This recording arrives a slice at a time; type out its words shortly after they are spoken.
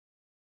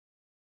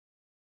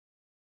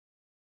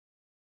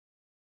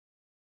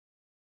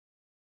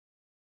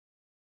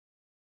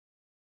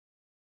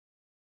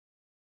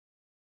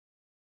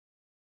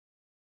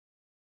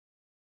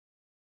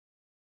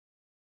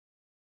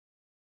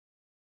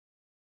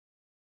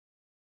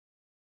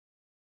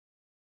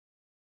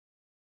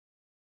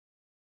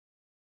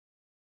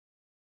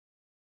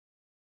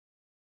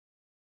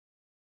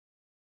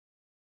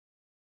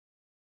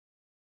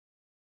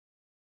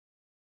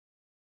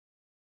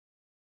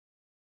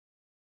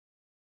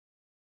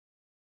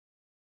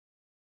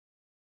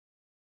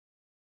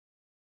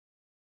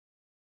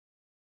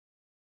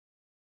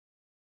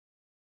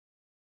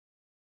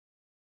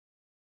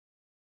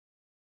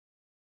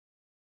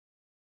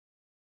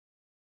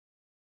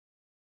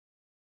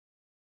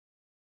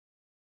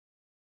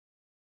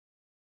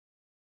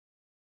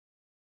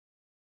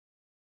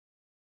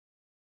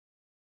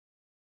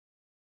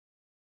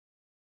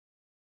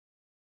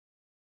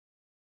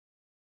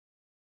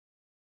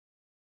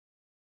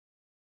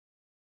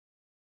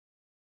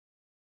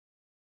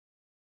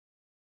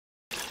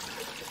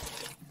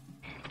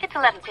It's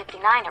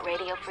 11:59 at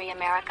Radio Free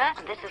America,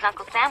 and this is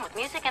Uncle Sam with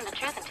music and the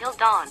truth until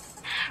dawn.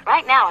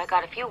 Right now, I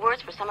got a few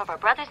words for some of our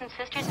brothers and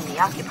sisters in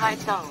the occupied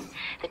zone.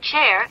 The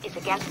chair is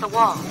against the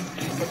wall.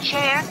 The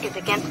chair is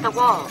against the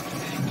wall.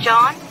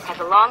 John has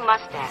a long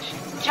mustache.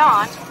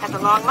 John has a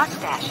long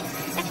mustache.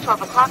 It's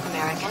 12 o'clock,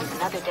 Americans,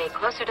 another day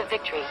closer to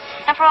victory.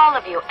 And for all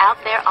of you out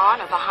there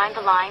on or behind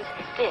the lines,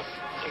 this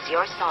is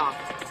your song.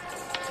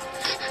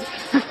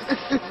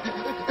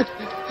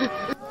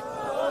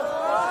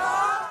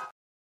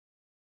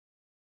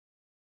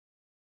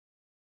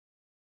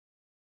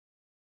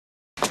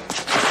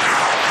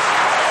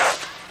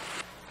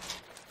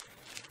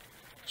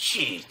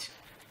 Shit.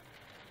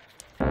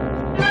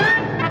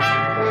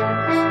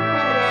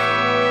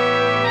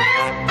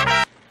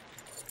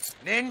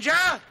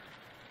 Ninja?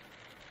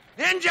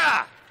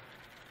 Ninja!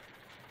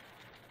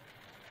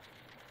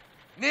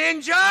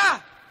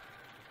 Ninja!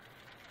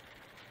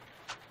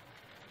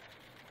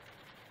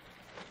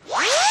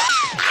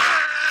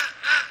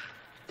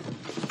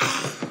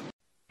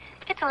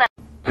 It's 11.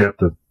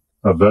 Captain,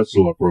 a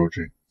vessel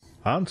approaching.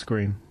 On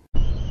screen.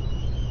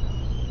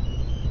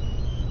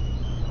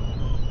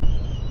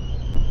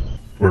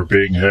 We're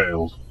being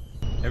hailed.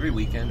 Every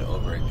weekend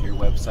over at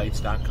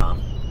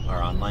gearwebsites.com,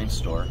 our online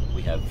store,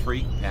 we have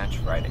free Patch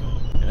Friday.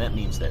 And that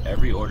means that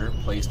every order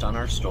placed on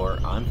our store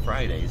on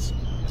Fridays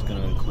is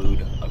going to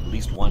include at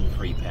least one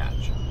free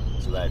patch.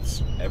 So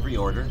that's every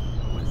order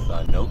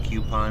with no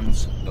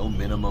coupons, no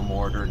minimum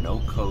order, no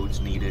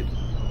codes needed.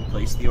 You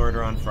place the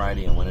order on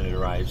Friday, and when it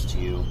arrives to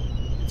you,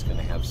 it's going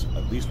to have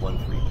at least one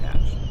free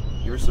patch.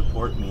 Your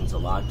support means a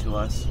lot to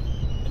us,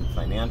 and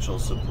financial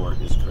support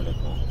is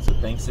critical. So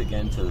thanks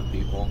again to the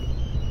people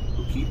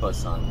who keep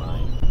us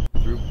online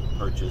through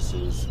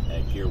purchases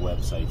at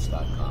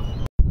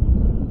gearwebsites.com.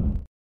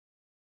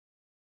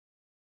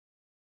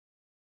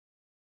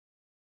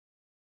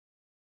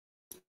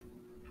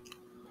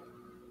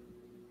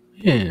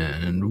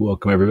 And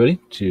welcome everybody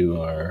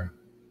to our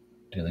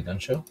Daily Gun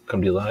Show.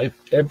 Come to you live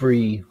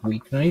every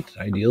weeknight,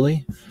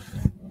 ideally.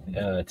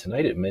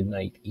 Tonight at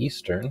midnight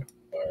Eastern.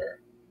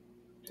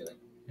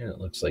 And it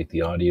looks like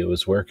the audio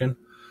is working.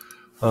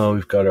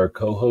 We've got our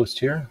co-host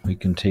here. We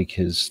can take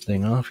his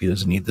thing off. He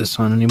doesn't need this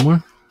on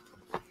anymore.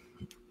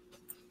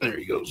 There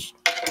he goes.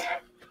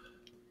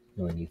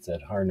 He only needs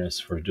that harness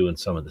for doing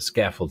some of the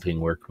scaffolding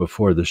work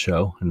before the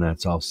show, and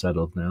that's all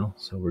settled now,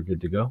 so we're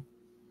good to go.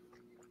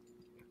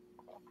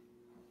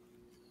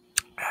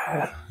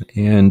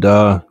 And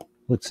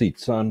let's see,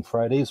 it's on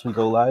Fridays we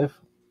go live,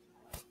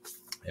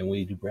 and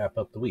we wrap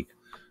up the week.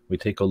 We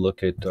take a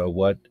look at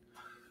what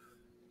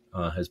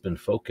has been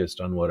focused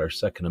on what our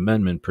Second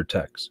Amendment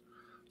protects.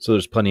 So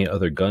there's plenty of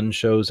other gun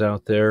shows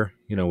out there.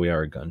 You know, we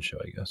are a gun show,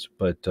 I guess,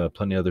 but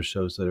plenty of other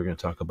shows that are going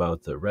to talk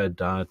about the red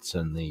dots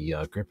and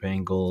the grip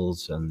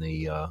angles and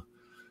the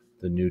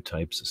new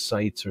types of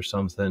sights or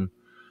something.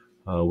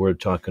 We're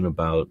talking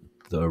about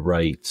the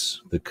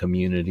rights, the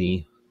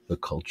community, the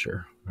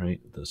culture,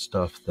 right? The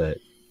stuff that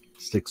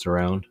sticks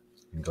around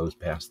and goes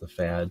past the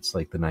fads,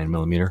 like the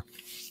 9mm.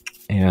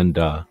 And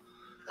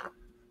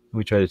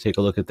we try to take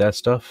a look at that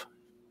stuff,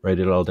 write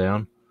it all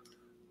down,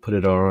 put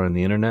it all on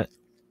the internet,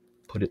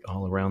 put it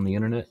all around the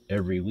internet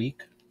every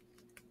week.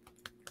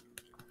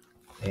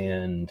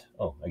 And,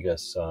 I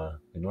guess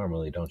we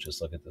normally don't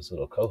just look at this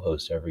little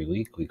co-host every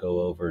week. We go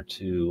over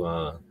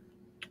to,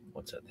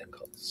 what's that thing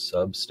called?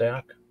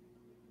 Substack.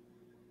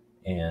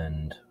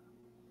 And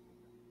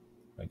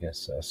I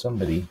guess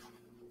somebody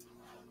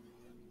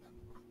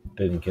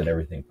didn't get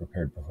everything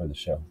prepared before the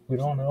show. We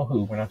don't know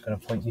who. We're not going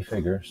to point any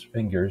fingers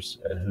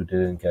at who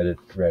didn't get it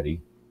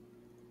ready.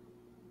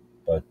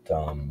 But,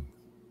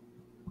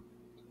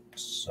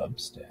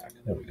 Substack.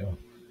 There we go.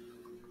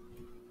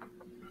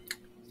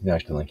 He's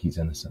acting like he's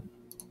innocent.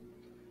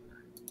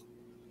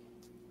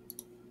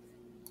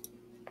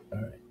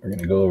 All right, we're going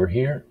to go over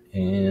here,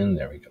 and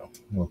there we go.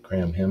 We'll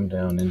cram him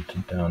down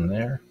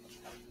there.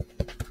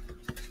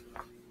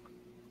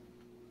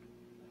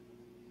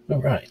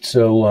 All right,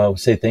 so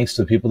say thanks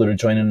to the people that are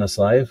joining us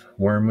live.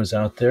 Worm was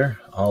out there.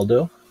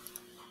 Aldo,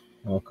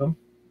 welcome.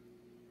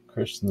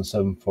 Chris in the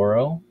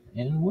 740,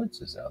 and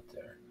Woods is out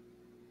there.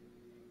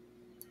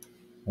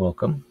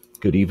 Welcome.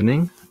 Good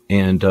evening,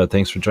 and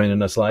thanks for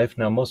joining us live.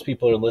 Now, most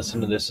people are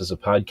listening to this as a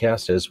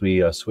podcast. As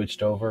we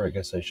switched over, I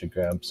guess I should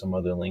grab some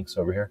other links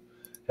over here.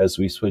 As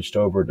we switched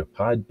over to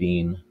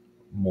Podbean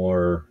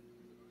more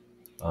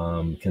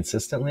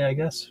consistently, I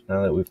guess,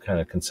 now that we've kind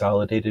of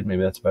consolidated,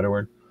 maybe that's a better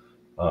word,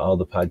 all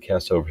the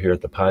podcasts over here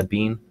at the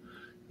Podbean,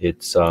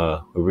 it's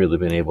we've really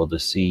been able to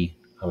see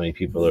how many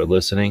people are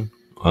listening,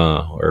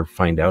 or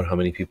find out how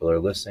many people are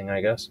listening,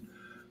 I guess.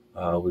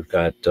 We've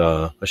got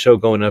a show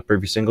going up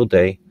every single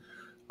day.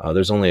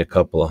 There's only a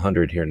couple of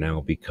hundred here now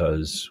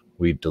because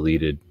we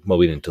deleted, well,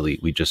 we didn't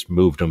delete, we just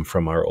moved them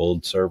from our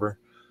old server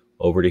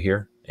over to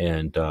here,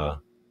 and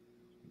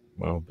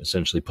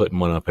essentially putting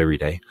one up every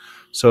day.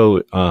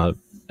 So,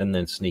 and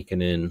then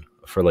sneaking in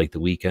for like the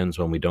weekends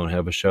when we don't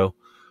have a show,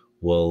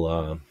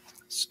 we'll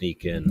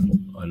sneak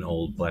in an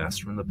old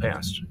blast from the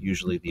past,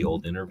 usually the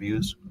old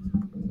interviews.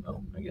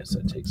 Oh, I I guess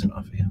that takes it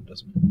off of him,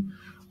 doesn't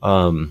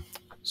it?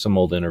 Some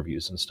old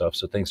interviews and stuff.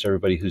 So thanks to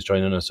everybody who's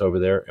joining us over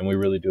there. And we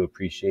really do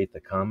appreciate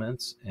the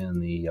comments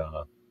and the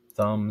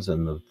thumbs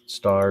and the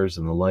stars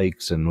and the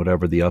likes and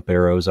whatever the up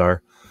arrows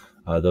are.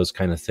 Those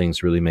kind of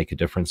things really make a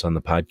difference on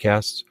the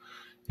podcasts.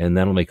 And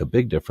that'll make a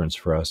big difference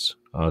for us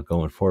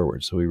going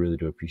forward. So we really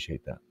do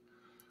appreciate that.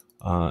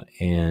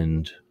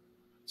 And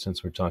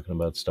since we're talking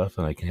about stuff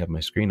and I can have my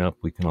screen up,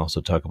 we can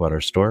also talk about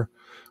our store.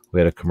 We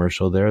had a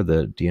commercial there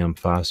that DM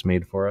Foss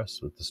made for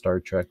us with the Star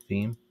Trek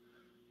theme.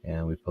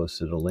 And we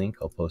posted a link.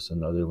 I'll post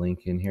another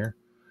link in here.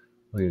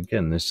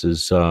 Again, this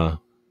is, we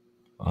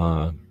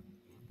don't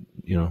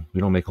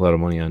make a lot of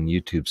money on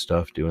YouTube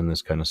stuff doing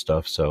this kind of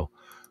stuff. So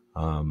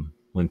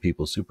when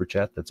people super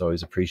chat, that's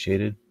always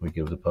appreciated. We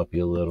give the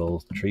puppy a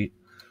little treat.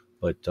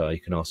 But you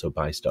can also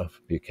buy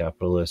stuff, be a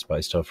capitalist,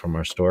 buy stuff from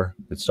our store.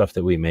 It's stuff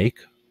that we make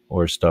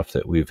or stuff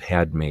that we've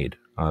had made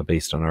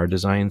based on our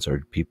designs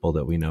or people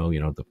that we know,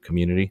 the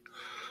community.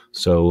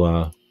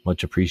 So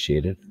much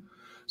appreciated.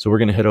 So we're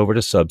going to head over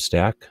to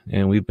Substack,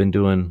 and we've been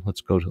doing,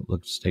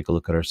 let's take a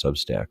look at our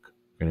Substack.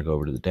 We're going to go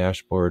over to the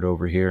dashboard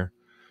over here.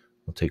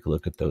 We'll take a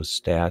look at those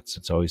stats.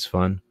 It's always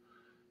fun.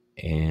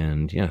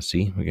 And yeah,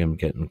 see, we're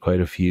getting quite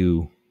a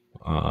few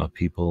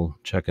people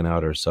checking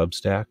out our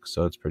Substack,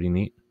 so it's pretty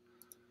neat.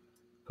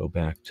 Go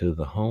back to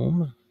the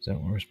home. Is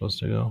that where we're supposed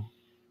to go?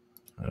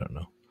 I don't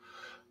know.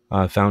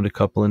 I found a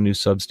couple of new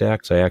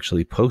Substacks. I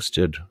actually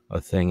posted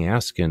a thing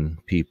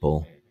asking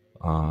people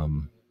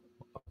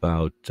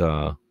about...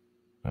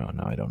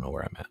 I don't know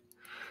where I'm at.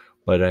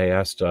 But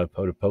I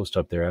put a post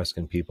up there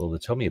asking people to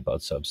tell me about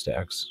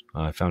Substacks.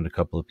 I found a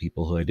couple of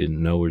people who I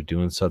didn't know were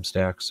doing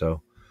Substacks.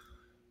 So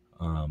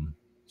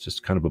it's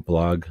just kind of a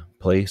blog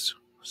place.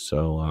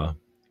 So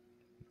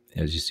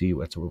as you see,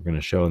 that's what we're going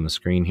to show on the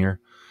screen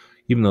here.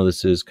 Even though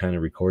this is kind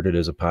of recorded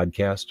as a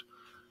podcast,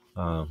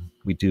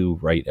 we do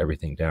write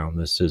everything down.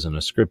 This isn't a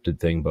scripted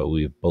thing, but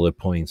we have bullet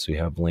points. We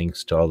have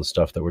links to all the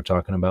stuff that we're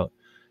talking about.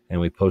 And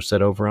we post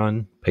that over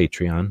on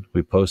Patreon.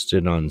 We post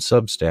it on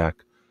Substack.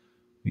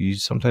 We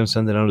sometimes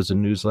send it out as a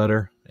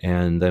newsletter,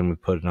 and then we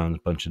put it on a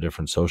bunch of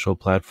different social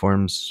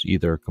platforms,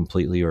 either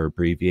completely or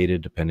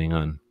abbreviated, depending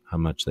on how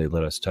much they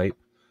let us type.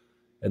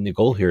 And the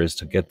goal here is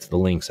to get the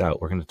links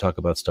out. We're going to talk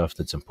about stuff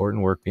that's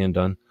important work being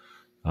done,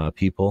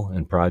 people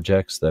and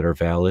projects that are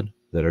valid,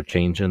 that are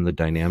changing the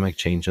dynamic,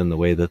 changing the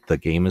way that the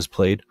game is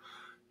played.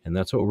 And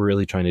that's what we're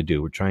really trying to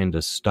do. We're trying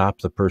to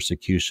stop the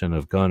persecution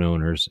of gun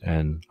owners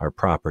and our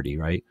property,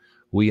 right?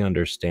 We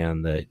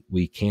understand that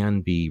we can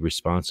be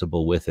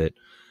responsible with it,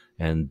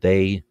 and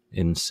they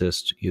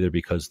insist, either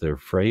because they're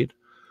afraid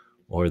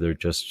or they're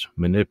just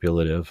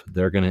manipulative,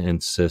 they're going to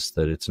insist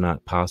that it's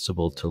not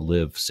possible to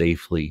live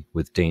safely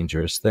with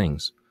dangerous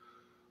things.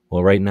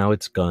 Well, right now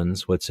it's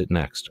guns. What's it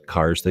next?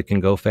 Cars that can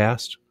go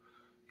fast?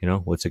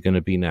 What's it going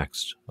to be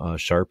next?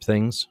 Sharp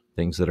things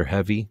that are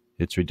heavy?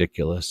 It's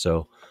ridiculous.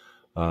 So,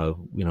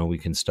 we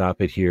can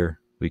stop it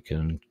here. We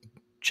can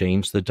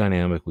change the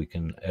dynamic. We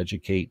can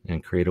educate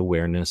and create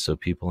awareness so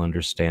people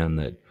understand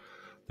that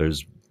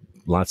there's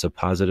lots of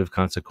positive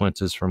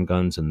consequences from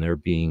guns, and they're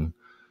being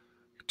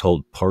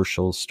told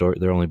partial story.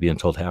 They're only being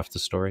told half the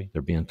story.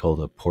 They're being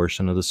told a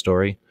portion of the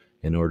story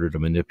in order to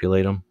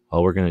manipulate them.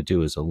 All we're going to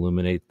do is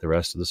illuminate the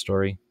rest of the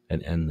story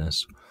and end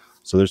this.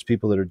 So there's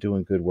people that are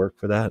doing good work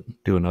for that,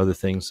 doing other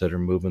things that are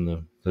moving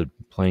the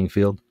playing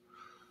field,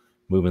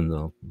 moving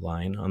the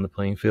line on the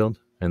playing field.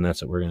 And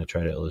that's what we're going to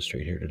try to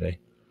illustrate here today.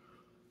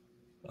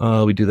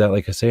 We do that,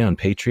 like I say, on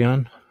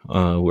Patreon,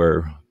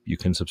 where you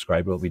can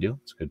subscribe to what we do.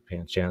 It's a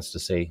good chance to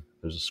say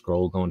there's a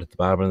scroll going to the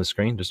bottom of the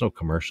screen. There's no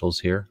commercials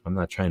here. I'm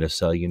not trying to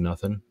sell you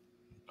nothing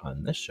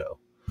on this show.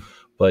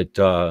 But,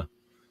 you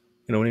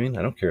know what I mean?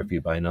 I don't care if you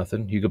buy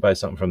nothing. You could buy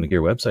something from the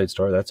Gear website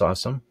store. That's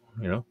awesome,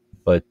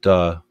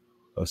 But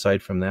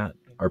aside from that,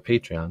 our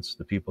Patreons,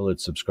 the people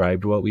that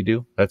subscribe to what we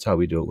do, that's how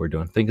we do what we're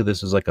doing. Think of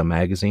this as like a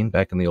magazine.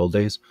 Back in the old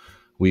days,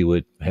 we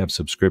would have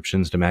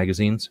subscriptions to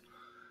magazines.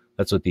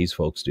 That's what these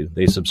folks do.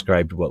 They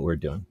subscribe to what we're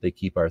doing. They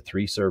keep our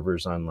 3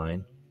 servers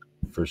online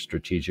for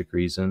strategic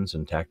reasons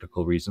and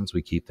tactical reasons.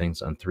 We keep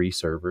things on 3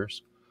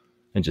 servers,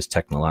 and just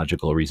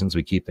technological reasons.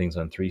 We keep things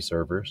on 3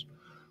 servers.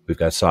 We've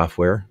got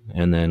software,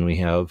 and then we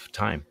have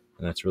time.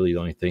 And that's really the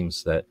only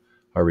things that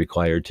are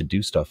required to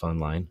do stuff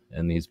online.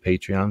 And these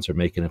Patreons are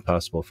making it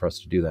possible for us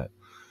to do that.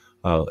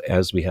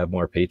 As we have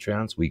more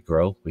Patreons, we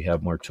grow, we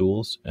have more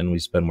tools, and we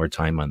spend more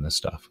time on this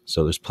stuff.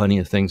 So there's plenty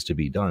of things to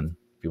be done.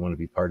 If you want to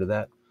be part of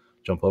that,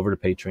 jump over to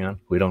Patreon.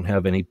 We don't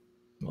have any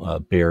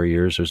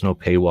barriers. There's no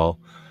paywall.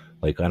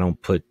 Like, I don't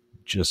put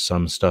just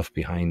some stuff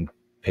behind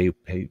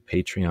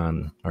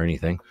Patreon or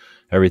anything.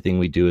 Everything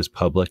we do is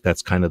public.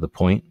 That's kind of the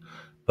point.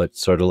 But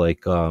sort of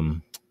like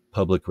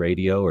public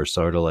radio, or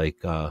sort of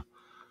like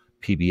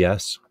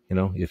PBS,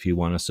 if you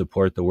want to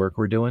support the work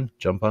we're doing,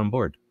 jump on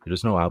board.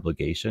 There's no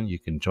obligation. You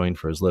can join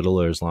for as little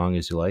or as long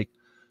as you like.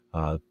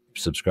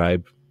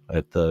 Subscribe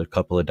at the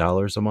couple of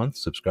dollars a month.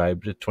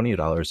 Subscribe to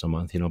 $20 a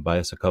month. Buy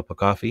us a cup of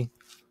coffee.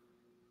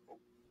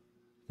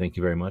 Thank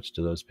you very much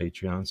to those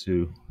Patreons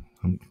who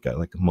got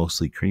like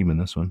mostly cream in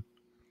this one.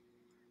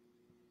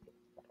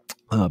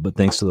 But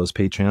thanks to those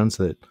Patreons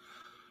that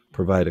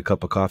provide a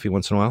cup of coffee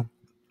once in a while.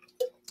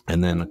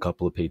 And then a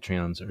couple of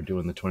Patreons are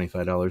doing the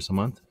 $25 a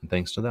month. And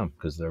thanks to them,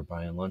 because they're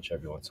buying lunch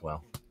every once in a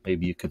while.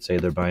 Maybe you could say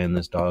they're buying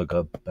this dog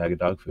a bag of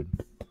dog food,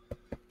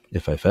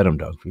 if I fed him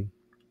dog food.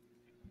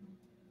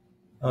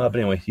 But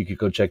anyway, you could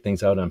go check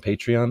things out on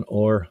Patreon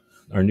or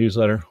our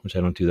newsletter, which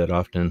I don't do that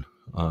often.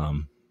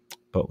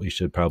 But we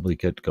should probably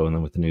get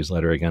going with the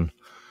newsletter again.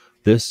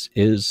 This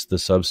is the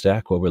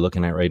Substack, what we're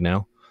looking at right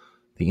now.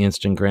 The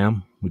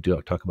Instagram, we do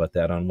talk about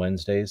that on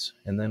Wednesdays.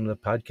 And then the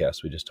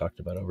podcast we just talked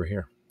about over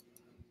here.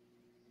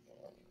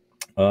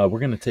 We're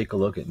going to take a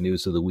look at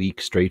news of the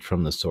week straight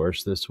from the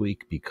source this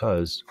week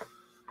because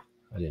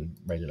I didn't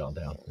write it all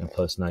down. And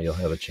plus now you'll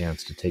have a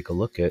chance to take a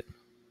look at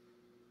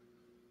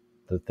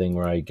the thing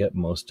where I get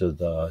most of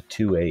the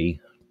 2A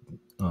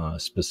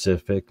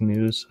specific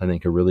news. I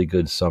think a really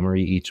good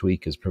summary each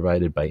week is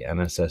provided by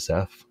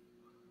NSSF.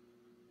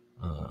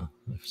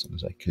 As soon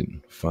as I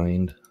can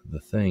find the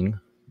thing.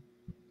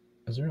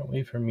 Is there a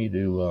way for me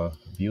to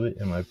view it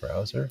in my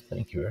browser?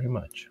 Thank you very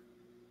much.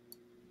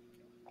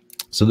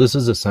 So this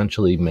is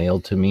essentially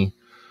mailed to me.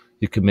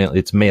 You can mail.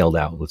 It's mailed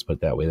out. Let's put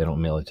it that way. They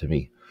don't mail it to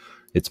me.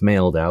 It's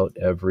mailed out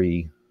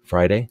every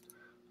Friday.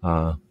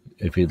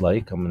 If you'd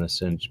like, I'm going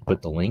to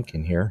put the link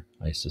in here.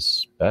 I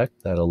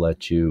suspect that'll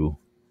let you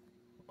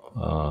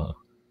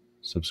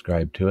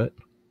subscribe to it.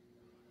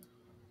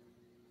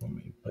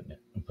 I'm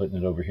putting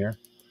it over here.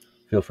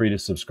 Feel free to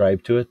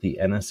subscribe to it. The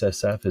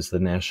NSSF is the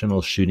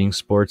National Shooting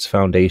Sports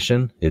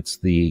Foundation. It's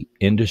the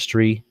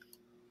industry.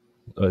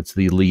 It's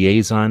the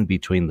liaison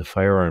between the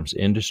firearms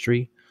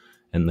industry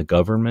and the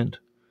government.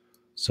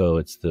 So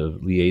it's the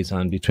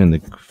liaison between the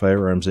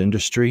firearms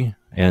industry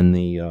and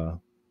the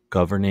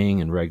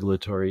governing and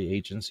regulatory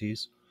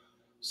agencies.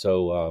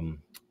 So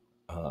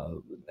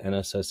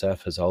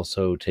NSSF has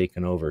also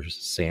taken over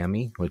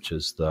SAMI, which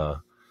is the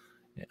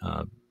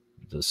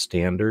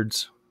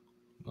standards,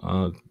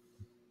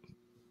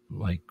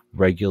 like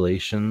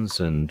regulations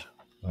and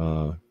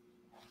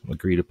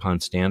agreed upon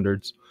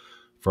standards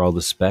for all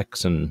the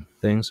specs and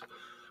things.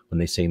 When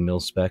they say mil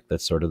spec,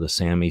 that's sort of the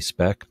SAMI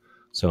spec.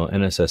 So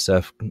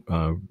NSSF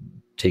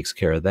takes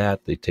care of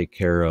that. They take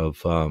care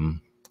of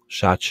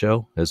SHOT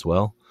Show as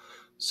well.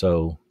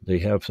 So they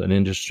have an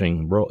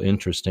interesting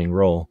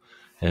role.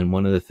 And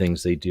one of the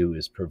things they do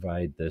is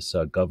provide this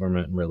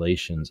government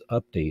relations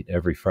update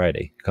every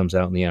Friday. It comes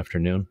out in the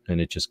afternoon,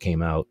 and it just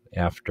came out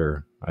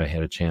after I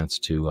had a chance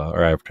to,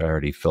 or after I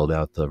already filled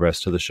out the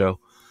rest of the show.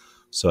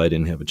 So I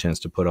didn't have a chance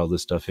to put all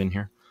this stuff in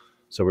here.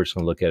 So we're just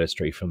going to look at it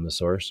straight from the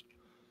source.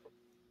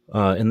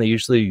 And they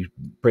usually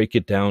break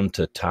it down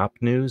to top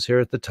news here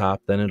at the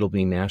top. Then it'll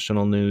be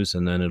national news,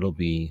 and then it'll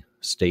be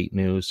state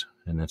news,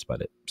 and that's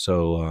about it.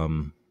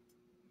 So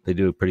they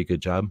do a pretty good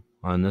job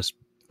on this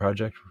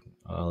project.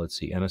 Let's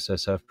see.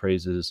 NSSF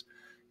praises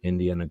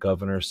Indiana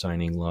governor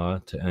signing law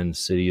to end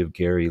City of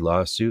Gary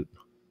lawsuit.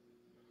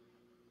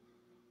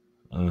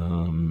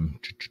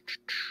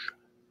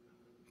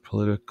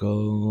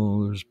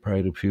 Political. There's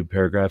probably a few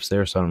paragraphs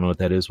there, so I don't know what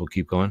that is. We'll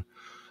keep going.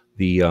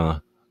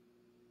 The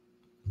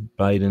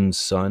Biden's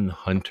son,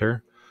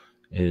 Hunter,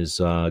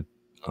 is on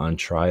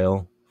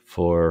trial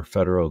for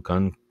federal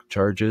gun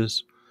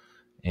charges,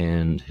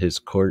 and his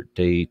court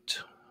date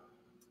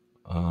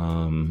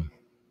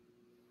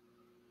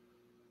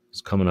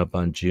is coming up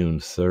on June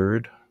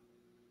 3rd.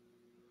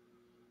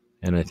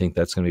 And I think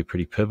that's going to be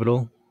pretty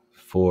pivotal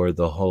for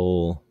the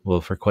whole,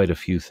 well, for quite a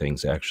few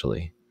things,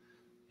 actually.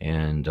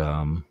 And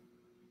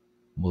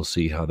we'll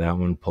see how that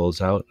one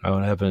pulls out.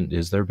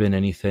 Has there been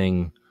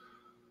anything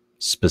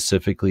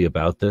specifically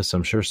about this?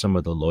 I'm sure some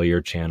of the lawyer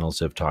channels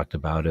have talked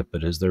about it,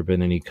 but has there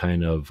been any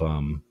kind of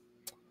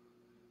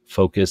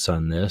focus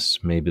on this?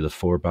 Maybe the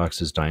Four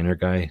Boxes Diner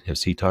guy,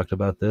 has he talked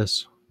about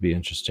this? Be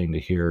interesting to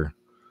hear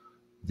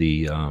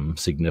the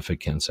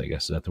significance, I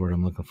guess, is that the word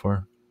I'm looking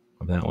for,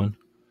 of that one.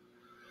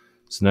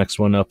 This next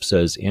one up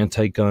says,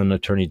 anti-gun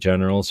attorney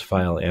generals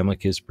file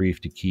amicus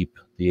brief to keep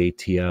the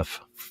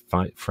ATF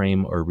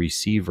frame or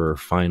receiver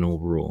final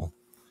rule.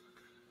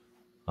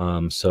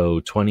 So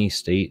 20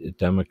 state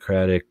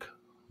Democratic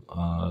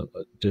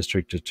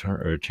district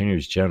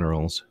attorneys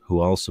generals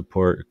who all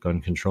support gun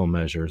control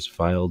measures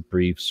filed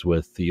briefs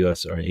with the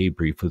U.S. or a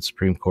brief with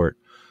Supreme Court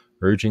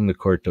urging the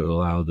court to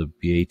allow the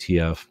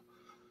ATF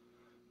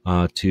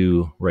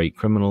to write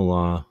criminal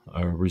law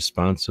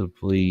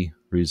responsibly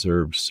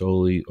reserved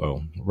solely,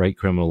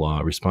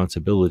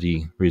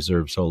 responsibility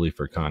reserved solely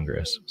for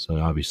Congress. So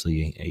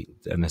obviously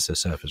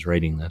NSSF is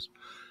writing this.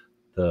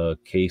 The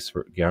case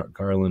for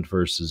Garland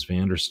versus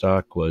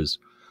Vanderstock was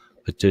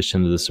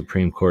petitioned to the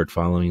Supreme Court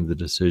following the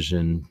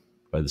decision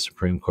by the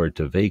Supreme Court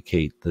to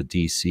vacate the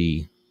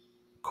D.C.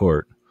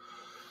 Court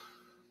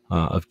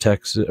of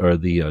Texas, or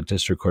the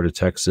District Court of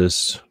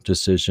Texas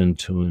decision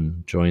to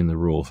enjoin the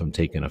rule from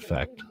taking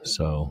effect.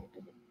 So,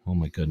 oh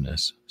my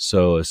goodness.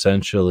 So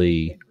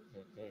essentially,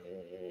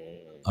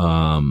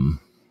 so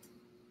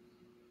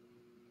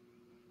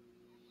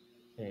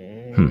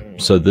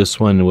this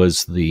one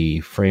was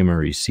the framer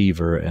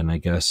receiver, and I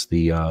guess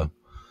the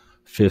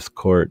Fifth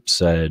Court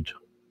said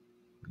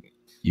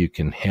you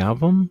can have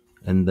them,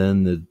 and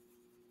then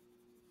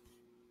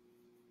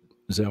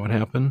is that what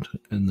happened?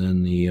 And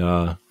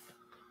then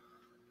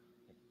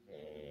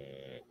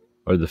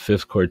or the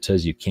Fifth Court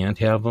says you can't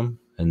have them,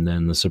 and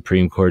then the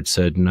Supreme Court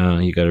said, no,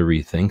 you got to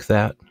rethink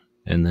that.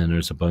 And then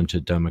there's a bunch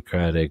of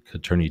Democratic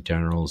attorney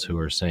generals who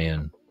are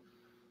saying,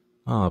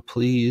 oh,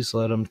 please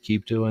let them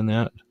keep doing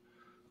that.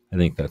 I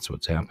think that's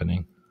what's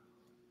happening.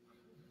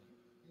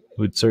 It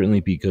would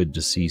certainly be good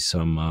to see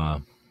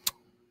some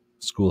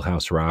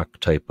Schoolhouse Rock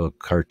type of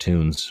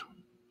cartoons.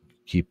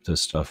 Keep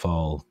this stuff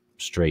all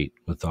straight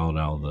without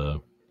all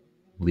the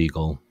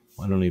legal.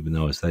 I don't even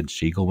know. Is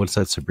that legal? What's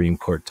that Supreme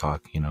Court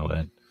talk? You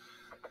know,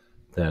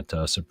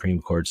 that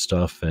Supreme Court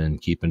stuff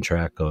and keeping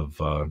track of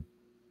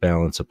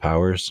balance of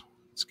powers.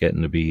 It's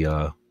getting to be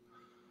a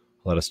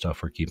lot of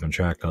stuff we're keeping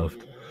track of.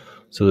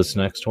 So this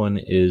next one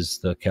is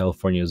the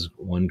California's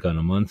one gun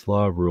a month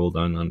law ruled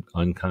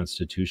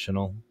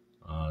unconstitutional.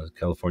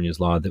 California's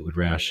law that would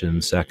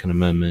ration Second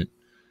Amendment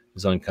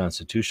is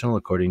unconstitutional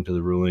according to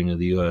the ruling of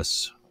the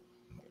U.S.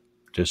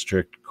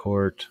 District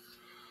Court.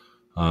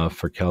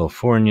 For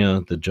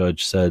California, the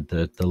judge said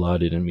that the law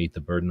didn't meet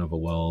the burden of a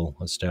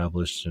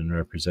well-established and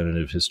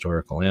representative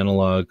historical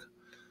analog,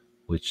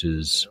 which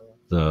is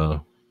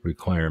the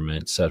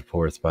requirement set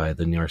forth by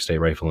the New York State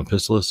Rifle and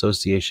Pistol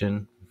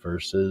Association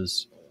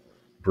versus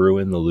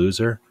Bruin the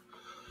loser,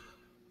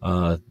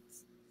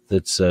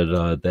 that said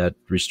that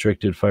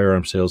restricted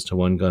firearm sales to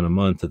one gun a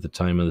month at the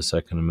time of the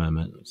Second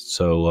Amendment.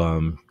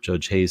 So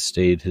Judge Hayes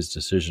stayed his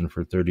decision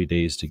for 30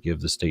 days to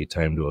give the state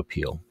time to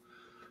appeal.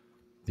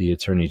 The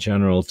Attorney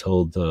General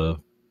told this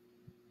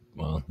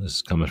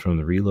is coming from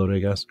the Reload, I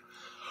guess,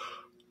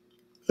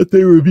 that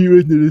they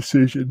reviewed the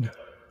decision.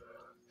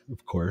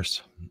 Of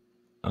course.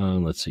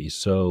 Let's see.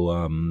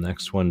 So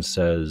next one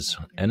says,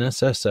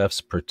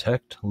 NSSF's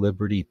Protect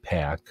Liberty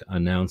PAC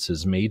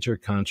announces major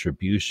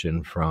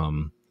contribution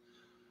from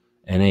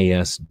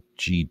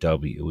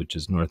NASGW, which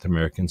is North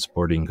American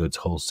Sporting Goods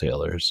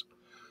Wholesalers.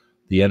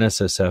 The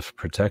NSSF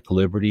Protect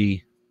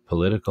Liberty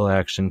Political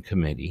Action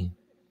Committee,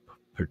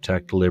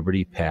 Protect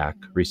Liberty PAC,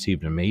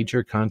 received a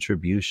major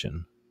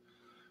contribution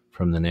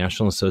from the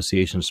National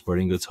Association of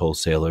Sporting Goods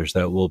Wholesalers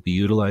that will be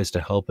utilized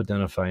to help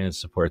identify and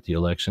support the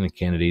election of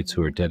candidates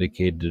who are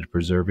dedicated to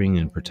preserving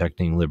and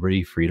protecting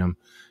liberty, freedom,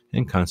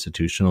 and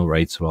constitutional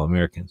rights of all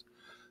Americans.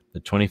 The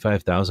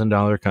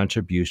 $25,000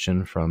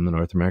 contribution from the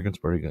North American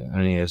Sporting Goods,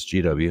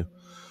 NASGW,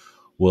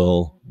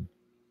 will,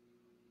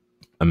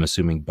 I'm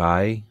assuming,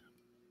 buoy,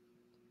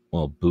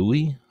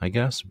 I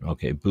guess.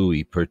 Okay,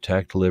 buoy,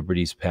 Protect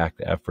Liberty's PAC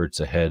efforts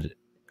ahead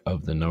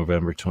of the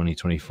November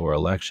 2024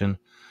 election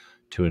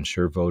to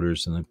ensure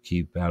voters in the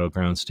key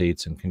battleground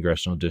states and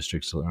congressional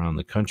districts around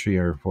the country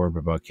are informed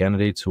about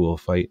candidates who will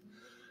fight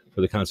for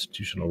the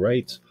constitutional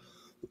rights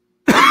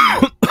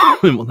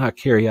and will not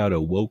carry out a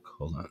woke.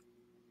 Hold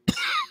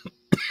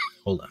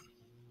on.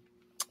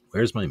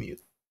 Where's my mute?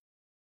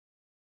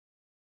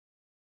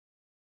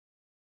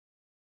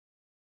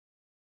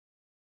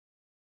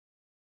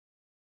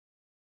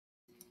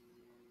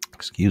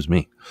 Excuse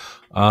me.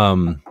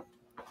 Will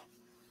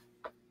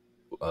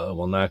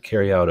not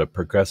carry out a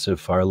progressive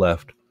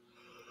far-left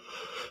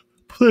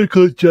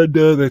political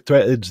agenda that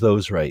threatens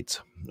those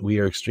rights. We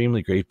are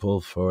extremely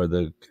grateful for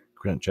the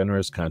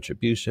generous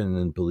contribution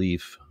and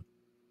belief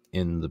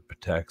in the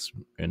Protect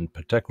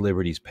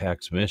Liberty's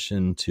PAC's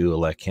mission to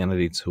elect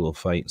candidates who will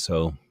fight.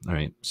 So, all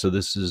right. So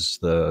this is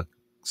the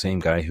same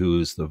guy who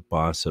is the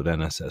boss of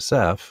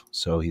NSSF.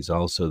 So he's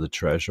also the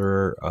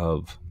treasurer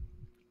of,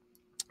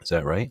 is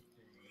that right?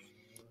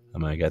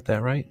 Am I got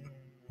that right?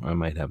 I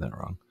might have that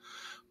wrong.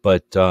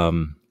 But,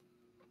 all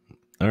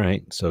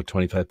right, so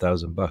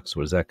 $25,000.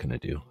 What is that going to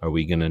do? Are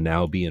we going to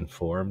now be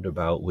informed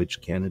about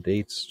which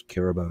candidates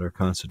care about our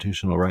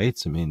constitutional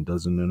rights? I mean,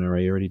 doesn't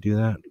NRA already do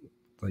that?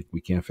 Like, we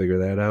can't figure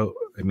that out?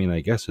 I mean, I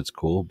guess it's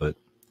cool, but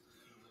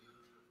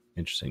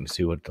interesting to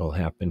see what will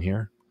happen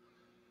here.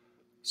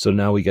 So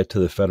now we get to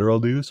the federal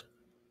news.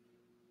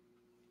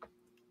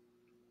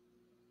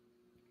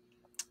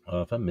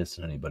 If I'm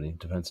missing anybody,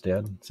 Defense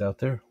Dad is out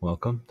there.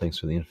 Welcome. Thanks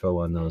for the info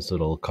on those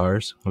little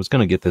cars. I was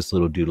going to get this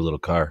little dude a little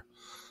car,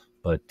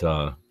 but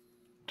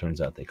turns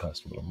out they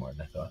cost a little more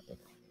than I thought.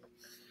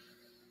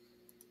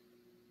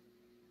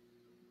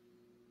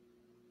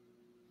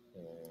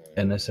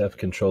 NSF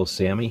controls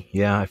Sammy.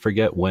 Yeah, I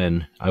forget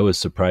when. I was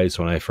surprised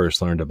when I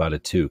first learned about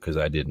it too, because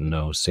I didn't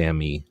know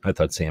Sammy. I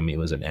thought Sammy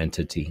was an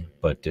entity,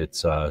 but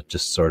it's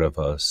just sort of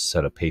a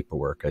set of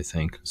paperwork, I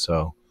think.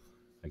 So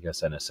I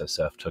guess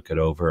NSSF took it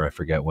over. I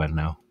forget when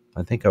now.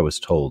 I think I was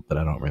told, but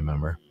I don't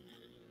remember.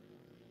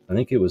 I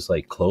think it was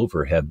like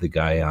Clover had the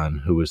guy on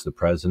who was the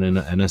president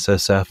of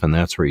NSSF, and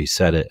that's where he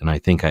said it. And I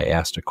think I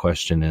asked a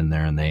question in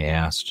there, and they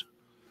asked,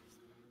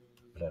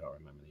 but I don't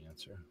remember the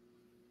answer.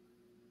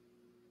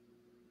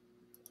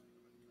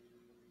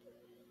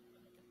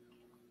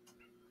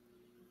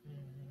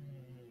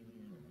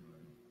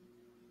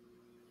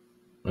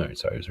 All right,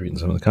 sorry, I was reading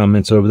some of the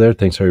comments over there.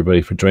 Thanks,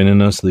 everybody, for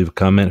joining us. Leave a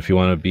comment if you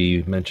want to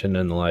be mentioned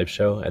in the live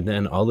show. And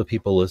then all the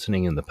people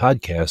listening in the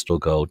podcast will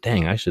go,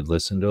 dang, I should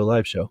listen to a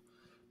live show.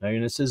 I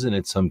mean, this isn't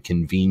at some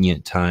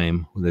convenient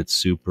time that's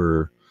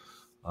super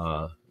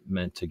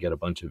meant to get a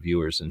bunch of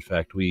viewers. In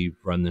fact, we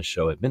run this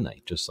show at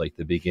midnight, just like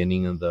the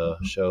beginning of the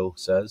show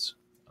says.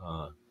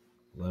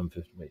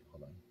 11:50. Wait,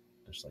 hold on.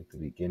 Just like the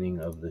beginning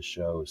of the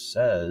show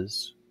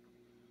says.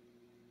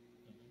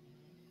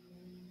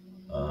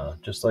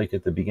 Just like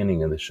at the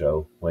beginning of the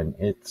show when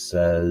it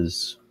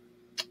says,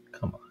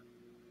 come on.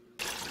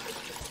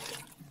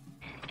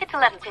 It's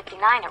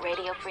 11:59 at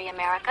Radio Free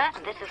America,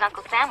 and this is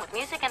Uncle Sam with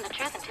music and the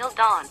truth until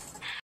dawn.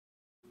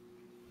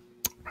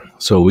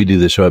 So we do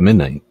this show at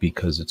midnight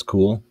because it's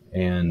cool,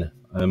 and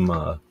I'm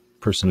a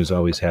person who's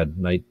always had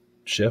night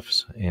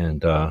shifts,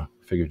 and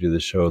figured to do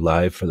this show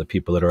live for the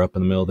people that are up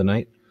in the middle of the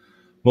night.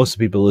 Most of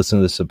the people listening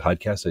to this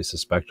podcast, I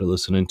suspect, are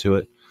listening to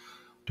it,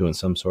 doing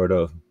some sort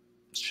of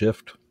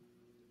shift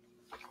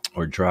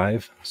or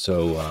drive.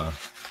 So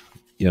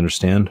you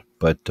understand,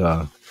 but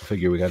I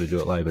figure we got to do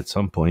it live at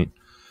some point,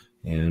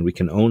 and we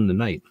can own the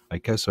night. I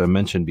guess I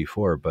mentioned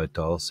before, but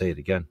I'll say it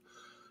again.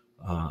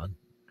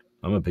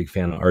 I'm a big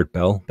fan of Art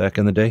Bell back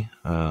in the day.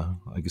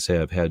 Like I say,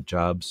 I've had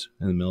jobs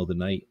in the middle of the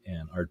night,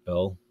 and Art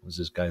Bell was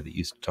this guy that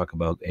used to talk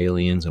about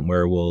aliens and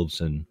werewolves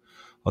and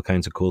all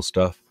kinds of cool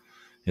stuff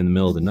in the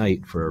middle of the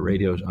night for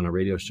on a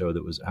radio show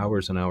that was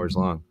hours and hours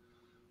long.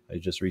 I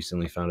just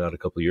recently found out a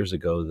couple of years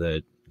ago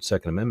that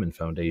Second Amendment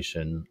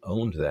Foundation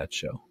owned that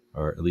show,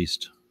 or at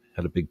least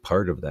had a big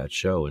part of that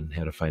show and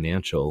had a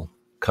financial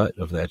cut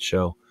of that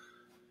show.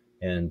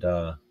 And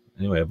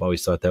anyway, I've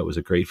always thought that was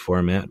a great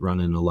format,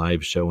 running a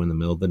live show in the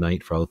middle of the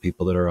night for all the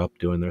people that are up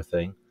doing their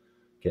thing,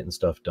 getting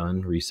stuff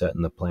done,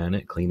 resetting the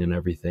planet, cleaning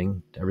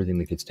everything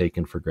that gets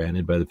taken for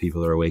granted by the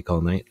people that are awake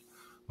all night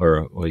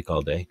or awake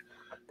all day.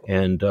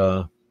 And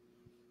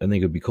I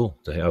think it'd be cool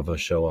to have a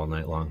show all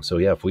night long. So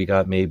yeah, if we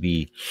got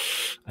maybe,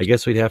 I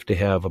guess we'd have to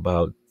have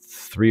about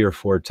 3 or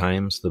 4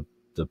 times the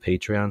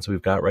Patreons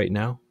we've got right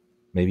now,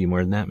 maybe more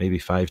than that, maybe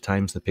 5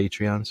 times the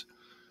Patreons,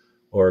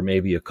 or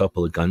maybe a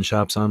couple of gun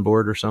shops on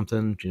board or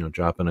something,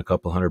 dropping a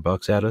couple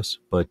 $100 at us,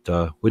 but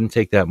wouldn't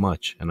take that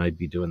much. And I'd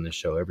be doing this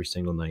show every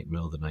single night,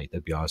 middle of the night.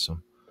 That'd be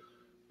awesome.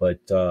 But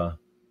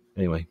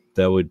anyway,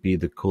 that would be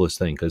the coolest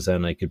thing, because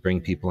then I could bring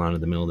people on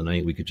in the middle of the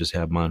night. We could just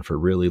have them on for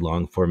really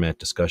long format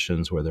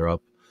discussions where they're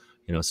up,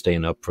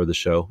 staying up for the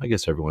show. I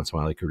guess every once in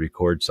a while I could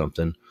record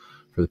something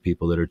for the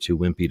people that are too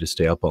wimpy to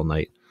stay up all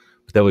night.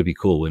 But that would be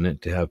cool, wouldn't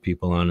it, to have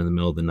people on in the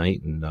middle of the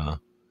night and,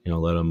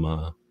 let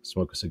them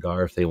smoke a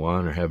cigar if they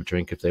want, or have a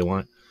drink if they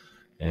want,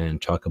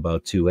 and talk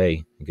about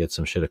 2A and get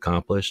some shit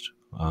accomplished.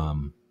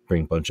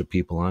 Bring a bunch of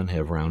people on,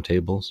 have round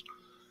tables.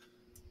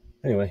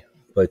 Anyway,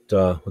 but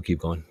we'll keep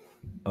going.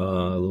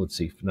 Let's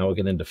see. Now we'll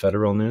get into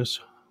federal news.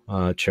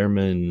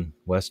 Chairman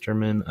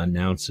Westerman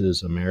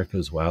announces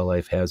America's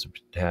Wildlife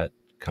Habitat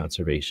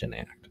Conservation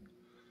Act.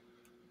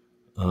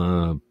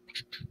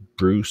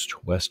 Bruce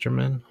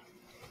Westerman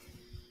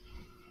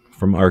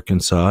from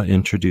Arkansas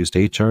introduced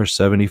H.R.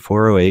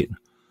 7408,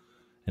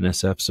 an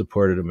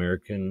SF-supported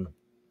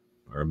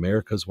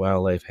America's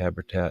Wildlife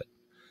Habitat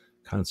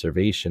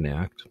Conservation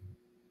Act.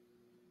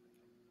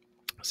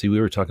 See,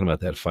 we were talking about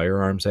that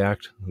Firearms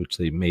Act, which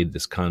they made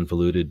this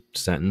convoluted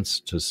sentence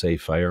to say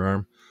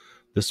firearm.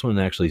 This one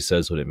actually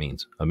says what it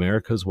means.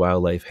 America's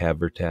Wildlife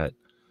Habitat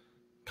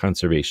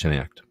Conservation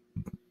Act.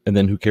 And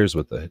then who cares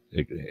what the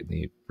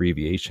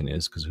abbreviation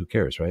is, because who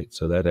cares, right?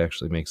 So that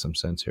actually makes some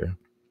sense here.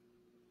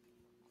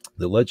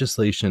 The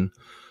legislation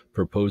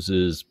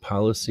proposes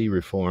policy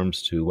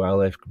reforms to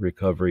wildlife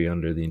recovery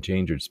under the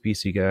Endangered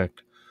Species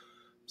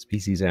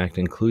Act,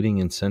 including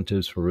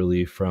incentives for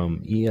relief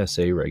from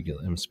ESA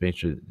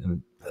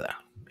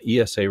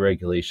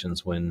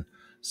regulations when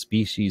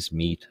species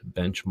meet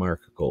benchmark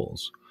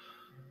goals.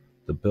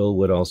 The bill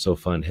would also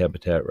fund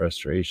habitat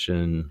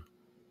restoration,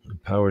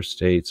 empower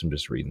states. I'm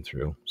just reading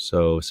through.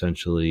 So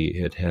essentially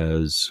it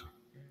has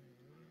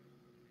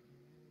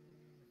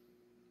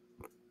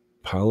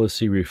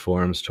policy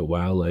reforms to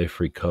wildlife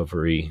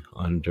recovery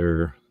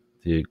under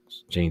the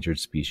Endangered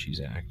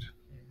Species Act.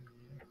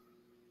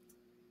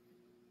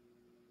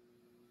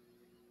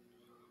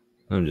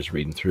 I'm just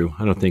reading through.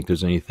 I don't think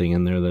there's anything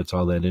in there that's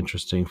all that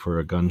interesting for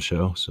a gun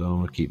show, so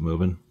I'll keep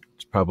moving.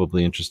 It's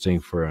probably interesting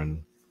for a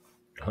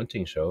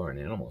hunting show or an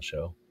animal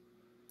show.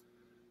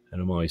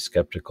 And I'm always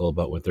skeptical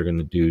about what they're going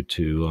to do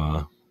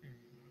to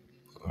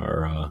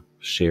our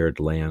shared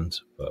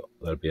lands, but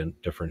that'll be a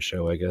different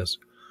show, I guess.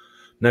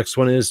 Next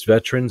one is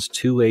Veterans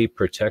 2A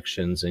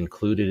protections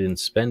included in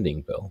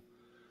spending bill.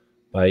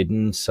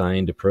 Biden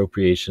signed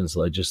appropriations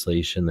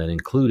legislation that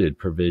included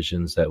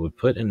provisions that would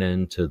put an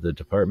end to the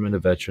Department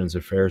of Veterans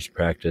Affairs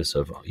practice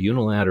of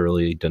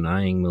unilaterally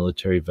denying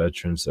military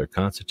veterans their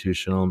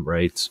constitutional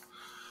rights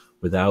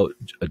without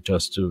a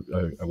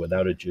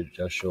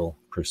judicial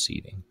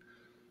proceeding.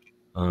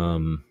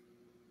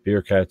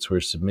 Bureaucrats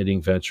were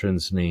submitting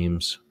veterans'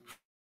 names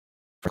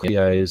for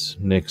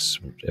NICs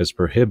as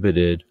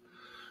prohibited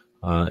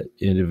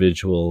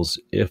individuals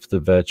if the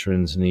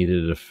veterans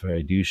needed a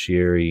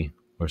fiduciary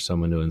or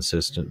someone to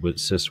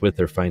assist with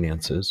their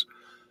finances.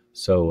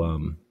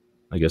 So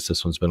I guess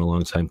this one's been a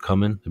long time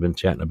coming. I've been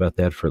chatting about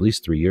that for at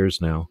least 3 years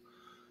now.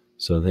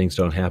 So things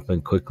don't happen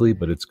quickly,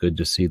 but it's good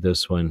to see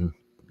this one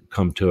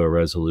come to a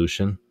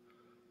resolution.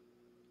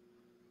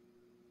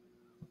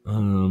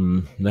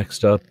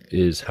 Next up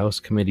is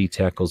House Committee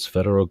tackles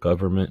federal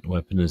government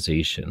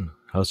weaponization.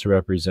 House of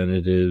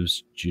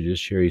Representatives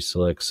Judiciary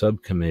Select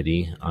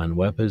Subcommittee on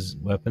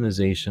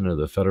Weaponization of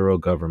the Federal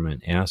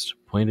Government asked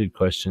pointed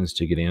questions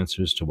to get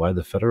answers to why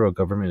the federal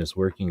government is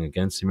working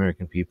against the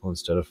American people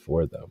instead of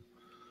for them.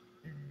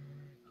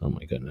 Oh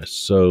my goodness.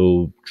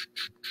 So,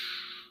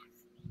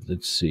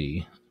 let's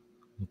see.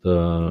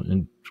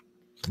 The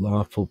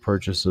lawful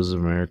purchases of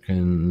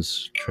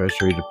Americans,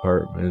 Treasury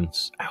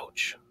Departments.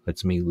 Ouch.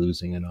 That's me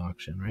losing an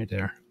auction right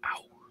there.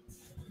 Ow.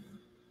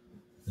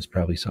 There's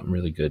probably something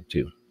really good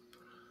too.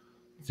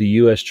 The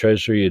U.S.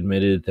 Treasury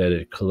admitted that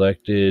it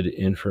collected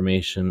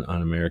information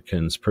on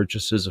Americans'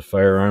 purchases of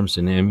firearms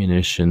and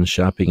ammunition,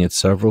 shopping at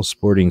several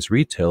sporting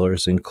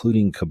retailers,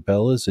 including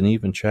Cabela's, and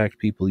even tracked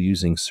people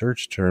using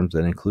search terms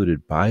that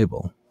included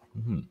Bible.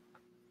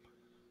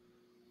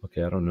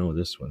 Okay, I don't know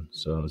this one.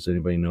 So does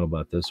anybody know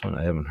about this one?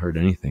 I haven't heard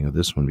anything of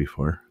this one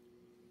before.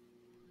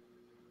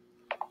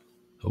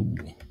 Oh,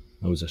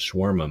 that was a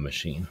shawarma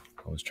machine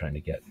I was trying to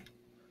get.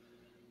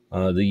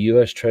 The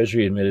U.S.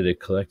 Treasury admitted it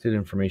collected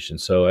information.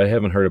 So I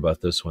haven't heard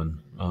about this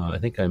one. I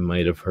think I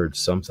might have heard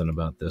something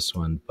about this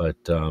one, but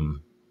I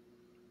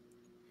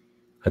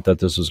thought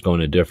this was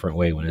going a different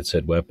way when it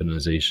said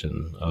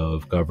weaponization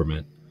of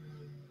government.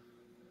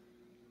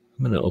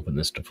 I'm going to open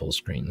this to full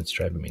screen. It's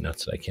driving me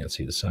nuts that I can't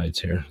see the sides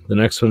here. The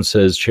next one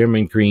says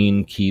Chairman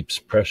Green keeps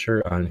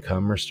pressure on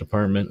Commerce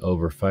Department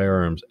over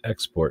firearms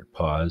export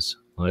pause.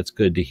 Well, that's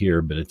good to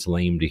hear, but it's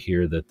lame to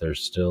hear that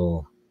there's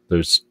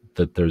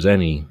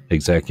any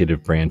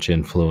executive branch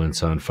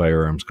influence on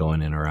firearms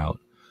going in or out.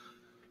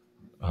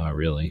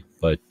 Really.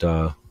 But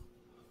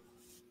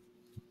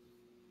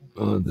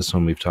this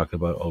one we've talked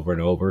about over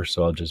and over,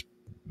 so I'll just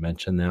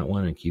mention that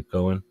one and keep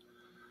going.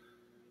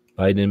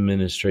 Biden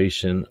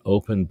administration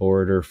open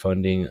border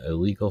funding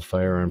illegal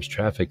firearms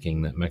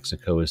trafficking that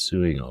Mexico is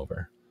suing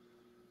over.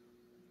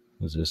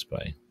 Who's this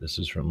by? This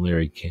is from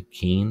Larry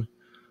Keene.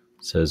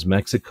 It says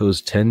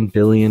Mexico's $10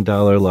 billion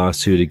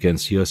lawsuit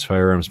against U.S.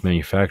 firearms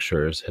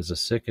manufacturers has a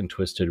sick and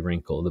twisted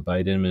wrinkle. The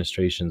Biden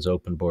administration's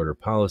open border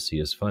policy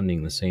is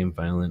funding the same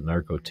violent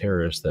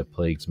narco-terrorists that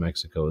plagues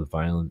Mexico with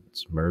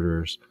violence,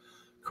 murders,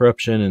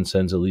 corruption, and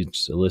sends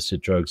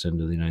illicit drugs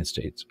into the United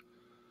States.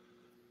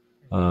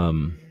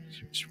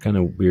 It's kind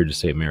of weird to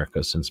say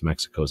America since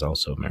Mexico is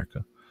also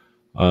America.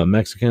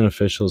 Mexican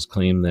officials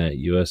claim that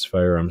U.S.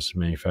 firearms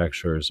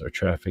manufacturers are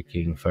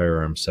trafficking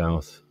firearms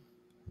south,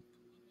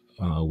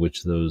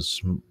 which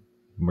those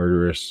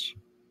murderous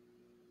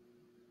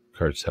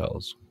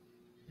cartels,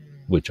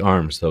 which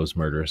arms those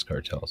murderous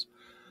cartels.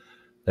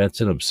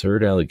 That's an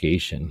absurd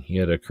allegation.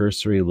 Yet a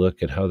cursory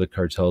look at how the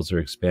cartels are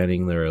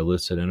expanding their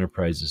illicit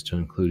enterprises to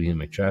include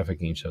human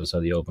trafficking shows how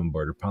the open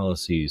border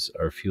policies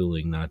are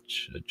fueling not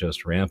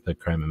just rampant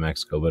crime in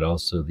Mexico, but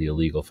also the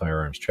illegal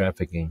firearms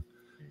trafficking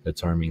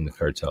that's arming the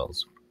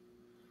cartels.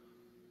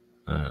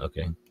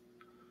 Okay.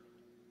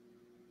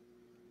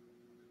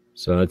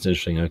 So that's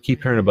interesting. I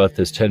keep hearing about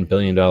this $10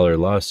 billion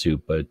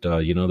lawsuit, but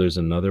there's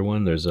another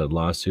one. There's a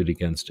lawsuit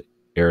against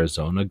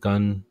Arizona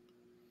gun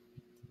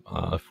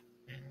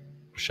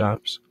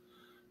shops.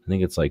 I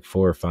think it's like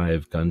 4 or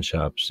 5 gun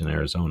shops in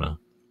Arizona,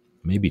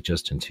 maybe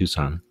just in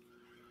Tucson.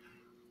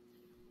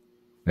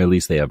 At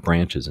least they have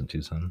branches in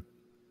Tucson.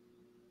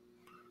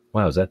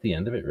 Wow, is that the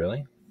end of it,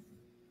 really?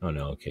 Oh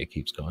no, okay, it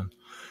keeps going.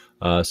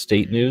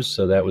 State news,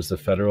 so that was the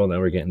federal, now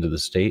we're getting to the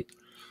state.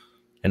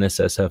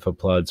 NSSF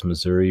applauds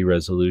Missouri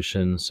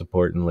resolution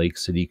supporting Lake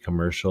City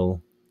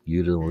commercial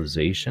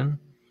utilization.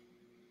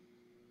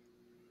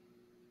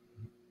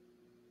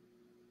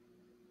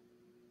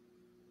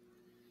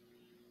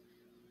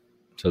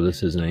 So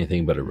this isn't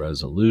anything but a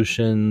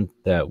resolution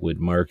that would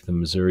mark the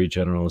Missouri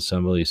General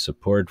Assembly's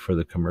support for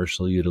the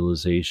commercial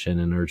utilization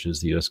and urges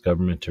the U.S.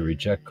 government to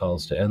reject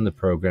calls to end the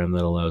program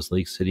that allows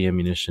Lake City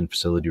Ammunition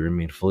Facility to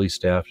remain fully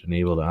staffed and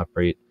able to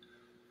operate.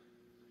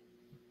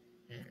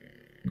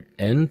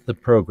 End the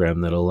program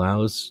that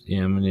allows the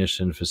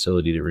ammunition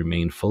facility to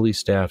remain fully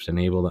staffed and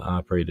able to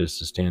operate at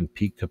sustained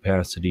peak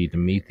capacity to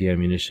meet the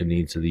ammunition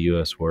needs of the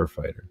U.S.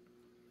 warfighter.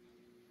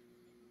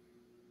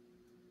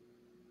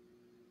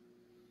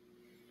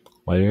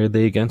 Why are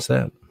they against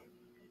that?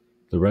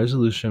 The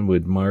resolution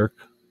would mark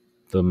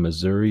the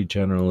Missouri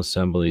General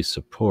Assembly's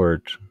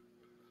support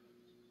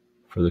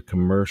for the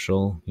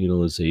commercial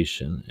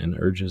utilization and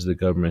urges the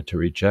government to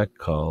reject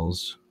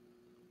calls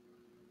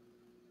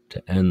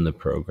to end the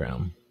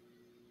program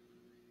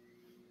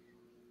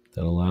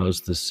that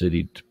allows the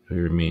city to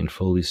remain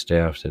fully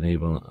staffed and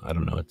able. I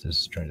don't know what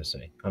this is trying to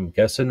say. I'm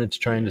guessing it's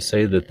trying to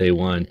say that they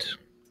want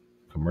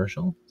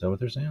commercial. Is that what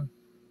they're saying?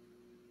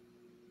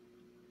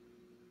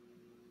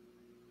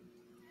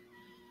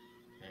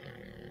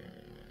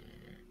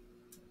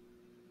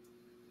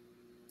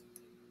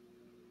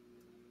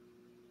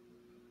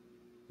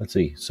 Let's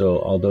see.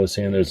 So, although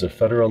saying there's a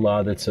federal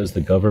law that says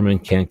the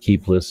government can't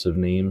keep lists of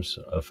names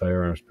of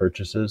firearms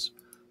purchases,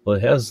 Well,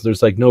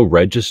 there's like no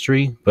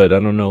registry, but I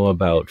don't know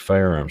about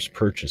firearms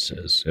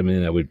purchases. I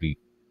mean, that would be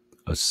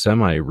a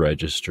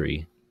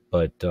semi-registry,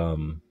 but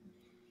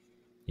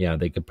yeah,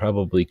 they could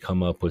probably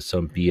come up with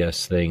some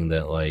BS thing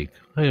that like,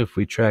 hey, if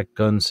we track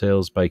gun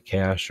sales by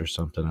cash or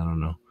something, I don't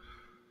know.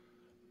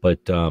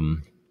 But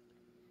that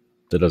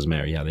doesn't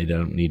matter. Yeah, they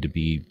don't need to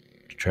be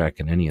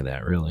tracking any of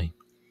that, really.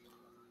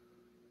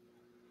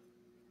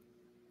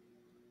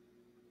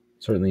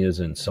 Certainly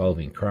isn't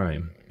solving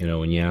crime. You know,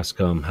 when you ask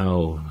them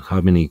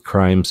how many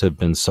crimes have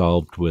been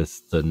solved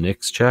with the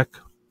NICS check,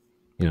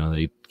 you know,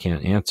 they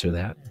can't answer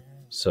that.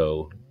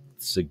 So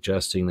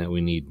suggesting that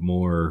we need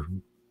more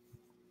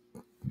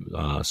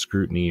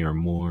scrutiny or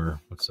more,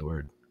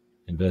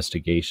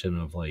 investigation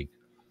of like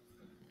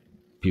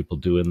people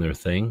doing their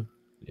thing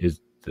is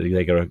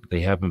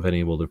they haven't been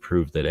able to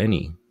prove that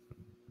any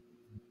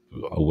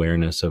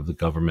awareness of the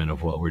government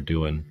of what we're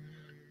doing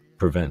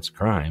prevents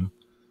crime.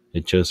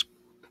 It just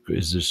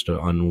is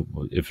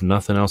if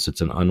nothing else,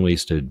 it's an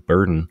unwasted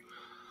burden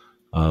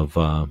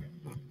of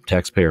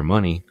taxpayer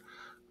money.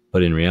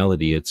 But in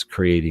reality, it's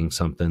creating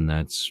something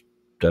that's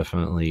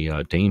definitely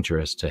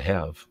dangerous to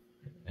have.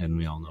 And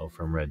we all know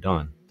from Red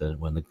Dawn that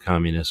when the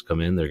communists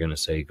come in, they're going to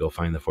say, go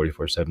find the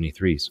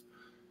 4473s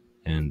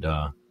and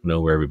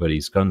know where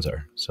everybody's guns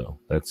are. So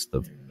that's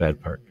the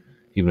bad part.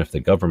 Even if the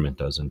government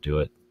doesn't do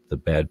it, the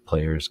bad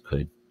players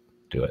could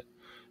do it.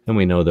 And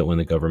we know that when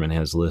the government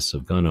has lists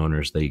of gun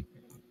owners, they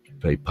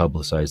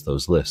publicize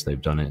those lists.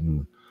 They've done it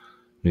in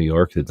New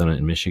York, they've done it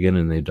in Michigan,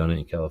 and they've done it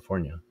in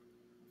California.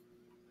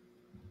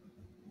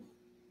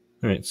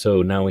 All right,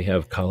 so now we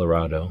have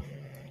Colorado.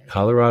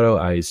 Colorado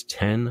eyes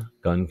 10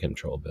 gun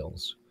control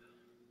bills.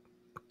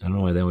 I don't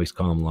know why they always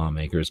call them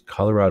lawmakers.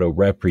 Colorado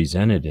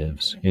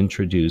representatives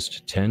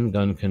introduced 10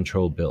 gun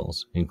control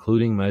bills,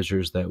 including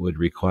measures that would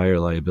require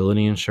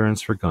liability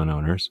insurance for gun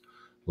owners,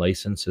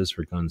 licenses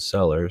for gun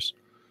sellers,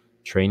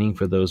 training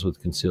for those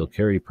with concealed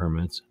carry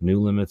permits, new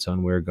limits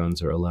on where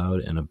guns are allowed,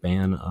 and a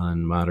ban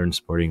on modern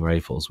sporting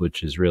rifles,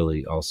 which is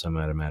really all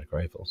semi-automatic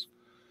rifles.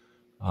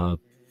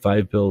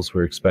 5 bills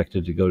were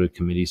expected to go to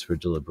committees for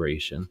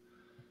deliberation.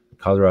 The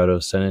Colorado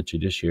Senate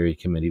Judiciary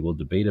Committee will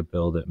debate a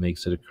bill that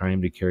makes it a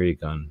crime to carry a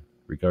gun,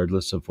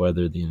 regardless of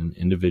whether the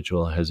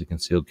individual has a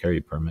concealed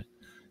carry permit.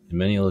 In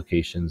many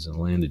locations in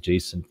land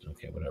adjacent,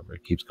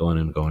 it keeps going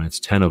and going. It's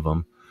 10 of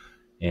them.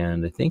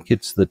 And I think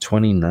it's the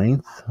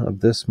 29th of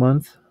this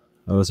month.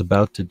 I was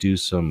about to do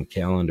some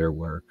calendar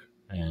work,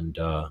 and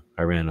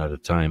I ran out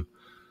of time.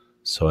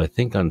 So I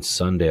think on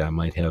Sunday I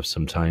might have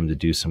some time to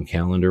do some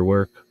calendar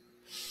work.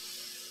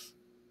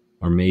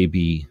 Or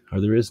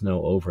there is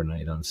no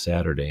overnight on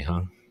Saturday,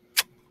 huh?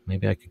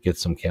 Maybe I could get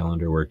some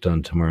calendar work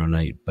done tomorrow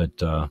night.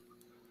 But I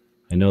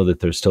know that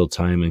there's still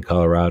time in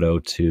Colorado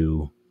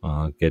to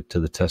get to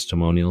the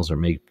testimonials or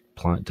make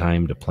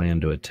time to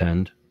plan to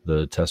attend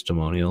the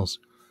testimonials.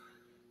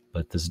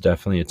 But this is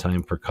definitely a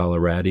time for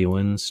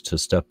Coloradoans to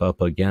step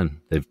up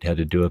again. They've had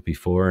to do it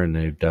before, and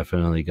they've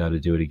definitely got to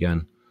do it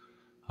again.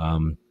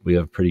 We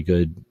have pretty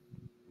good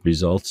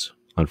results.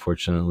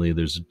 Unfortunately,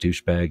 there's a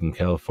douchebag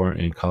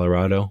in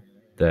Colorado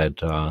that,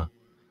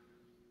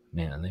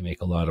 they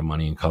make a lot of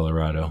money in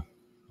Colorado.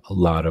 A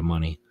lot of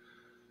money.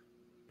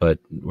 But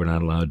we're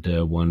not allowed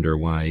to wonder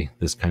why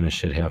this kind of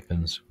shit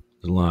happens.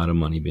 There's a lot of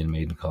money being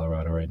made in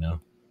Colorado right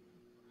now.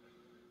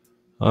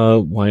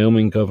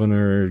 Wyoming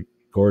Governor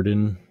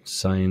Gordon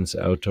signs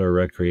outdoor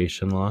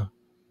recreation law.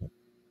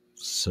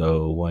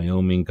 So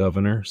Wyoming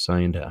governor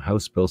signed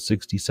House Bill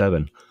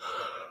 67.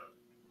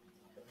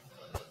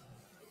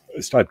 I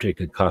stopped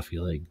drinking coffee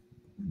like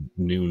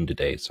noon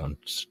today, so I'm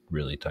just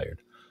really tired.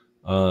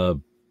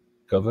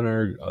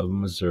 Governor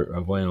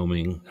of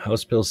Wyoming,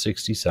 House Bill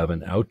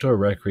 67, Outdoor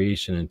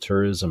Recreation and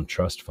Tourism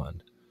Trust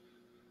Fund,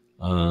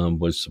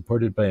 was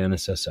supported by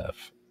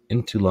NSSF.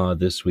 Into law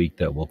this week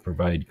that will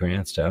provide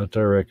grants to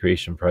outdoor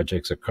recreation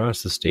projects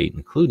across the state,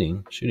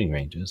 including shooting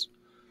ranges.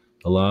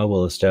 The law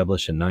will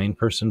establish a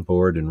 9-person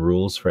board and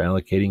rules for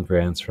allocating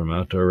grants from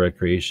outdoor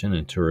recreation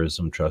and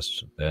tourism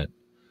trusts that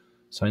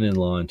signed into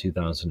law in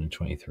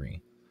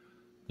 2023.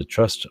 The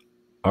trust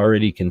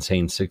already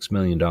contains $6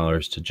 million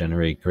to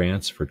generate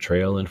grants for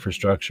trail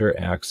infrastructure,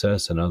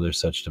 access, and other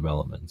such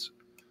developments.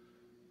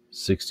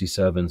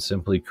 67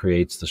 simply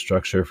creates the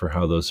structure for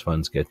how those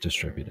funds get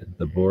distributed.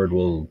 The board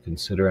will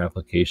consider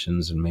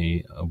applications and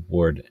may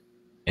award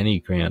any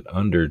grant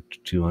under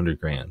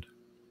 $200,000.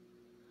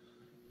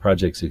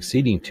 Projects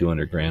exceeding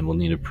 $200,000 will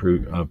need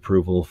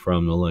approval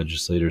from the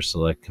Legislative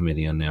Select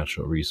Committee on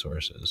Natural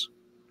Resources.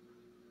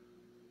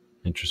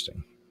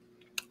 Interesting.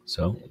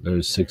 So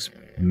there's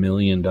 $6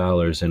 million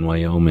in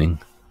Wyoming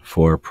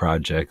for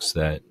projects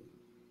that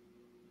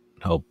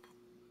help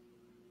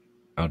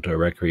outdoor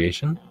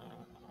recreation.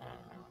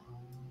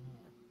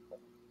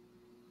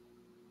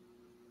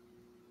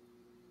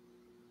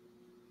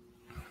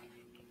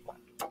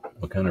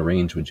 What kind of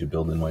range would you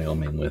build in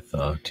Wyoming with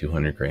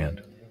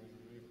 $200,000?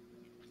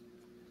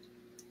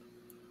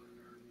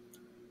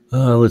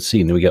 Let's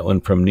see. We got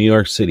one from New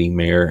York City.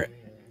 Mayor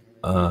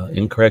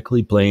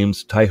incorrectly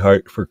blames Ty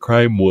Hart for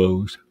crime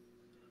woes.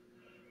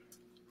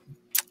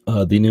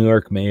 The New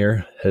York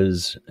mayor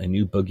has a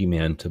new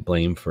boogeyman to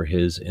blame for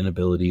his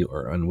inability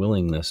or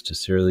unwillingness to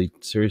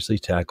seriously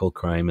tackle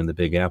crime in the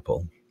Big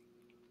Apple.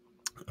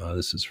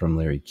 This is from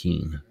Larry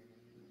Keene.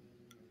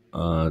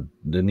 The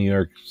New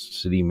York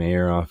City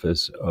Mayor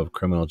Office of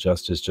Criminal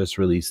Justice just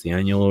released the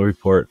annual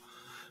report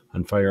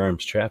on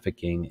firearms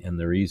trafficking, and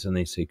the reason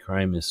they say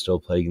crime is still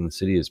plaguing the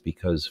city is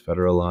because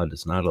federal law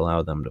does not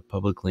allow them to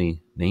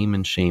publicly name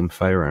and shame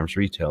firearms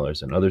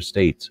retailers in other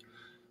states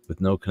with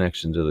no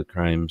connection to the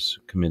crimes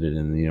committed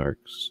in New York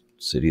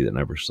City that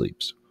never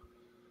sleeps.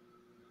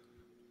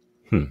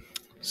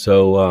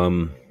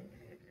 So,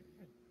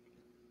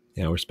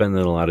 yeah, we're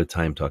spending a lot of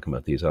time talking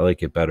about these. I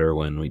like it better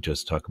when we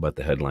just talk about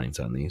the headlines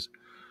on these.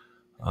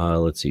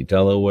 Let's see.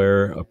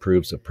 Delaware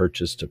approves a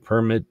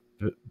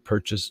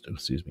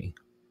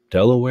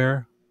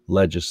Delaware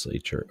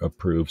legislature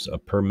approves a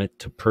permit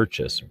to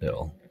purchase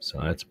bill. So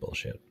that's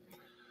bullshit.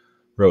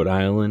 Rhode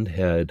Island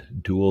had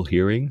dual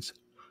hearings.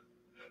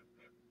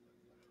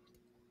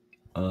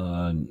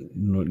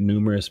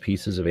 Numerous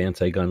pieces of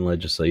anti-gun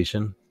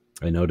legislation.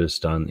 I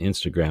noticed on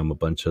Instagram a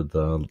bunch of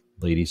the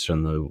ladies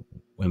from the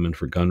Women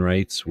for Gun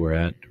Rights were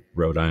at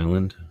Rhode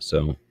Island,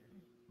 so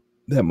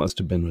that must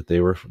have been what they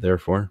were there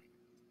for.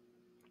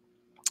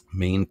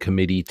 Main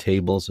committee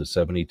tables a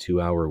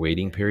 72-hour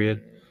waiting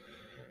period.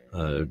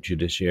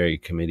 Judiciary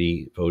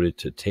Committee voted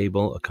to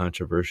table a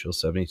controversial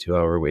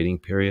 72-hour waiting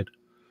period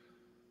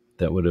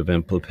that would have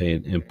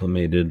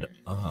implemented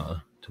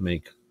to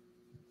make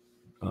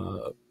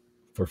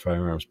for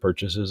firearms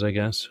purchases, I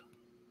guess.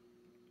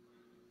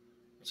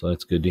 So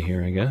that's good to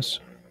hear, I guess.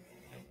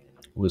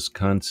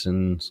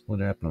 Wisconsin's... What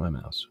happened to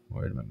my mouse?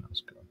 Where did my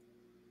mouse go?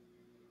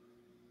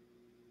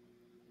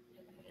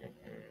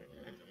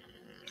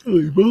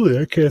 Holy moly,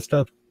 I can't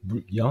stop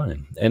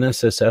yawning.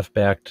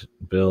 NSSF-backed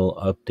bill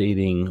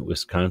updating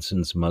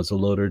Wisconsin's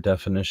muzzleloader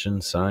definition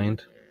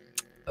signed.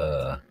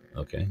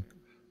 Okay.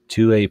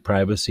 2A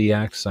Privacy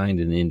Act signed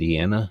in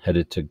Indiana,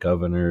 headed to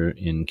governor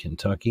in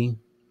Kentucky.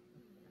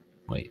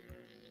 Wait.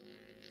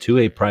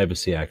 2A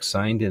Privacy Act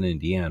signed in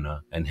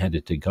Indiana and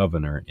headed to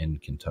governor in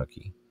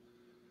Kentucky.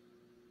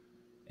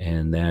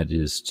 And that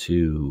is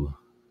to...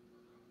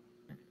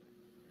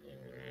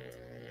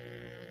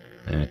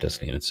 It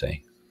doesn't even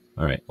say.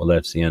 All right, well,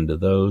 that's the end of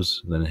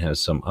those. Then it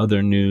has some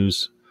other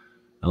news.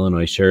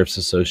 Illinois Sheriff's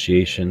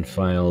Association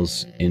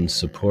files in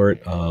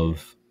support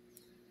of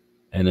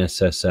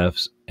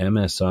NSSF's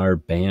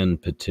MSR ban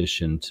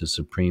petition to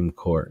Supreme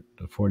Court.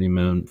 The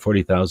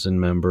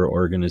 40,000-member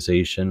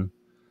organization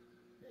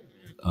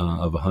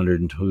of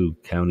 102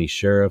 county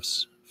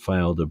sheriffs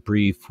filed a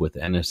brief with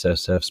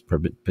NSSF's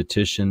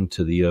petition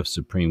to the U.S.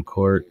 Supreme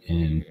Court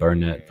in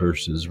Barnett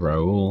versus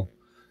Raoul,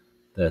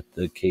 that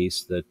the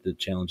case that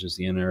challenges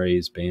the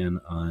NRA's ban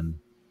on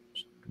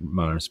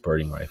modern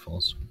sporting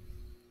rifles.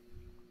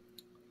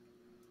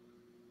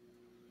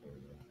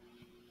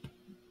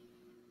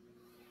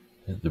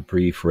 The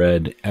brief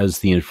read, as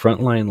the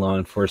frontline law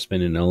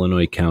enforcement in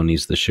Illinois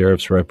counties, the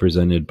sheriffs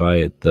represented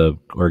by the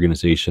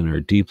organization are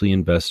deeply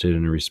invested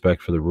in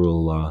respect for the rule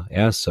of law.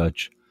 As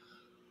such,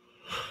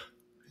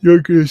 the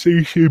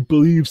organization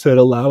believes that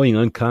allowing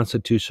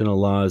unconstitutional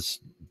laws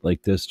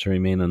like this to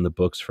remain on the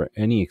books for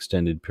any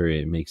extended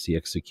period makes the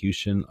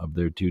execution of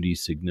their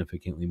duties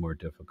significantly more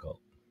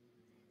difficult.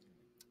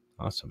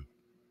 Awesome.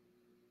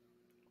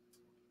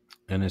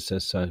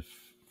 NSSF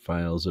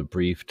files a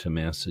brief to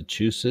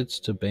Massachusetts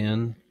to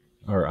ban,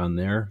 or on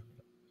their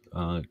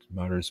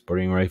modern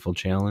sporting rifle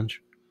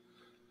challenge.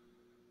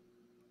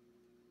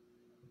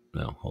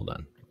 No, hold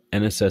on.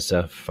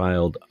 NSSF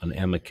filed an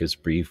amicus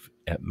brief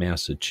at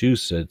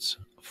Massachusetts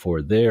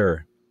for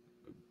their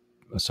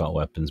assault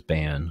weapons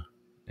ban,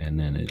 and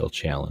then it'll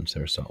challenge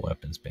their assault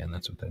weapons ban.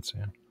 That's what that's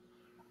saying.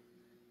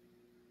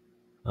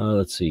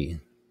 Let's see.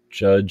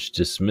 Judge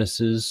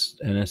dismisses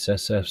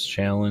NSSF's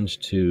challenge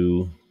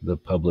to the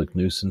public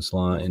nuisance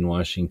law in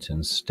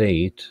Washington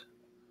State.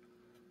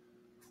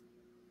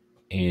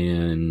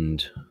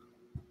 And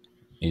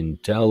in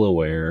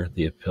Delaware,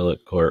 the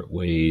appellate court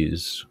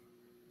weighs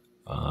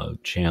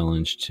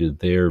challenge to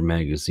their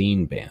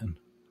magazine ban.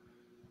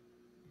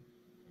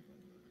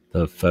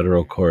 The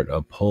federal court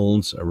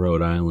upholds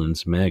Rhode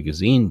Island's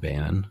magazine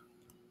ban.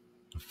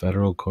 The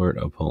federal court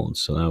upholds.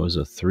 So that was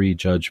a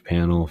 3-judge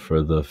panel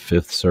for the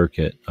Fifth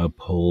Circuit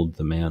uphold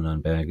the ban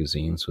on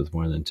magazines with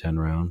more than 10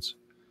 rounds.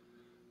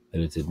 That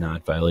it did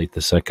not violate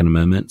the Second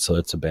Amendment, so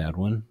it's a bad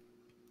one.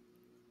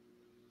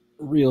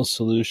 Real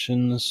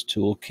Solutions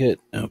Toolkit.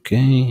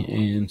 Okay,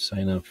 and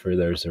sign up for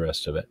there's the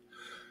rest of it.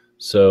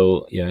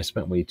 So, yeah, I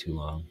spent way too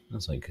long. It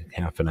was like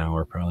half an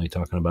hour probably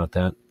talking about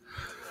that.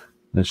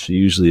 That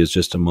usually is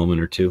just a moment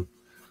or two.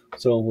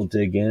 So we'll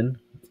dig in.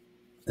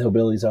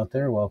 Hillbillies out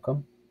there,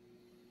 welcome.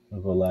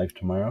 We'll go live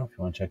tomorrow if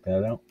you want to check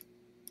that out.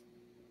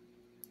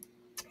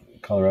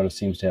 Colorado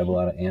seems to have a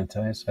lot of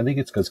antis. I think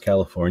it's because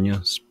California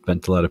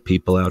spent a lot of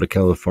people out of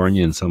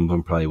California, and some of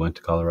them probably went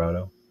to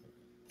Colorado.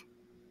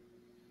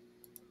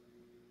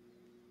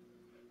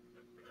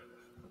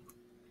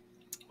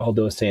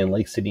 Aldo is saying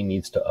Lake City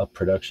needs to up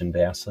production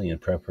vastly in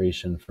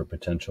preparation for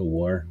potential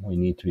war. We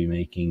need to be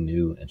making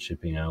new and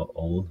shipping out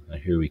old. I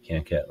hear we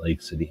can't get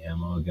Lake City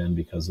ammo again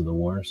because of the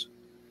wars.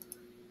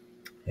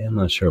 Yeah, I'm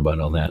not sure about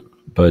all that.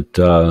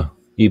 But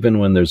even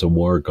when there's a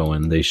war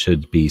going, they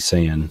should be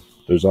saying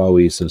there's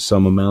always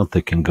some amount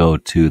that can go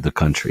to the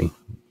country.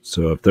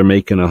 So if they're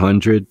making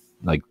 100,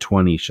 like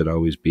 20 should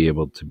always be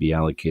able to be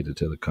allocated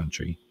to the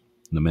country,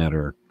 no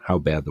matter how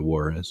bad the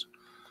war is.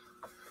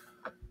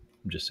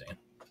 I'm just saying.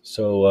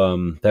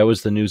 So that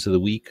was the news of the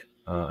week.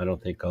 I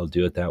don't think I'll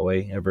do it that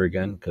way ever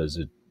again because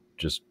it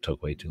just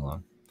took way too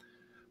long.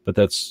 But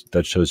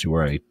that shows you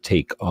where I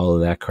take all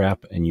of that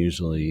crap and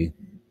usually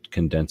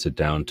condense it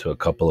down to a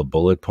couple of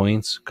bullet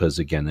points because,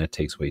 again, that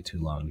takes way too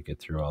long to get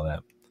through all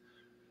that.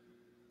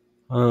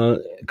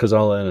 Because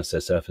all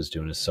NSSF is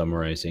doing is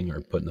summarizing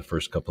or putting the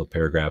first couple of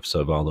paragraphs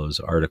of all those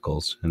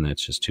articles, and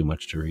that's just too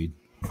much to read.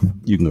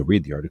 You can go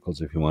read the articles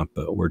if you want,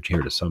 but we're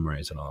here to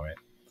summarize it all right.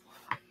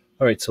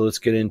 All right, so let's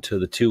get into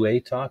the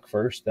 2A talk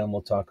first. Then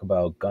we'll talk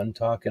about gun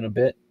talk in a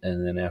bit.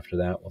 And then after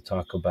that, we'll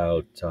talk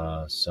about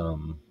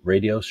some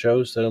radio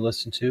shows that I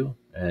listen to.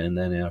 And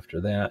then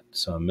after that,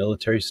 some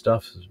military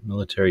stuff,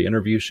 military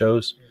interview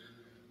shows.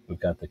 We've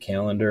got the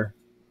calendar,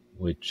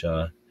 which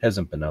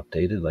hasn't been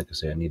updated. Like I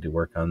say, I need to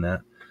work on that.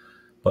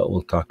 But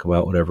we'll talk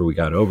about whatever we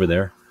got over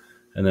there.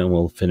 And then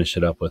we'll finish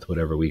it up with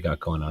whatever we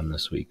got going on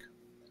this week.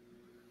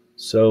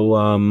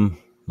 So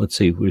let's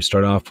see. We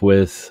start off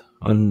with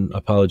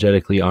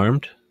Unapologetically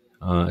Armed,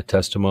 a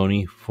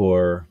testimony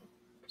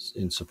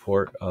in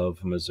support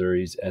of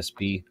Missouri's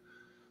SB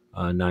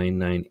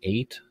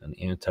 998, an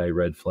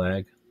anti-red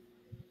flag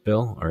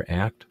bill or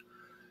act.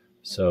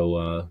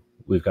 So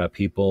we've got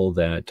people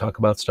that talk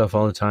about stuff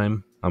all the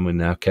time. I'm in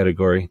that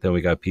category. Then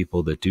we got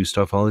people that do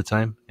stuff all the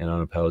time, and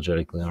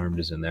Unapologetically Armed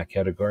is in that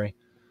category.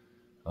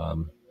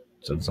 So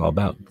it's all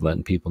about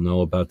letting people know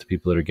about the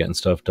people that are getting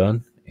stuff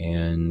done,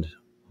 and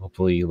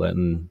hopefully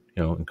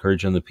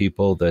encouraging the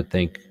people that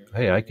think,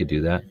 hey, I could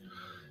do that,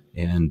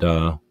 and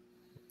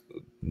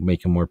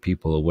making more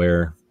people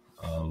aware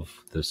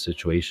of the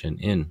situation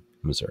in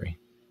Missouri.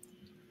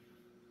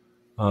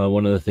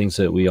 One of the things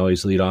that we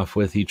always lead off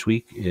with each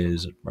week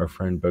is our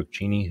friend Brooke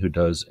Cheney, who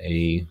does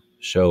a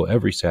show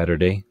every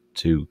Saturday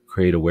to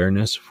create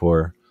awareness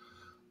for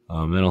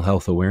mental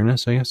health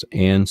awareness, I guess,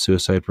 and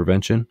suicide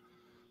prevention.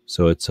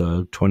 So it's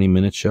a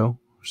 20-minute show,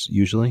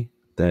 usually,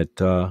 that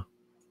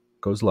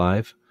goes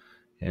live.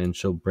 And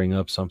she'll bring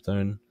up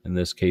something. In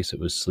this case, it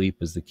was sleep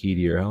is the key to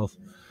your health.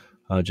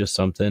 Just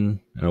something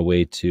and a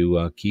way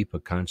to keep a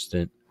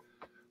constant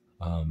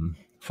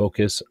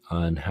focus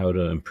on how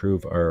to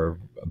improve our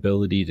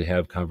ability to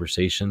have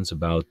conversations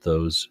about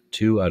those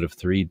 2 out of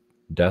 3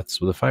 deaths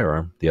with a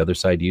firearm. The other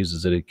side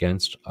uses it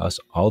against us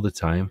all the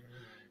time.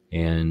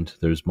 And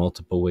there's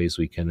multiple ways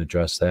we can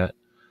address that.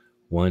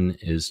 One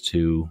is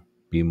to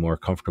be more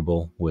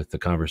comfortable with the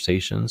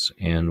conversations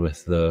and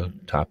with the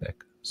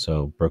topic.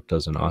 So Brooke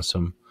does an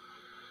awesome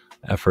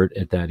effort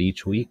at that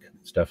each week.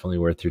 It's definitely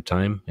worth your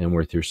time and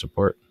worth your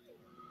support.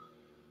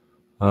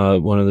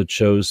 One of the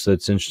shows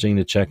that's interesting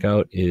to check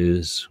out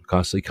is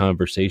Costly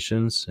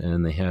Conversations,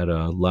 and they had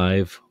a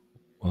live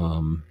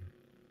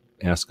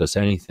Ask Us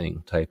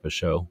Anything type of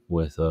show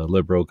with a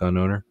liberal gun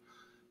owner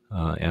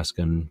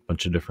asking a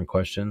bunch of different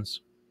questions.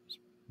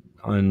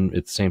 At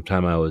the same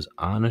time, I was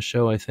on a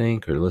show, I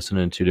think, or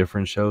listening to 2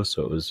 different shows,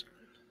 so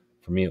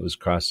for me, it was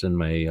crossing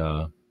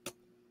my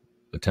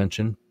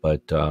attention,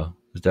 but it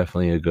was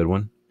definitely a good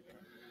one.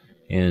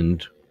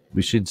 And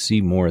we should see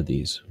more of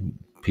these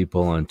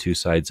people on 2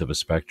 sides of a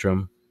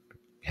spectrum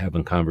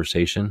having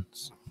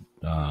conversations.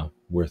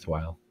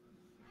 Worthwhile.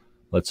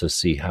 Lets us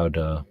see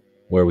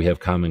where we have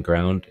common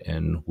ground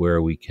and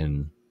where we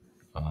can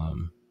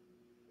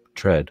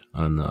tread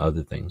on the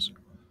other things.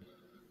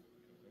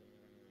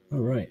 All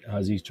right,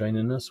 Ozzy's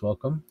joining us.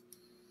 Welcome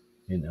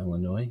in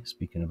Illinois.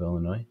 Speaking of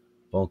Illinois,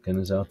 Vulcan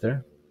is out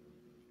there.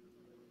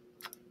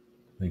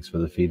 Thanks for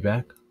the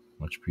feedback.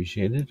 Much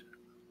appreciated.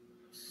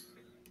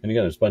 And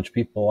again, there's a bunch of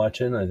people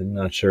watching. I'm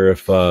not sure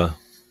if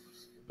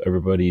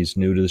everybody's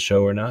new to the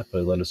show or not,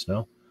 but let us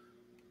know.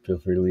 Feel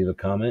free to leave a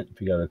comment. If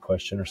you got a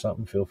question or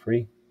something, feel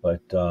free.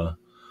 But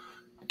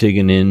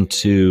digging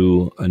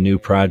into a new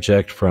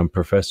project from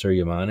Professor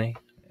Yamane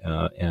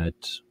at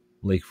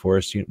Wake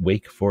Forest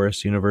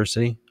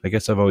University. I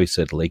guess I've always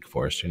said Lake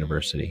Forest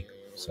University.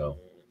 So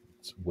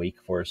it's Wake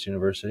Forest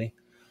University.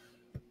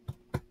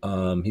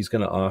 He's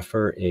going to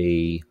offer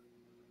a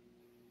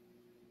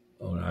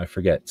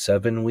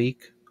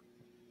 7-week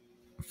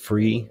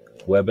free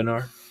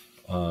webinar,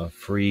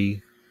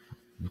 free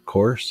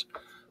course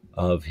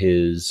of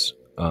his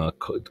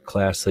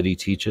class that he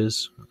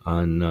teaches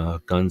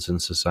on guns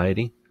and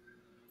society.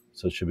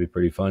 So it should be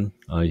pretty fun.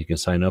 You can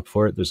sign up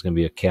for it. There's going to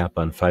be a cap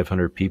on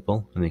 500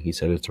 people. I think he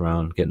said it's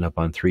around getting up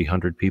on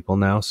 300 people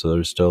now. So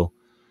there's still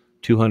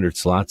 200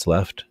 slots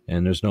left,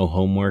 and there's no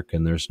homework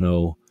and there's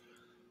no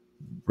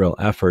real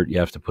effort you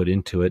have to put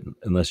into it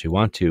unless you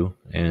want to.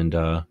 And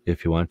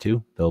if you want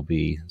to, there'll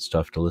be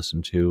stuff to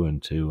listen to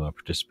and to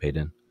participate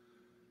in.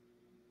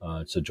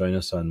 So join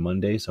us on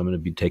Mondays. I'm going to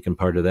be taking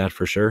part of that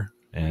for sure.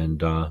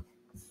 And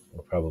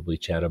we'll probably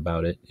chat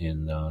about it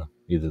in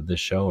either this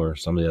show or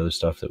some of the other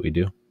stuff that we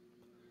do.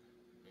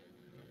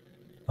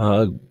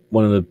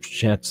 One of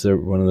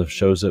the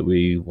shows that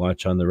we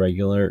watch on the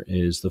regular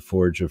is The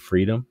Forge of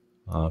Freedom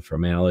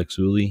from Alex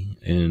Uli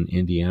in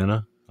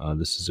Indiana.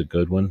 This is a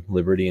good one,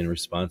 Liberty and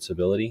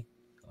Responsibility.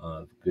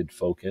 Good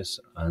focus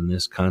on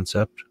this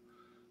concept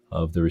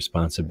of the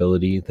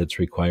responsibility that's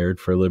required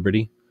for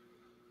liberty.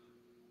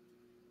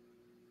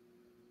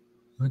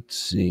 Let's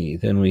see.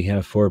 Then we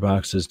have Four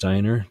Boxes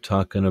Diner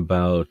talking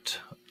about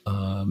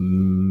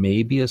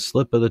maybe a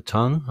slip of the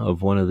tongue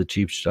of one of the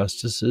Chief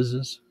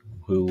Justices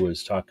who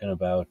was talking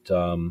about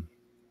a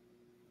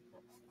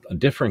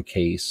different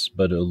case,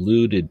 but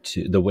alluded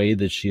to the way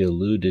that she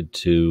alluded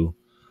to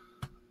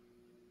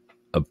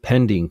a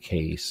pending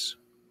case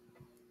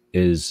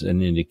is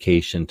an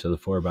indication to the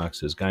Four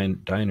Boxes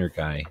Diner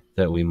guy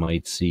that we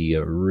might see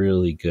a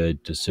really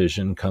good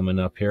decision coming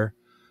up here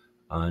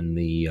on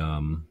the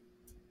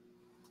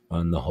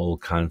whole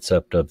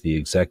concept of the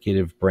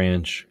executive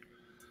branch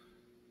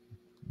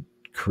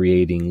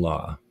creating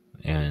law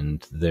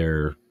and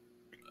their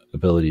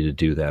ability to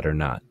do that or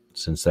not,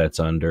 since that's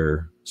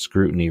under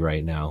scrutiny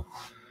right now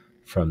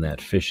from that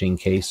phishing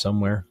case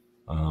somewhere.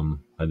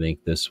 I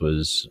think this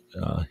was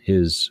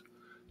his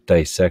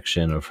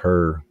dissection of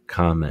her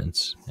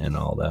comments and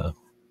all the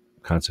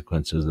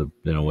consequences of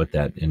what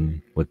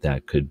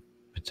that could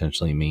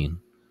potentially mean.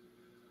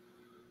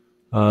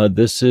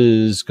 This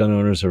is Gun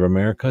Owners of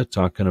America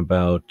talking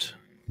about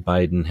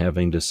Biden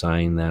having to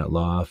sign that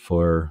law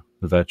for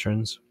the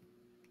veterans.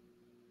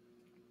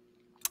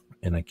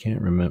 And I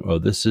can't remember. Oh,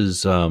 this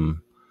is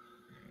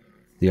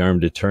the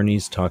armed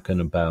attorneys talking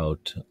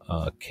about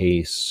a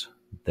case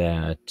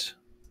that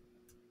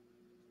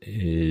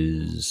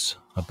is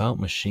about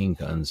machine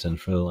guns. And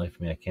for the life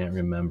of me, I can't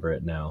remember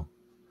it now.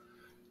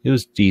 It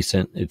was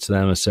decent. It's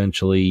them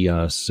essentially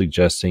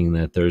suggesting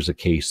that there's a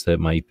case that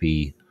might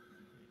be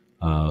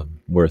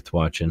worth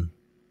watching.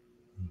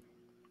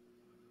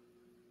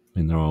 I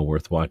mean, they're all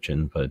worth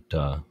watching, but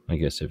I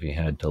guess if you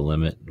had to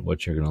limit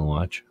what you're going to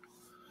watch.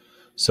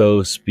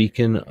 So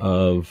speaking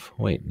of,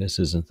 wait, this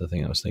isn't the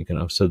thing I was thinking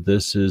of. So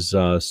this is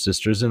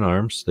Sisters in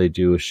Arms. They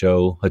do a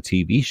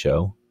TV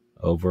show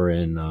over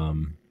in, I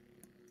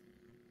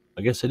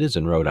guess it is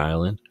in Rhode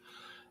Island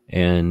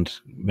and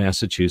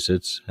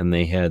Massachusetts. And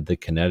they had the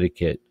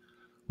Connecticut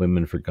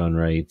Women for Gun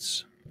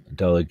Rights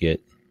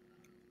delegate,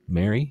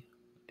 Mary,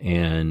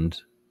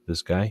 and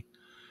this guy.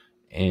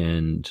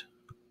 And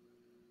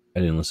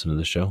I didn't listen to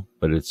the show,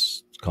 but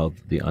it's called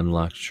The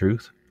Unlocked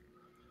Truth.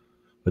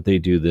 But they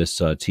do this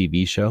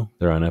TV show.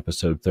 They're on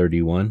episode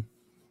 31.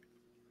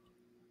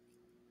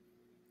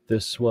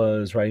 This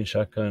was Riding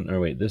Shotgun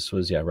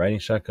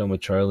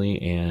with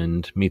Charlie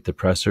and Meet the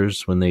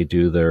Pressers when they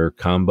do their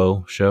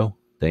combo show.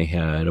 They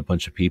had a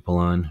bunch of people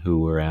on who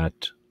were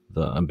at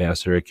the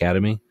Ambassador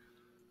Academy.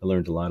 I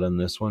learned a lot on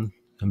this one.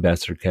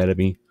 Ambassador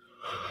Academy.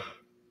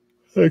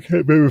 I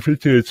can't remember if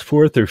it's its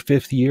 4th or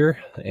 5th year,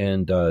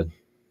 and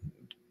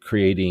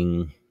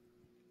creating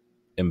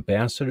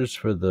ambassadors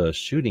for the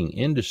shooting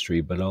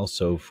industry, but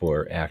also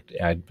for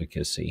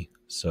advocacy.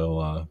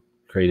 So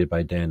created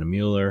by Dana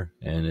Muller,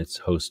 and it's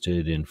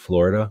hosted in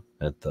Florida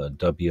at the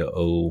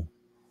WOFT,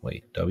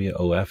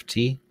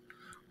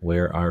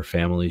 where our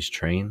families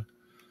train,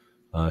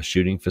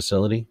 shooting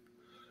facility.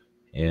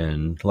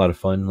 And a lot of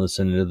fun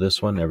listening to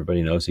this one.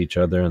 Everybody knows each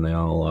other, and they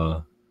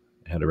all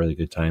had a really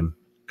good time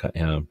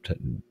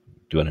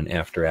doing an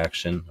after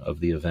action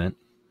of the event.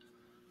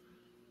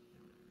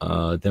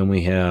 Then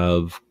we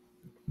have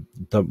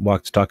the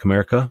Walk to Talk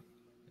America,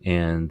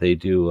 and they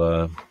do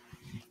a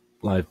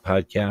live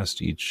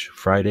podcast each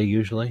Friday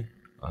usually,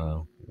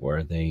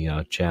 where they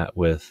chat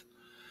with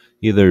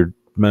either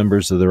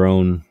members of their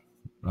own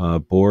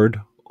board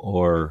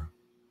or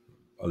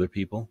other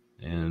people,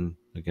 and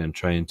again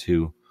trying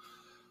to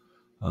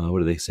what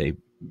do they say?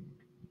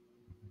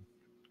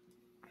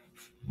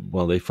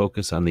 Well, they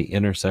focus on the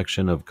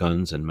intersection of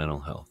guns and mental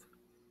health.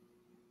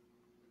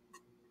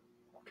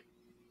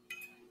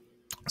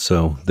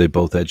 So they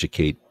both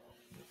educate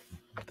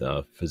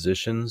the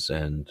physicians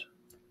and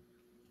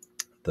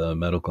the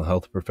medical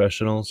health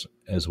professionals,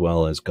 as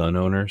well as gun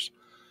owners,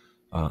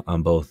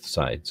 on both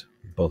sides,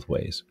 both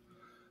ways.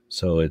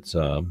 So it's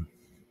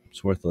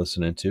worth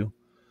listening to.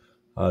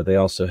 They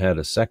also had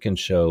a second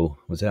show.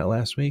 Was that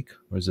last week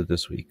or is it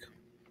this week?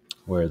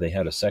 Where they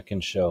had a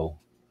second show.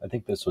 I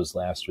think this was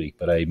last week,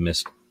 but I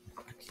missed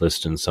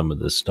listing some of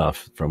this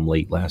stuff from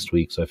late last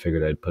week, so I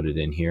figured I'd put it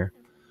in here.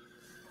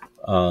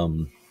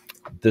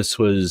 This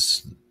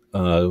was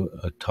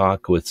a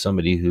talk with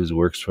somebody who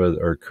works for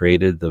or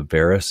created the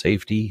Vara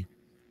safety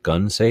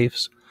gun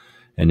safes,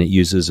 and it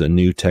uses a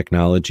new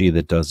technology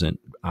that doesn't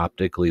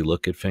optically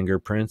look at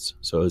fingerprints.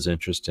 So it was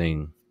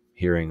interesting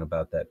hearing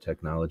about that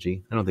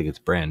technology. I don't think it's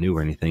brand new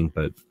or anything,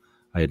 but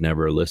I had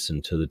never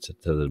listened to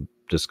the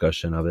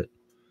discussion of it.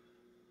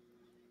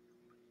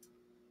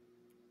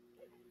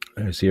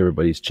 I see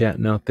everybody's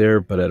chatting out there,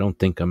 but I don't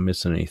think I'm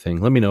missing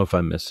anything. Let me know if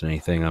I'm missing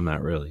anything. I'm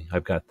not really.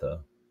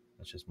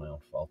 That's just my own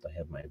fault. I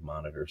have my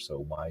monitor so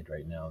wide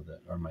right now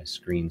or my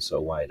screen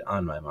so wide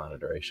on my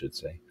monitor, I should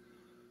say,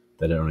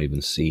 that I don't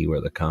even see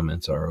where the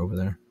comments are over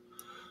there.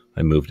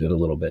 I moved it a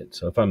little bit.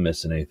 So if I'm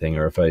missing anything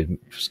or if I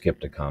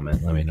skipped a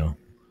comment, let me know.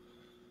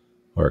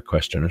 Or a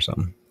question or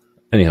something.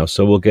 Anyhow,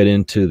 so we'll get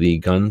into the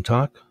gun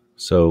talk.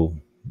 So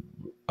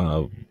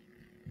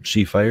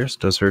She Fires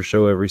does her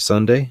show every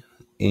Sunday,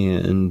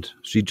 and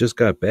she just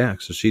got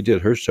back. So she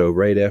did her show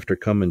right after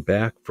coming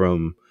back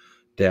from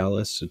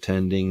Dallas,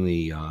 attending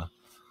the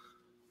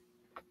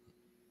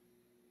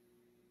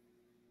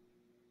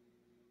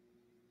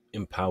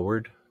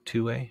Empowered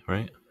 2A,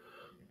 right?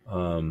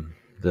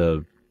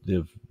 The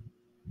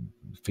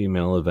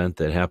female event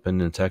that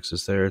happened in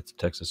Texas there. It's a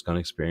Texas Gun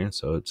Experience.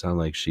 So it sounded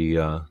like she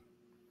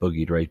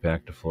boogied right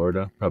back to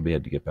Florida. Probably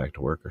had to get back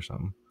to work or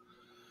something.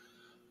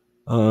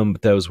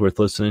 But that was worth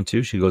listening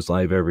to. She goes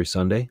live every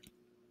Sunday.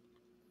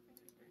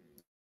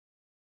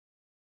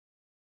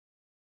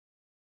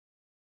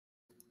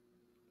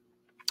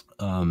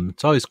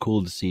 It's always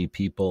cool to see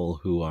people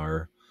who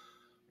are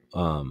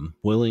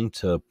willing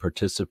to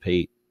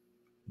participate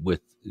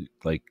with,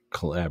 like,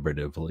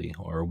 collaboratively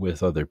or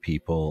with other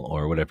people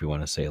or whatever you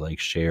want to say, like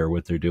share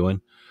what they're doing.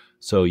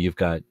 So you've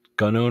got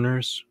gun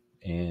owners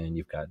and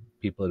you've got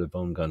people that have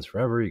owned guns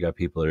forever. You got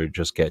people that are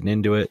just getting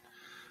into it.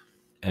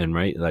 And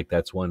right, like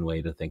that's one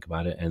way to think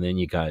about it. And then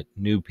you got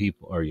new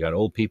people, or you got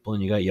old people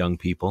and you got young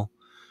people.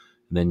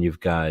 And then you've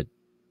got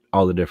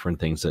all the different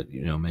things that,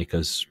 you know, make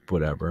us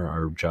whatever,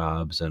 our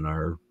jobs and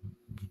our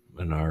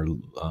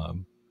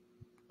I'm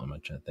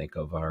trying to think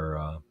of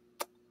our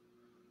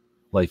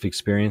life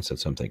experience.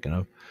 That's what I'm thinking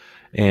of.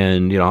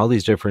 And, you know, all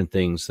these different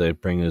things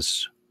that bring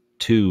us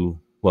to,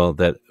 well,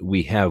 that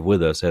we have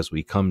with us as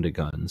we come to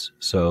guns.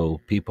 So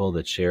people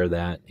that share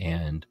that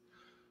and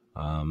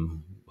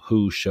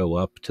who show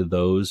up to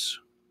those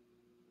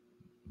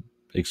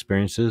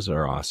experiences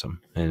are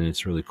awesome. And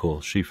it's really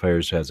cool. She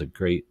Fires has a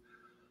great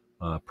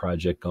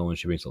project going.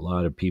 She brings a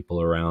lot of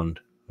people around,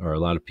 or a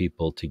lot of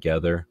people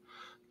together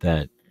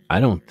that I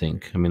don't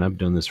think, I mean, I've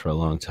done this for a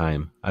long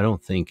time. I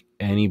don't think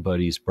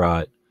anybody's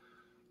brought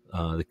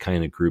the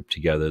kind of group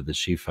together that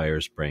She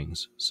Fires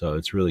brings. So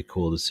it's really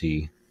cool to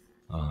see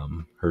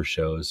her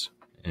shows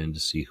and to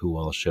see who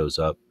all shows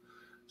up.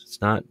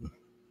 It's not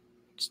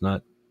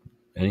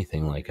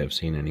anything like I've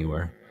seen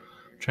anywhere.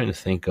 I'm trying to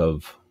think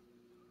of,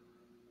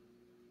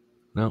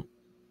 no.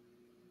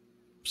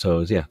 So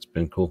yeah, it's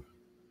been cool.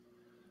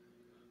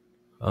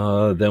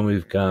 Then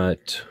we've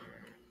got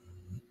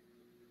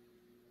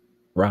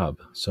Rob.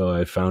 So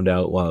I found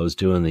out while I was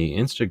doing the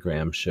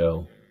Instagram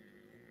show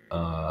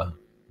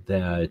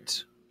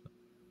that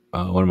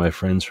one of my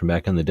friends from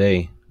back in the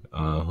day,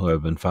 who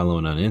I've been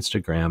following on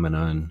Instagram and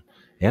on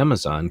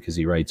Amazon, because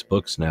he writes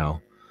books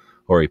now,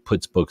 or he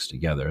puts books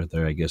together.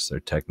 I guess they're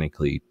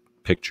technically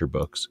picture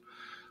books.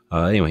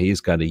 Anyway,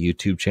 he's got a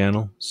YouTube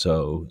channel.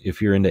 So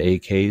if you're into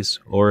AKs,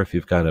 or if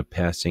you've got a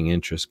passing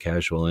interest,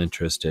 casual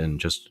interest in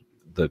just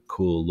the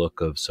cool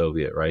look of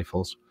Soviet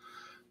rifles,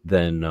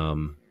 then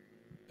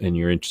and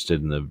you're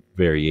interested in the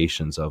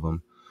variations of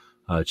them,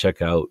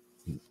 check out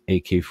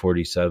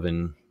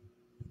AK-47,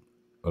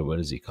 or what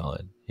does he call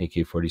it?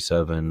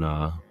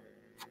 AK-47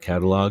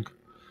 catalog.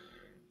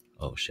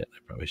 Oh shit, I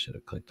probably should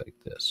have clicked like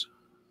this.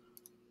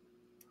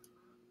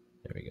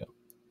 There we go.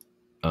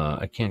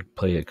 I can't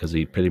play it because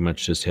he pretty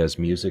much just has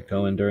music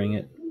going during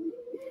it.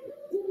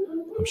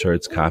 I'm sure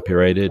it's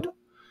copyrighted.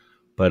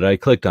 But I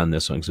clicked on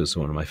this one because it's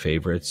one of my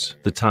favorites.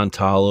 The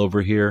Tantal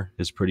over here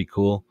is pretty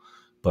cool.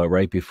 But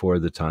right before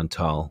the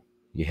Tantal,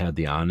 you had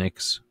the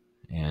Onyx.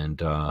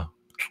 And, oh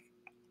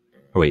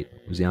wait,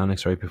 was the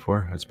Onyx right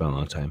before? It's been a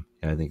long time.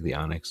 Yeah, I think the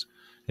Onyx.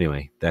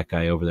 Anyway, that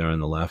guy over there on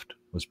the left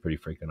was pretty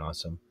freaking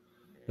awesome.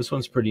 This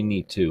one's pretty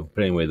neat too.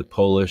 But anyway, the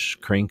Polish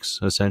crinks,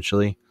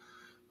 essentially,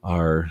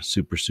 are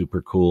super,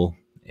 super cool.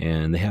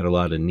 And they had a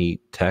lot of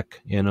neat tech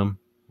in them.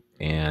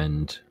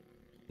 And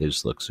they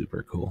just look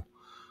super cool.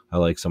 I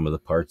like some of the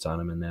parts on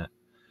them in that.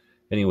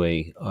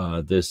 Anyway,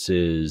 this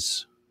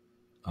is,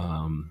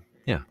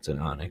 it's an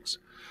Onyx.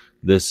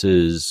 This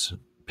is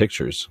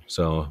pictures.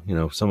 So, you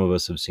know, some of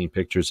us have seen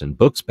pictures in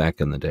books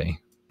back in the day,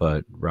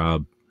 but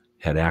Rob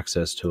had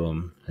access to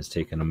them, has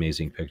taken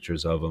amazing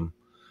pictures of them.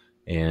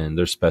 And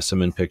they're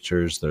specimen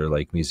pictures. They're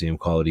like museum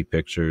quality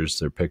pictures.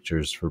 They're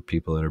pictures for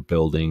people that are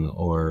building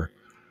or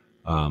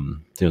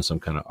doing some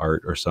kind of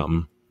art or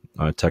something,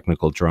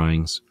 technical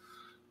drawings,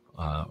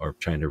 or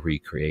trying to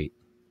recreate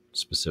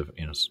specific,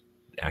 you know,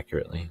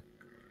 accurately.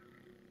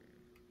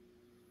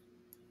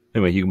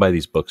 Anyway, you can buy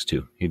these books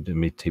too. He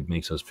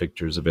makes those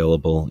pictures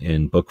available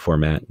in book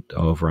format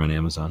over on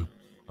Amazon.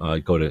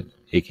 Go to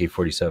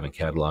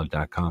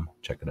AK47catalog.com.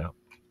 Check it out.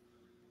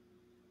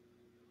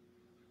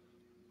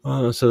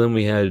 So then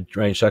we had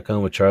Ryan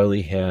Shotgun with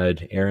Charlie,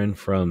 had Aaron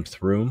from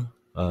Throom.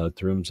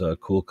 Throom's a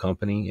cool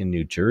company in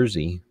New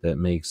Jersey that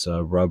makes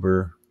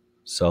rubber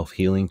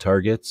self-healing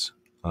targets.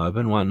 I've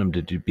been wanting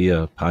them to be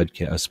a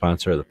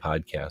sponsor of the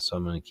podcast, so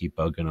I'm going to keep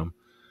bugging them.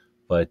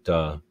 But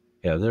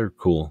yeah, they're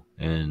cool,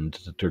 and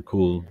they're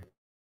cool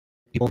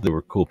people. They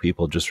were cool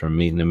people just from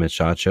meeting them at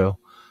SHOT Show.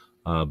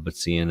 But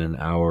seeing an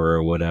hour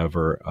or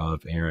whatever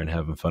of Aaron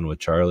having fun with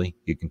Charlie,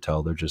 you can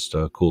tell they're just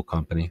a cool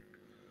company.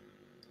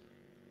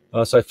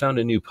 So I found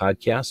a new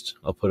podcast.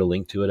 I'll put a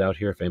link to it out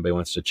here if anybody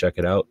wants to check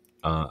it out.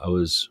 I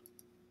was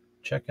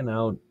checking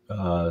out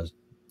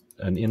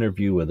an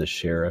interview with a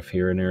sheriff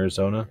here in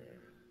Arizona,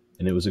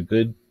 and it was a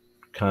good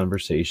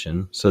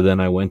conversation. So then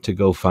I went to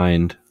go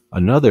find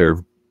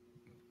another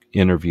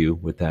interview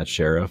with that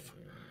sheriff,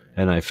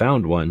 and I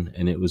found one,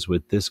 and it was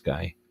with this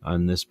guy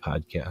on this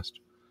podcast.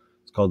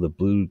 It's called the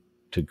Blue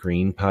to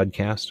Green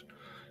podcast,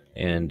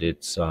 and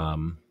it's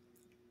an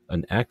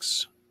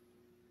ex-Marine,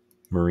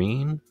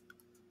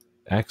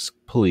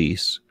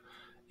 ex-police,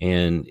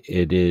 and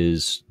it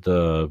is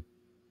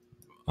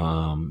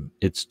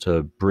it's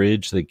to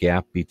bridge the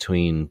gap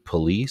between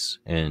police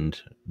and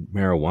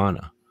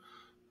marijuana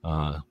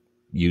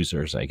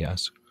users, I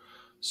guess.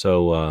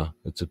 So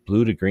it's a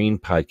Blue to Green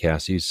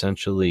podcast. He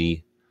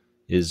essentially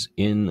is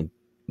in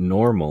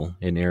Normal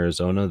in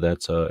Arizona.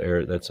 That's a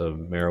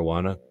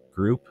marijuana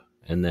group,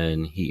 and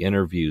then he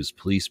interviews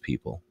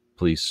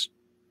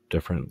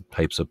different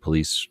types of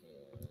police,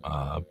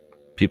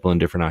 people in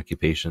different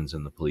occupations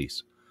in the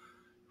police.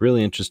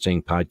 Really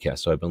interesting podcast.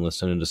 So I've been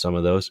listening to some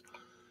of those.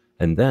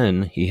 And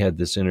then he had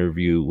this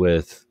interview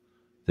with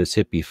this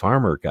hippie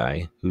farmer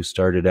guy who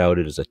started out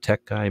as a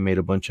tech guy, made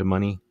a bunch of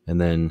money, and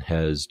then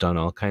has done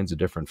all kinds of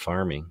different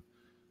farming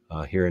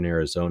here in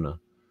Arizona.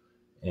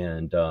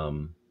 And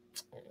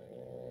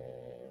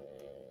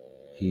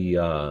he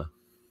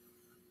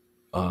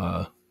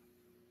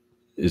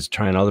is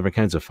trying all different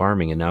kinds of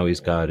farming, and now he's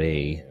got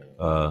a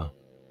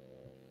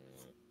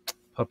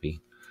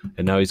puppy.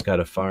 And now he's got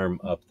a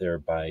farm up there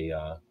by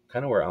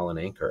kind of where Alan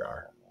Anchor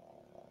are.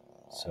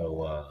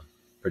 So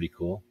pretty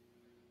cool.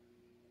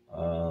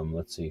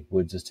 Let's see.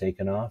 Woods is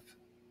taking off.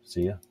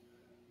 See ya.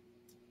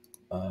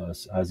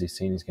 Ozzy's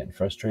seen he's getting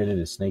frustrated.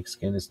 His snake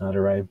skin has not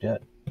arrived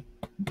yet.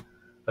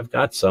 I've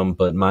got some,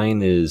 but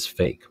mine is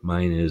fake.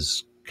 Mine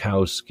is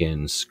cow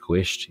skin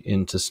squished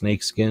into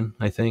snake skin,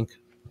 I think.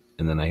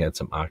 And then I had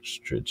some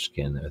ostrich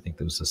skin. I think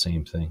that was the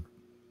same thing.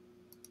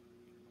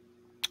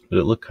 But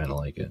it looked kind of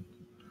like it.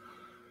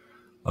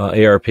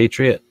 AR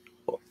Patriot,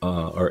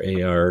 or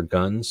AR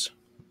Guns,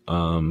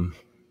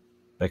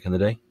 back in the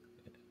day,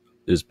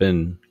 has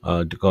been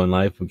going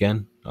live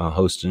again,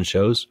 hosting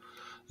shows.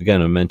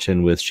 Again, I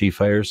mentioned with She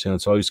Fires,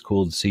 it's always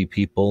cool to see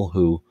people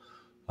who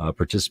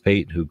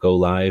participate, who go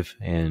live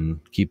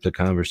and keep the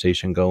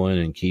conversation going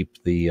and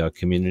keep the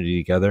community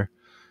together.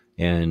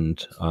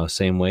 And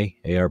same way,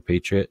 AR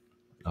Patriot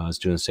is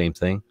doing the same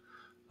thing,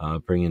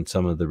 bringing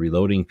some of the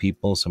reloading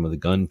people, some of the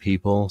gun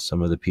people,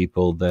 some of the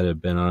people that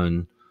have been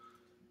on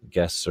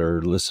guests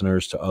or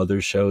listeners to other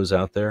shows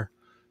out there.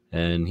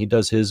 And he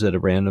does his at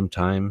random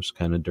times,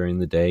 kind of during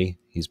the day.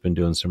 He's been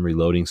doing some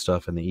reloading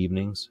stuff in the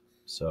evenings.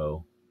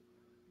 So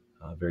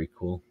very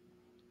cool.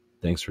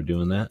 Thanks for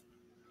doing that.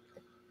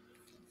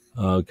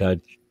 Got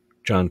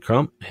John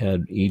Crump,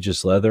 had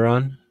Aegis Leather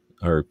on,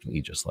 or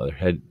Aegis Leather,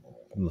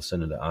 I'm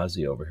listening to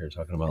Ozzy over here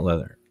talking about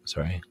leather.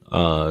 Sorry.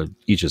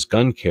 Aegis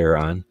Gun Care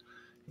on.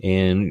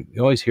 And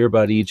you always hear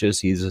about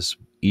Aegis.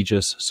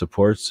 Aegis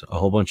supports a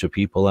whole bunch of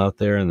people out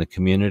there in the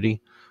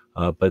community,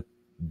 but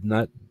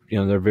not,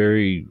 they're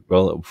very,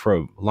 well, for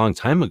a long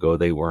time ago,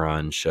 they were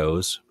on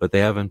shows, but they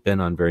haven't been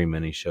on very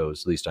many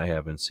shows. At least I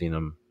haven't seen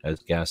them as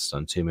guests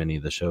on too many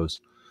of the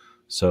shows.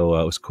 So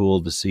it was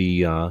cool to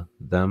see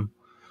them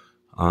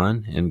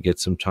on and get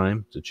some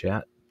time to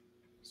chat.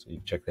 So you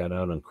can check that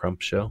out on Crump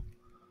Show.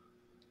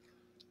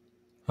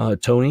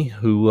 Tony,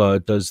 who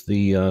does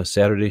the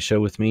Saturday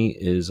show with me,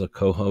 is a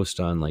co-host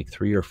on like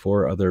 3 or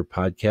 4 other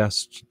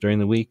podcasts during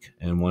the week,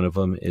 and one of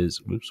them is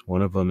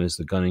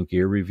the Gun and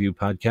Gear Review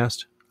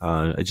podcast.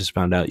 I just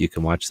found out you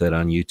can watch that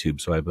on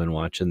YouTube, so I've been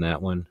watching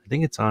that one. I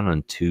think it's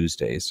on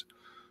Tuesdays,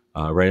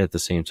 right at the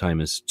same time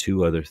as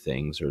 2 other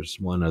things. There's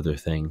one other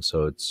thing,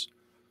 so it's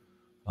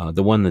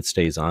the one that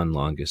stays on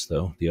longest,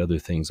 though. The other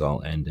things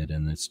all ended,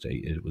 and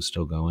it was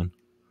still going.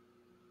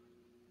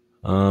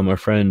 Our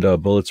friend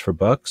Bullets for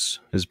Bucks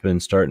has been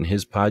starting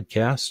his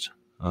podcast.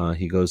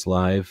 He goes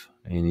live,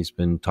 and he's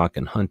been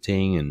talking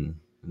hunting, and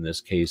in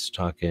this case,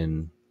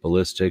 talking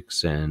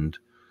ballistics and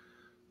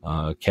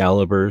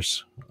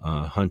calibers,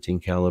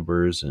 hunting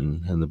calibers,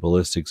 and the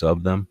ballistics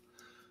of them,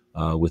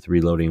 with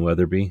Reloading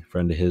Weatherby,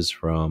 friend of his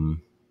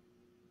from,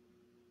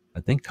 I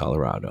think,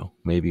 Colorado,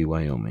 maybe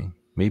Wyoming,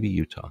 maybe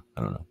Utah.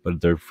 I don't know,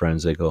 but they're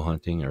friends. They go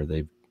hunting, or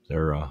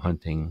they're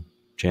hunting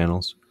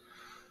channels.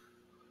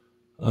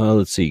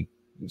 Let's see.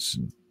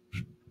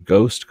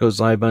 Ghost goes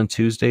live on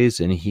Tuesdays,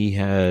 and he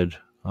had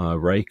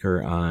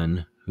Riker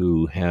on,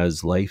 who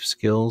has Life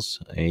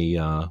Skills,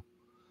 a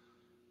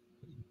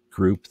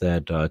group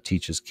that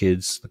teaches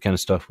kids the kind of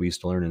stuff we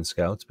used to learn in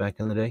Scouts back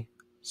in the day.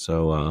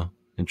 So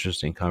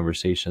interesting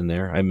conversation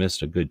there. I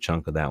missed a good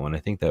chunk of that one. I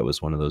think that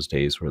was one of those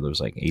days where there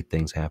was like 8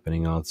 things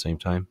happening all at the same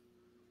time.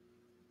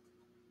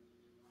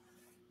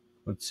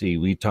 let's see,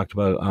 we talked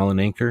about Allen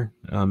Anchor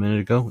a minute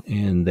ago,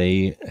 and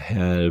they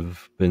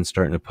have been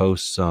starting to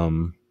post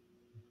some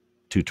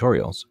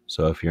tutorials.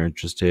 So if you're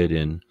interested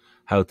in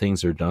how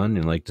things are done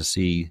and like to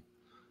see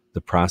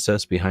the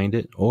process behind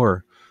it,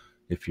 or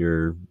if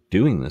you're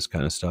doing this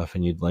kind of stuff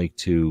and you'd like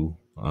to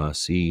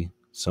see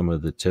some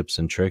of the tips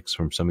and tricks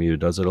from somebody who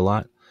does it a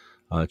lot,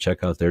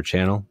 check out their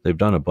channel. They've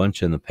done a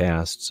bunch in the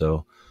past,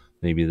 so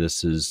maybe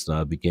this is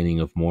the beginning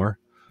of more.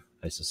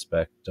 I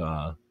suspect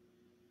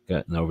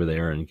getting over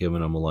there and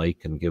giving them a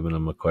like and giving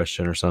them a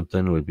question or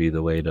something would be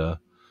the way to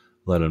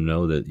let them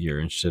know that you're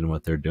interested in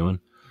what they're doing.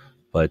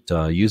 But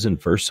using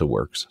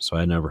VersaWorks, so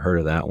I never heard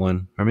of that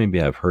one, or maybe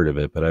I've heard of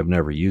it, but I've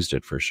never used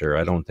it for sure.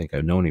 I don't think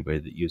I know anybody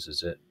that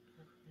uses it.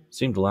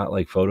 Seemed a lot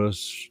like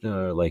Photos,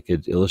 like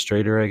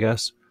Illustrator, I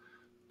guess.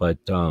 But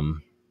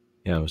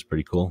yeah, it was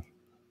pretty cool.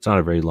 It's not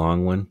a very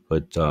long one,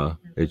 but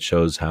it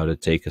shows how to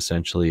take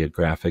essentially a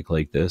graphic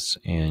like this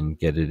and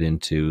get it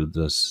into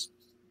this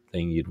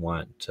thing you'd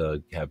want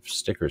to have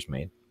stickers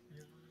made.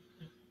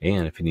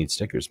 And if you need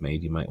stickers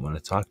made, you might want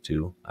to talk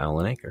to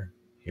Allen Anchor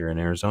here in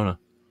Arizona.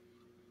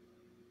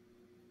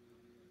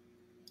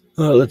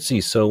 Let's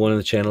see. So one of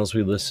the channels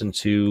we listen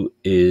to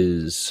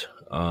is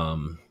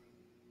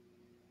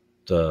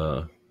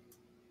the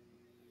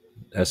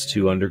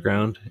S2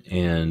 Underground,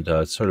 and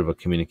it's sort of a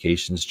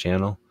communications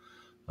channel,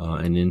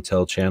 an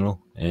Intel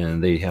channel,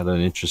 and they had an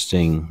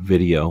interesting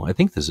video. I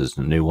think this is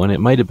a new one. It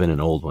might have been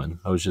an old one.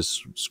 I was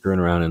just screwing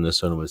around and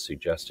this one was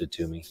suggested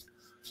to me.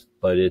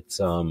 But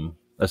it's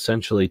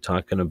essentially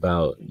talking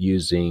about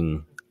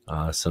using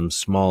some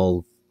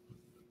small,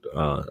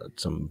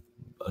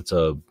 it's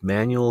a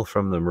manual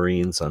from the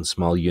Marines on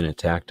small unit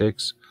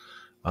tactics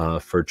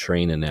for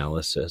terrain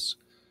analysis,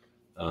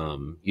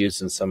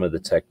 using some of the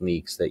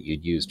techniques that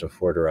you'd use to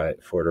fortify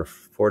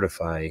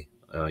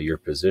your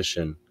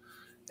position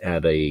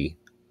at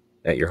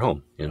your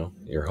home. You know,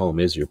 your home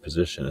is your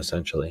position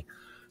essentially.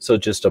 So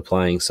just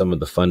applying some of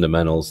the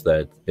fundamentals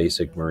that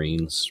basic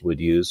Marines would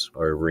use,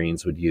 or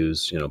Marines would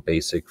use, you know,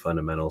 basic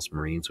fundamentals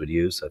Marines would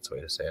use. That's the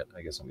way to say it.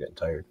 I guess I'm getting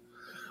tired.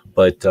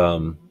 But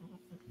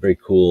very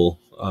cool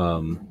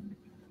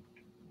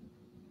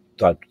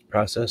thought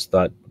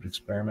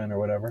experiment or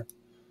whatever.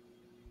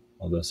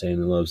 Although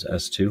saying loves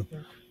S2,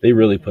 they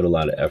really put a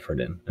lot of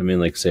effort in. I mean,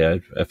 like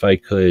say, if I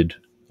could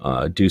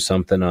do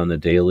something on the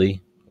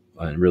daily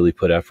and really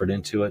put effort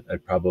into it,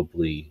 I'd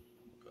probably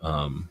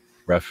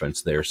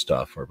reference their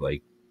stuff, or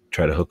like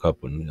try to hook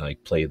up and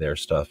like play their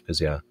stuff.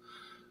 Because yeah,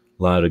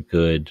 a lot of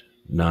good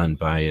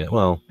non-bias.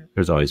 Well,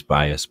 there's always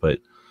bias, but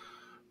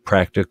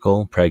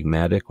practical,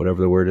 pragmatic,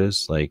 whatever the word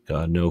is, like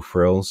no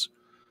frills,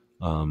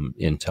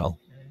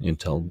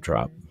 Intel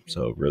drop.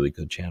 So really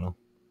good channel.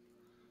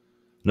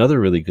 Another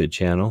really good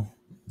channel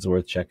is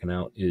worth checking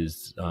out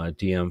is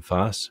DM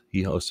Foss.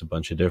 He hosts a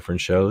bunch of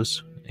different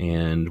shows,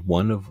 and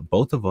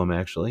both of them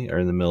actually are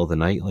in the middle of the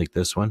night, like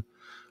this one.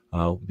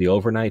 The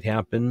overnight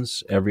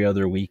happens every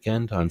other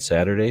weekend on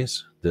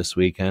Saturdays. This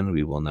weekend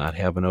we will not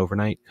have an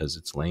overnight because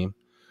it's lame.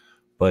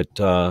 But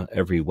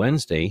every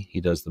Wednesday he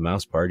does the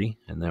mouse party,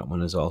 and that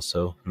one is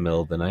also the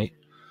middle of the night.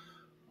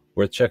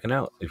 Worth checking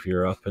out. If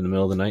you're up in the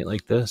middle of the night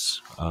like this,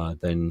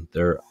 then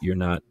you're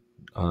not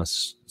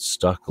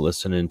stuck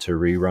listening to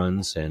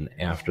reruns and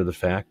after the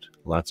fact.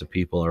 Lots of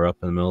people are up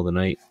in the middle of the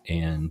night,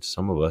 and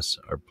some of us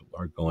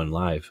are going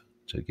live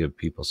to give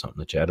people something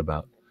to chat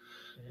about.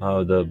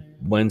 The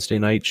Wednesday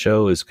night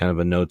show is kind of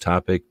a no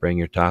topic, bring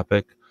your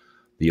topic.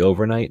 The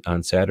overnight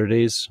on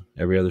Saturdays,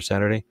 every other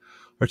Saturday,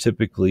 are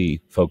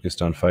typically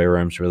focused on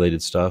firearms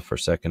related stuff or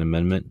Second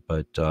Amendment,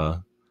 but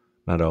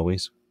not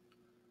always.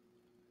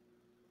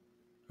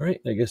 All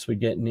right, I guess we're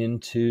getting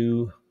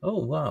into, oh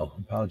wow,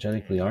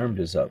 Apologetically Armed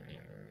is up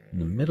in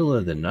the middle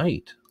of the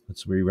night.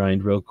 Let's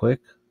rewind real quick.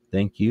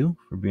 Thank you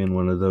for being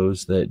one of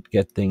those that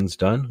get things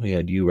done. We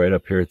had you right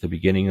up here at the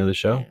beginning of the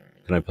show.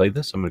 Can I play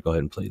this? I'm going to go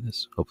ahead and play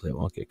this. Hopefully it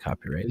won't get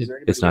copyrighted.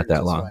 It's not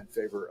that long. In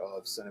favor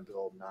of Senate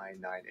Bill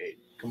 998.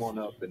 Come on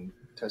up and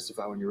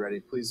testify when you're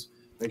ready. Please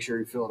make sure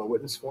you fill out a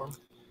witness form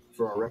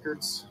for our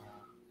records.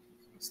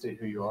 State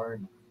who you are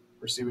and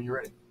proceed when you're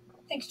ready.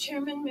 Thank you,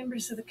 Chairman,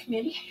 members of the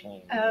committee.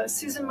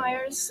 Susan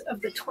Myers of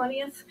the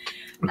 20th.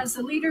 As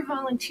a leader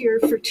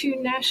volunteer for two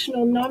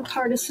national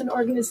nonpartisan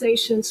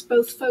organizations,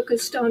 both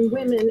focused on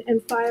women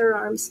and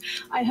firearms,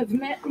 I have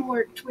met and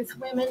worked with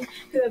women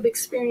who have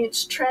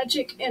experienced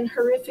tragic and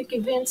horrific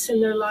events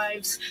in their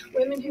lives,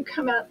 women who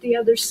come out the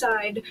other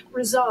side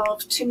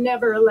resolved to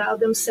never allow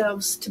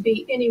themselves to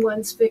be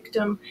anyone's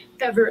victim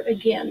ever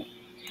again.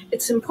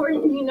 It's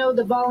important you know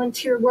the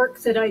volunteer work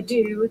that I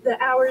do,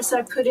 the hours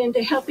I put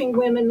into helping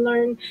women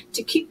learn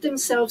to keep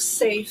themselves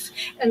safe,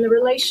 and the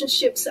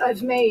relationships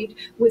I've made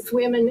with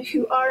women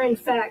who are, in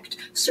fact,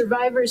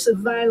 survivors of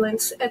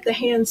violence at the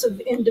hands of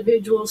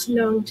individuals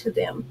known to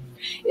them.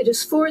 It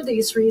is for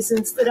these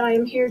reasons that I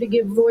am here to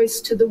give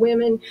voice to the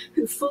women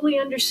who fully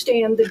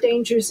understand the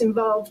dangers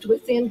involved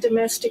within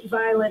domestic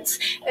violence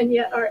and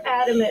yet are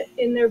adamant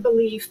in their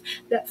belief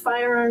that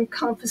firearm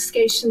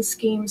confiscation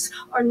schemes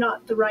are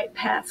not the right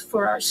path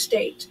for our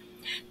state.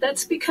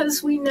 That's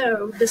because we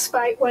know,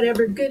 despite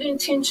whatever good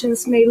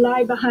intentions may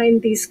lie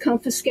behind these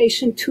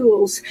confiscation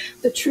tools,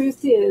 the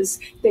truth is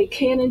they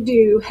can and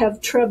do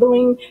have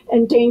troubling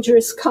and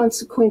dangerous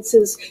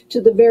consequences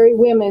to the very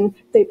women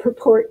they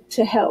purport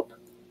to help.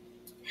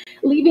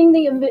 Leaving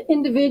the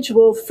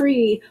individual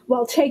free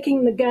while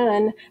taking the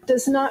gun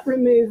does not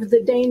remove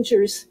the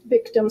dangers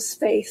victims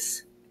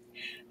face.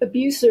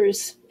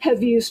 Abusers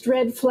have used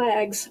red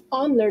flags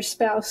on their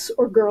spouse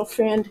or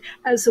girlfriend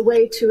as a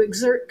way to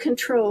exert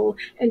control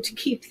and to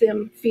keep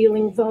them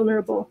feeling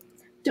vulnerable.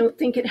 Don't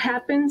think it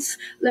happens?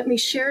 Let me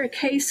share a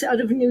case out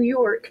of New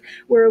York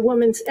where a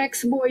woman's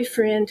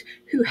ex-boyfriend,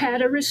 who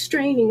had a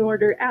restraining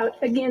order out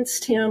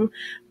against him,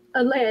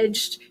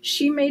 alleged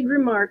she made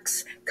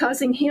remarks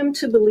causing him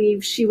to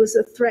believe she was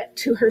a threat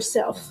to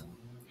herself.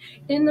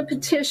 In the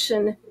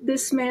petition,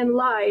 this man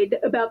lied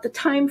about the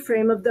time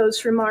frame of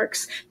those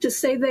remarks to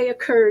say they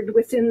occurred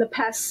within the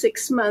past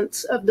 6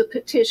 months of the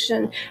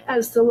petition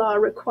as the law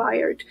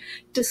required,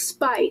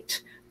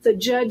 despite the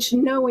judge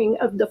knowing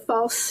of the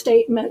false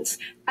statements.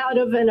 Out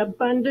of an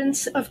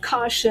abundance of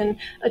caution,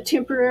 a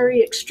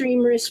temporary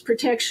extreme risk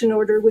protection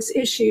order was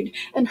issued,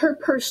 and her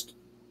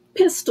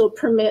pistol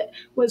permit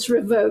was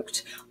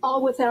revoked,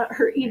 all without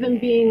her even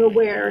being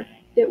aware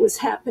it was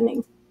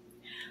happening.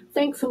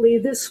 Thankfully,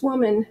 this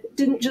woman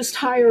didn't just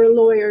hire a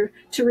lawyer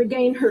to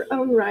regain her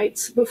own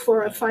rights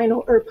before a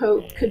final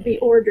ERPO could be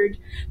ordered.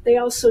 They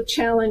also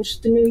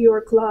challenged the New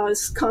York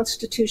law's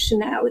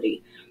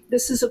constitutionality.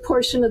 This is a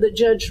portion of the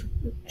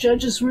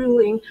judge's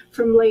ruling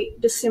from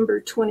late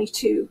December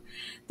 22.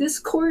 This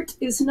court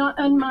is not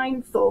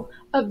unmindful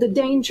of the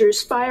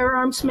dangers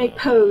firearms may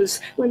pose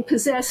when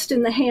possessed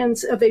in the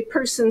hands of a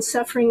person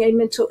suffering a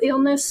mental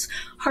illness,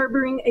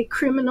 harboring a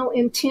criminal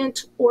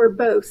intent, or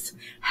both.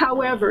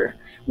 However,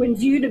 when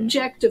viewed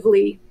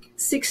objectively,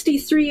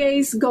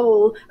 63A's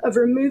goal of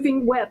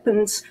removing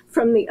weapons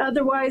from the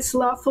otherwise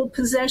lawful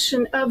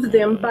possession of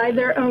them by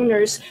their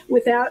owners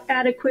without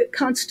adequate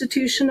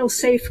constitutional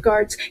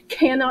safeguards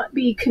cannot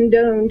be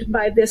condoned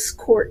by this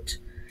court.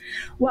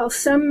 While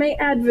some may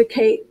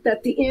advocate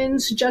that the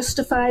ends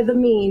justify the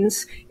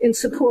means in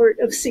support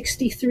of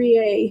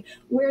 63A,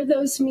 where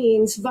those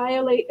means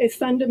violate a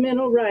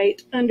fundamental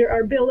right under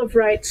our Bill of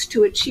Rights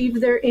to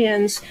achieve their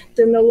ends,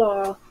 then the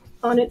law,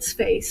 on its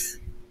face,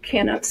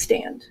 cannot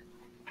stand.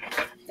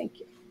 Thank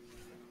you.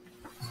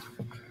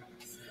 I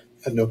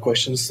have no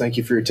questions. Thank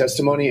you for your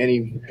testimony.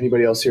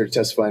 Anybody else here to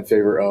testify in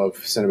favor of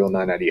Senate Bill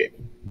 998?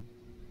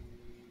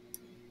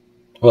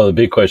 Well, the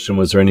big question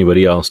was there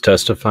anybody else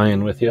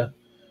testifying with you?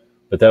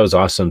 But that was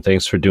awesome.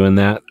 Thanks for doing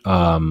that.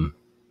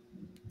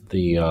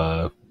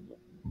 The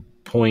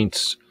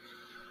points,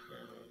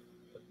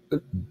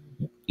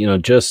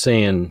 just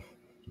saying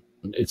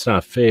it's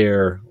not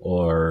fair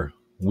or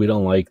we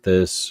don't like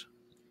this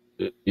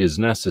is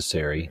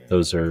necessary.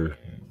 Those are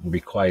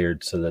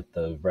required so that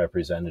the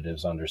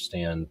representatives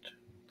understand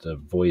the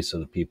voice of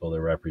the people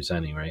they're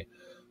representing, right?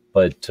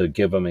 But to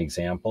give them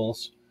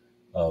examples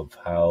of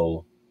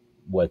how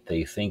what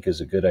they think is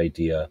a good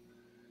idea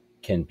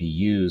can be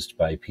used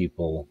by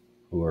people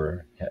who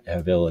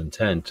have ill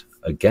intent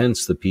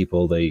against the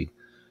people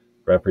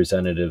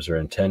representatives are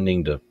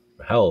intending to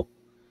help.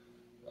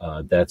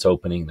 That's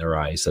opening their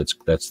eyes.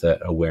 That's that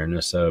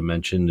awareness I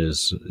mentioned.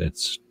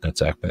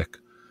 That's epic.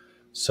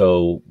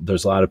 So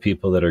there's a lot of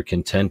people that are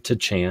content to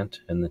chant,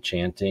 and the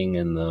chanting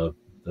and the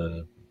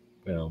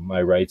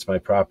my rights, my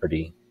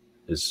property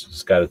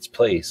has got its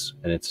place,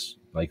 and it's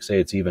like say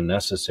it's even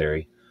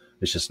necessary.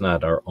 It's just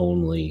not our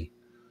only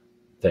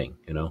thing.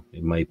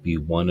 It might be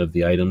one of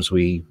the items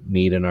we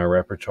need in our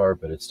repertoire,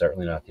 but it's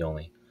certainly not the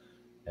only.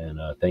 And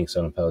thanks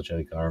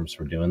Unapologetic Arms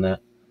for doing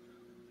that,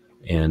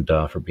 and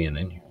for being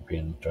in here,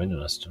 joining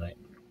us tonight.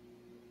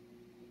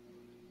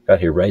 Got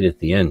here right at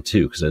the end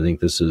too, because I think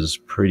this is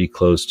pretty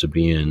close to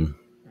being.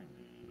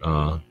 We've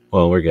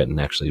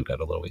got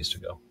a little ways to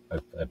go.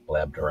 I've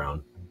blabbed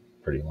around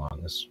pretty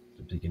long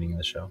the beginning of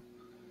the show.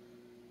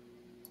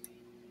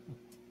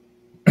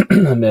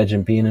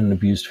 Imagine being an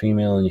abused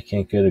female and you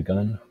can't get a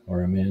gun,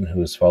 or a man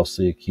who is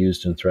falsely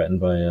accused and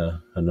threatened by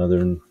another.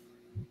 You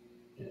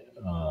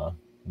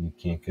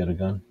can't get a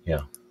gun.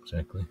 Yeah,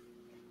 exactly.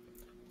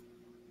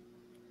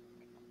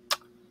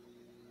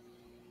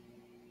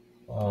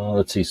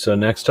 Let's see. So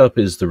next up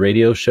is the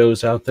radio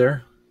shows out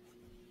there.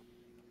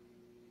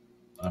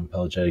 I'm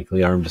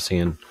apologetically armed to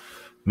saying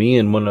me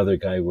and one other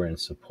guy were in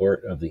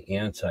support of the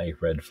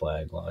anti-red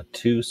flag law.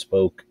 Two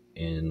spoke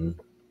in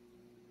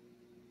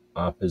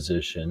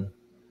opposition,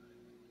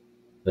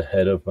 the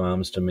head of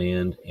Moms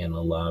Demand and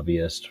a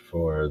lobbyist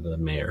for the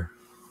mayor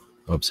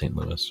of St.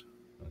 Louis.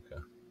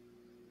 Okay.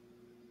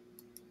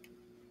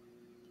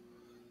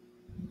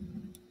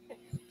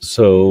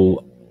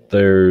 So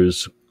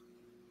there's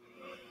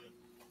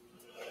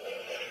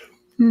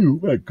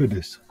my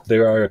goodness.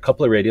 There are a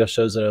couple of radio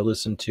shows that I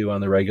listen to on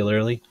the regular,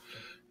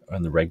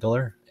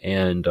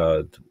 and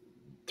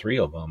 3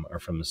 of them are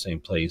from the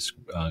same place,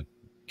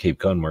 Cape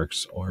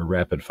Gunworks or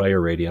Rapid Fire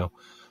Radio.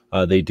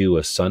 They do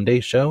a Sunday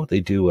show. They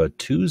do a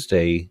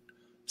Tuesday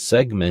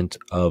segment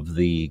of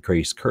the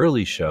Grace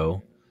Curley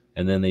show,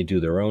 and then they do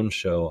their own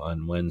show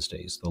on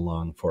Wednesdays, the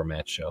long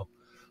format show.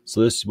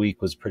 So this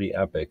week was pretty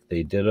epic.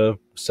 They did a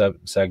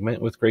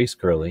segment with Grace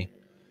Curley.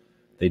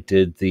 They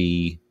did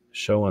the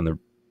show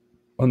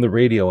on the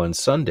radio on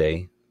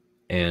Sunday,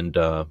 and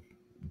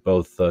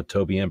both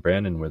Toby and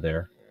Brandon were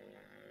there.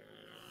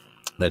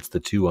 That's the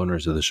two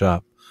owners of the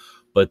shop.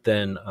 But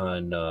then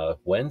on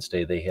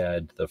Wednesday, they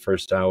had the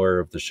first hour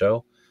of the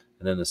show,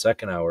 and then the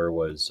second hour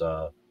was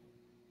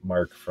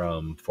Mark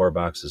from Four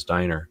Boxes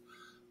Diner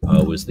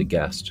was the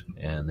guest,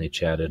 and they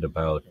chatted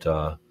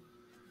about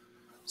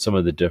some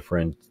of the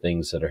different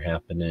things that are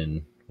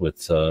happening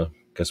with,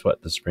 guess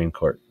what, the Supreme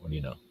Court. What do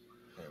you know?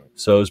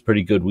 So it was a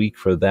pretty good week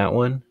for that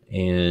one.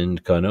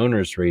 And Gun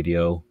Owners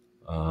Radio,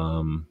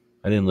 I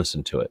didn't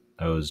listen to it.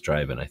 I was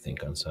driving, I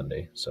think, on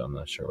Sunday, so I'm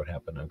not sure what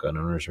happened on Gun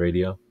Owners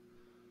Radio.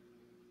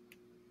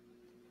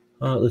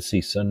 Let's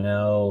see. So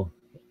now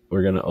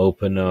we're going to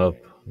open up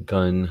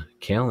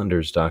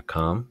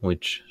guncalendars.com,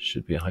 which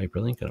should be a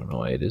hyperlink. I don't know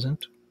why it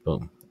isn't.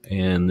 Boom.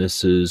 And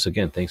this is,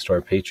 again, thanks to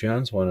our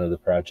Patreons, one of the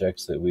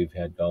projects that we've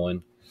had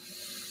going.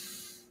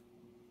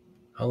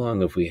 How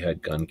long have we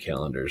had gun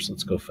calendars?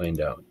 Let's go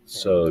find out.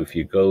 So if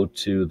you go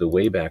to the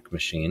Wayback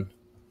Machine,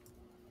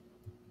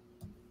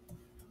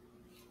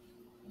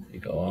 you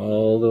go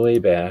all the way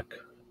back,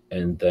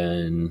 and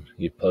then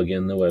you plug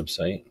in the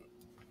website.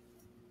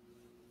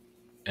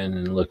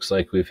 And it looks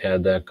like we've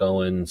had that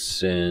going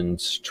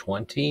since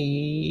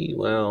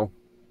well,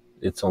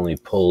 it's only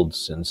pulled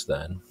since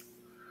then.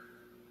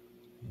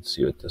 Let's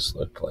see what this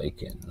looked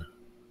like in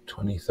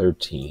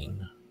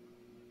 2013.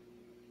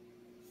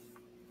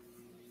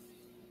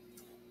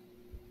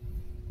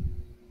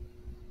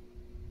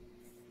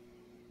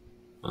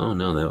 Oh,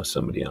 no, that was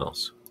somebody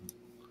else.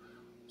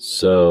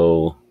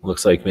 So,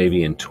 looks like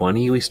maybe in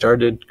 20 we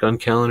started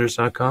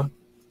guncalendars.com.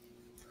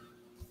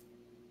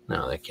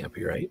 No, that can't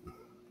be right.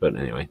 But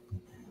anyway,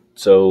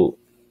 so,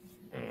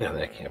 no,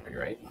 that can't be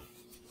right.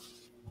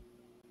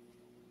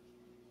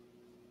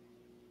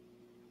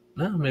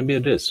 No, maybe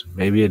it is.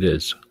 Maybe it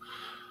is.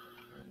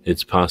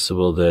 It's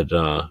possible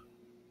that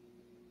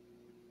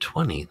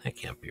 20, that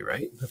can't be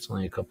right. That's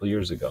only a couple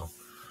years ago.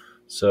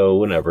 So,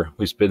 whenever.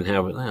 We've been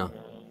having, well,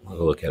 I'll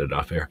go look at it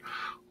off air.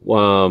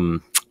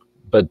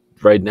 But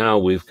right now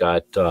we've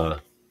got the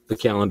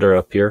calendar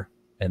up here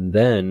and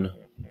then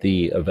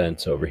the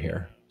events over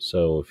here.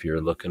 So if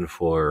you're looking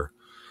for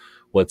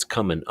what's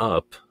coming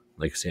up,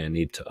 like I say, I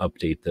need to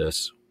update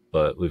this,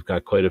 but we've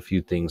got quite a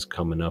few things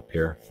coming up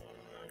here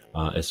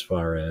as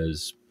far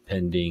as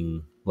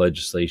pending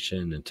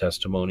legislation and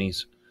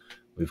testimonies.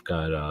 We've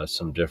got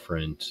some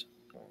different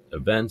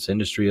events,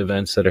 industry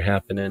events that are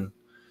happening.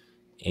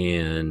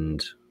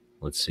 And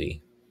let's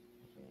see.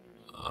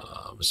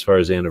 As far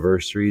as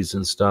anniversaries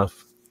and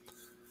stuff,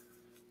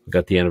 we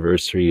got the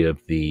anniversary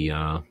of the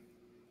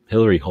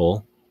Hillary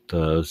hole,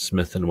 the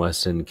Smith &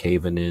 Wesson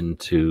caving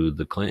into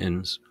the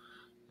Clintons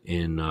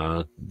in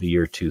the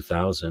year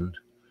 2000.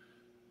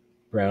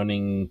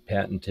 Browning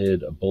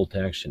patented a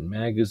bolt-action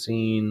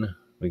magazine.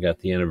 We got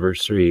the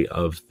anniversary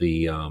of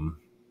the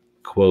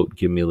quote,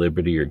 "Give me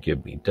liberty or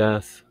give me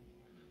death."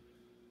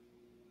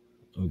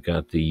 We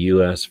got the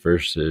U.S.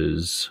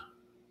 versus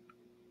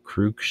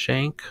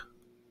Cruikshank,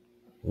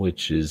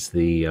 which is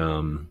the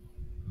kind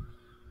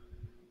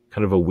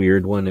of a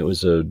weird one. It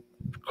was a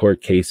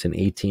court case in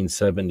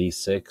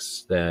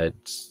 1876 that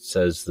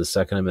says the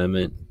Second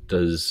Amendment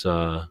does,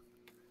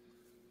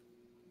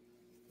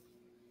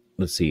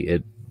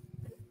 it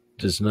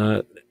does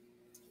not,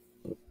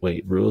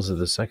 rules of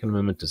the Second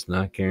Amendment does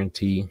not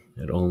guarantee,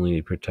 it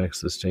only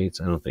protects the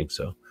states. I don't think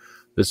so.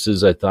 This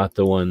is, I thought,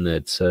 the one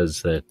that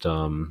says that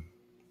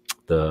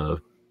the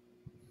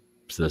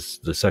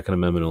Second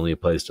Amendment only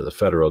applies to the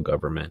federal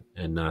government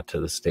and not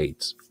to the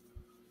states.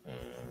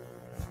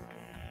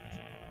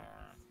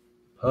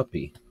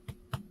 Puppy.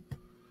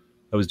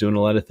 I was doing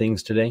a lot of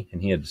things today,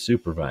 and he had to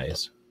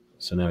supervise.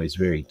 So now he's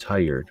very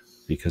tired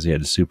because he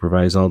had to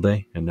supervise all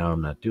day, and now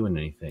I'm not doing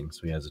anything,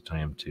 so he has a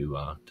time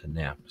to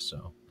nap.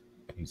 So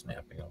he's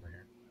napping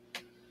over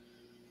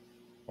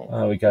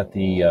here. We got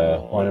the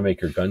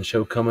Wanamaker Gun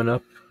Show coming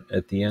up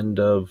at the end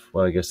of,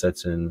 I guess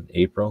that's in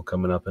April,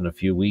 coming up in a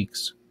few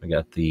weeks. We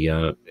got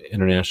the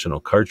International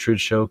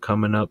Cartridge Show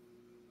coming up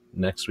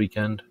next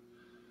weekend.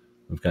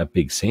 We've got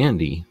Big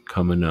Sandy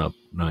coming up.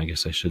 No, I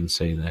guess I shouldn't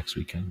say next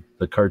weekend.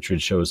 The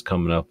Cartridge Show is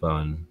coming up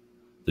on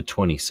the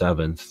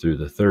 27th through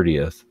the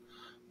 30th.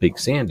 Big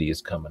Sandy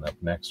is coming up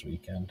next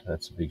weekend.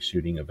 That's a big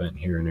shooting event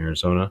here in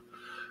Arizona.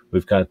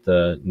 We've got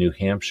the New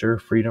Hampshire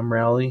Freedom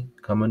Rally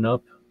coming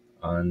up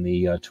on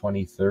the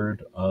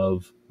 23rd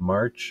of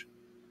March.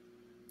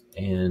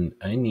 And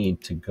I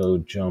need to go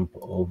jump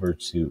over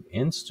to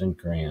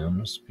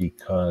Instagrams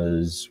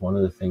because one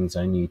of the things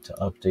I need to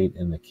update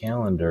in the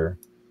calendar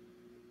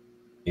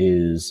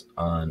is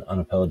on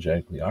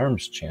Unapologetically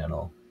Arms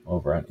channel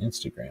over on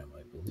Instagram,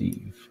 I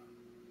believe.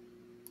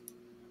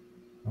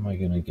 How am I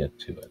going to get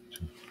to it?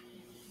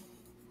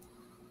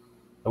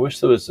 I wish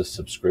there was a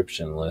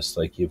subscription list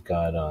like you've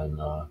got on,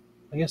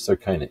 I guess there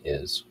kind of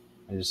is.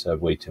 I just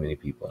have way too many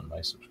people in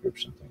my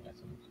subscription thing, I think.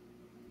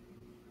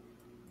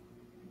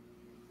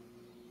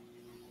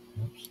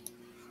 Oops.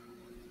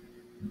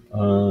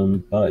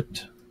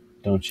 But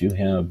don't you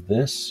have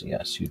this?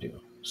 Yes, you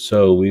do.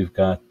 So we've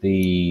got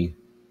the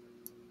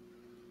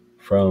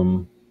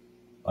from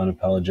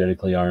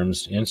Unapologetically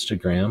Arms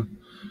Instagram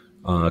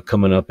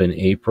coming up in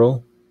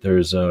April.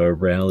 There's a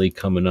rally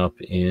coming up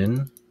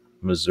in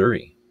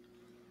Missouri.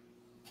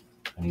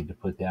 I need to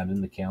put that in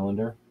the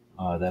calendar.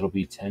 That'll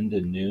be 10 to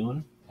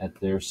noon at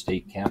their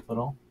state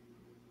capitol.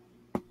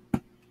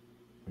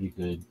 Pretty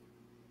good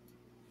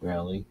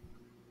rally.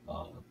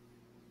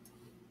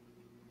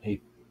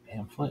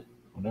 Pamphlet,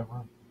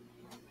 whatever,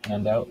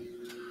 handout.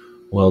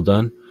 Well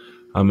done.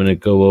 I'm going to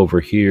go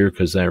over here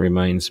because that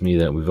reminds me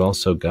that we've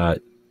also got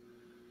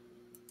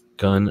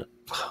Gun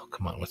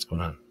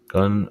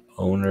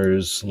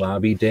Owners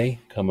Lobby Day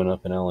coming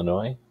up in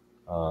Illinois.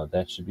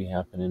 That should be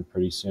happening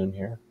pretty soon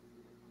here.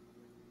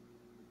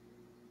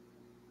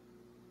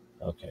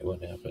 Okay,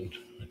 what happened?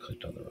 I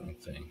clicked on the wrong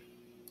thing.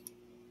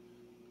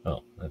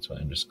 Oh, that's why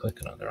I'm just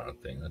clicking on the wrong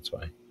thing. That's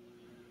why.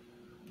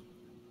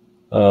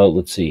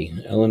 Let's see.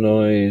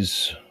 Illinois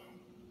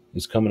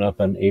is coming up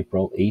on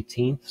April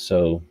 18th,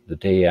 so the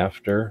day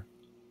after.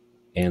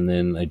 And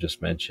then I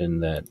just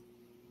mentioned that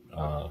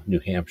New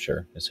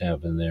Hampshire is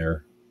having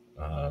their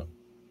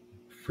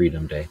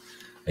Freedom Day,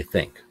 I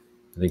think.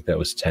 I think that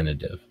was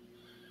tentative.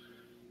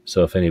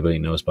 So if anybody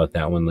knows about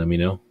that one, let me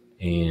know.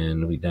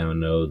 And we now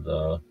know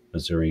the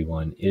Missouri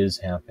one is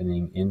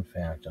happening, in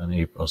fact, on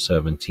April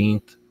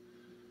 17th.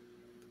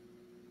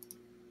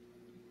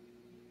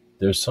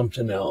 There's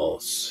something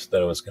else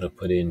that I was going to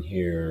put in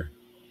here.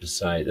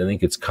 Besides, I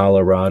think it's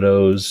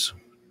Colorado's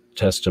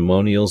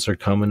testimonials are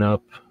coming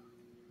up.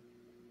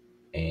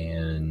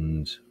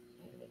 And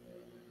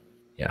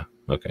yeah,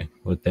 okay.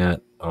 With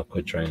that, I'll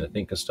quit trying to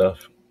think of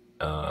stuff.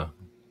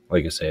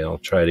 Like I say, I'll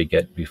try to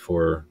get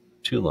before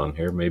too long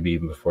here, maybe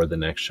even before the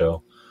next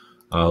show.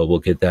 We'll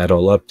get that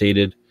all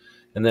updated.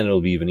 And then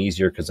it'll be even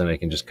easier because then I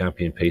can just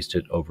copy and paste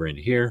it over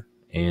into here.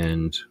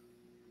 And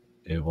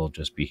it will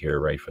just be here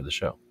right for the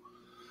show.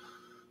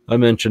 I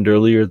mentioned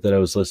earlier that I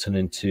was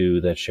listening to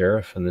that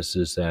sheriff, and this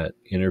is that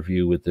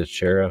interview with the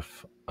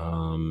sheriff.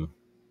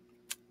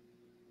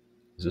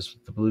 Is this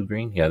the Blue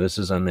Green? Yeah, this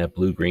is on that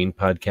Blue Green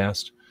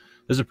podcast.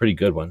 This is a pretty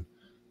good one.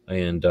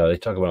 And they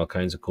talk about all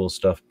kinds of cool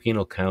stuff.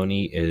 Pinal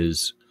County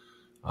is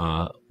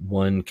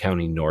one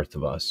county north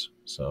of us.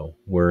 So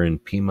we're in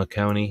Pima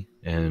County,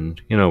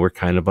 and, you know, we're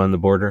kind of on the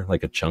border.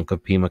 Like a chunk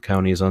of Pima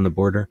County is on the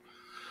border.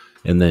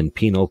 And then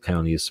Pinal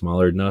County is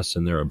smaller than us,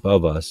 and they're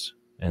above us.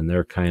 And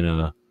they're kind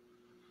of,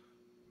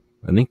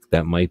 I think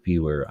that might be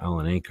where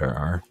Allen Anchor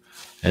are.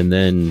 And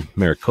then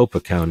Maricopa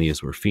County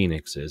is where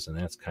Phoenix is, and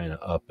that's kind of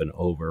up and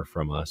over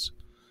from us.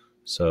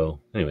 So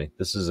anyway,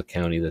 this is a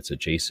county that's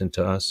adjacent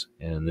to us,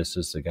 and this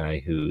is the guy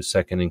who's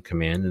second in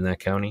command in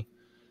that county.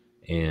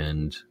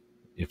 And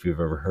if you've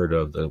ever heard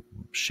of the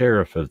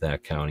sheriff of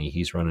that county,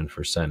 he's running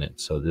for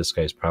Senate. So this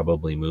guy's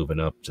probably moving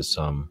up to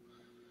some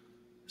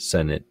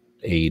Senate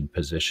aide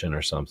position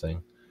or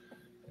something.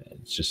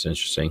 It's just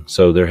interesting.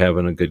 So they're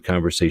having a good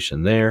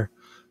conversation there.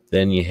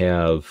 Then you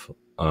have,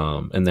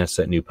 and that's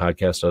that new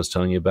podcast I was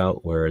telling you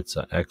about, where it's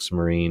an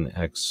ex-Marine,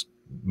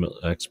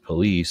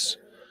 ex-police.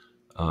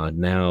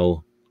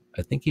 Now,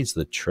 I think he's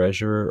the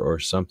treasurer or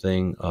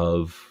something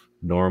of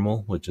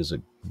NORML, which is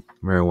a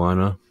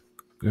marijuana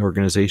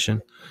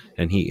organization,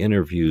 and he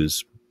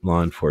interviews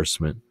law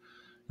enforcement.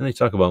 And they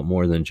talk about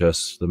more than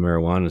just the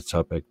marijuana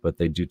topic, but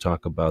they do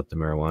talk about the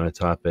marijuana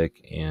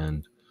topic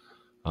and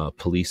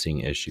policing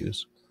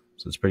issues.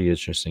 So it's a pretty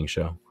interesting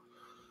show.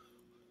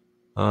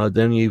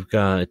 Then you've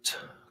got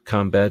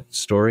Combat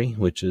Story,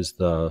 which is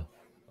the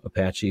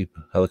Apache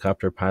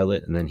helicopter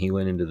pilot, and then he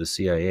went into the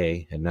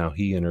CIA, and now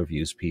he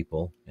interviews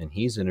people, and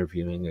he's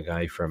interviewing a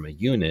guy from a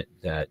unit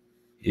that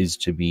is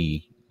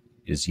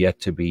yet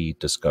to be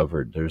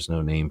discovered. There's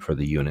no name for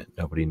the unit.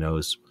 Nobody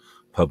knows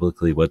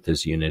publicly what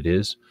this unit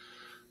is,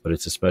 but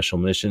it's a special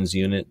missions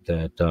unit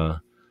that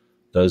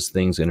does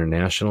things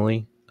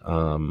internationally.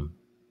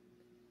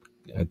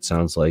 It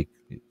sounds like,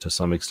 to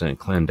some extent,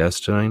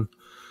 clandestine.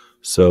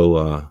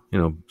 So,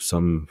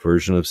 some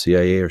version of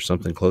CIA or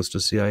something close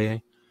to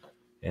CIA.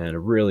 And a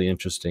really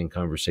interesting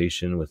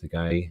conversation with a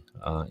guy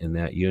in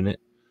that unit.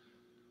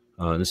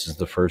 This is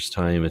the first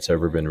time it's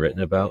ever been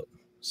written about.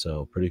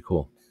 So, pretty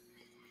cool.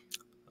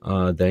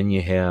 Then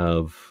you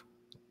have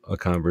a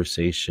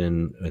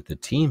conversation at the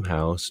Team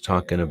House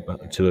talking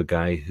to a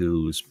guy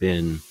who's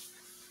been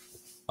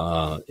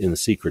in the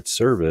Secret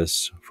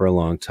Service for a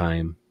long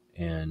time,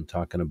 and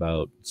talking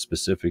about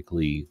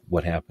specifically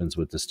what happens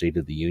with the State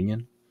of the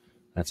Union.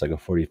 That's like a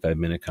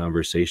 45-minute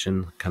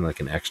conversation, kind of like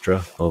an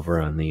extra over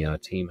on the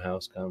Team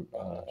House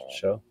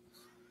show.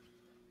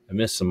 I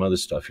missed some other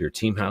stuff here.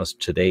 Team House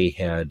today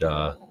had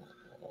a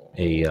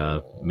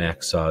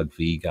MacSog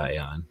V guy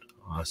on.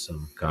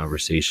 Awesome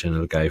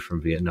conversation, a guy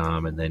from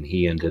Vietnam, and then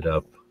he ended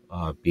up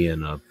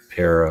being a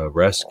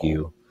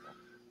para-rescue,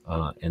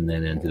 and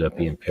then ended up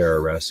being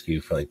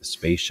para-rescue for like the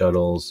space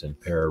shuttles and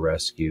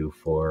para-rescue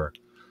for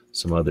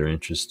some other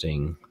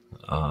interesting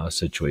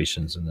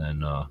situations. And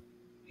then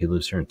he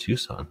lives here in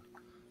Tucson.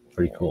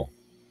 Pretty cool.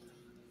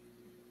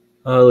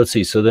 Let's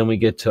see. So then we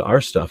get to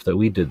our stuff that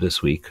we did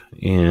this week.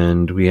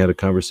 And we had a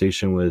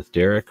conversation with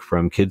Derek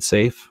from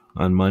KidSafe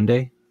on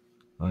Monday.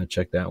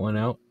 Check that one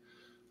out.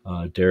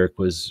 Derek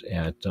was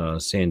at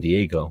San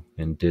Diego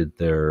and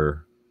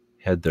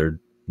had their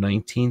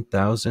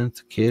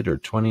 19,000th kid or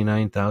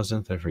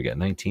 29,000th, I forget,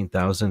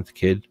 19,000th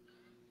kid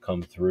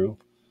come through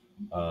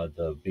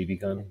the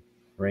BB gun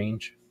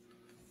range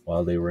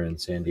while they were in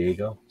San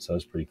Diego. So that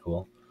was pretty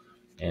cool.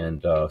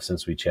 And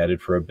since we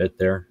chatted for a bit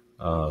there,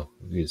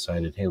 we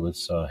decided, hey,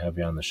 let's have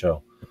you on the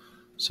show.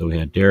 So we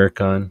had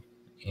Derek on,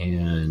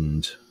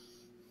 and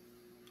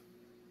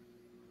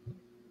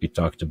we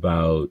talked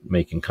about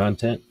making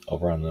content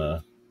over on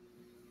the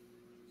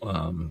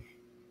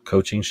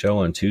coaching show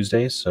on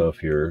Tuesdays. So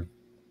if you're,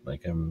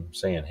 like I'm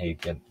saying, hey,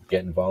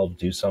 get involved,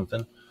 do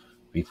something,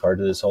 be part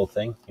of this whole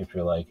thing. If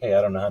you're like, hey,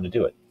 I don't know how to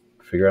do it,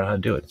 figure out how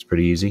to do it. It's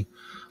pretty easy.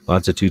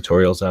 Lots of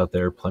tutorials out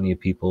there, plenty of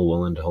people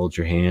willing to hold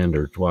your hand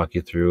or walk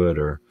you through it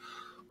or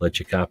let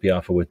you copy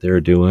off of what they're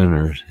doing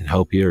or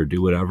help you or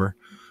do whatever,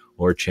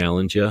 or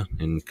challenge you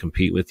and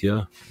compete with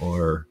you,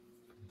 or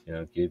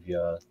give you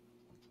a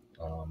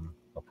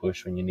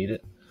push when you need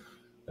it.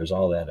 There's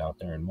all that out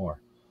there and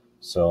more.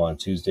 So on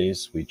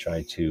Tuesdays, we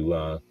try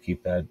to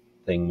keep that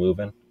thing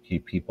moving,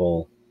 keep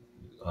people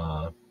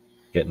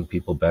getting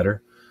people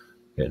better,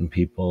 getting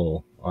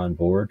people on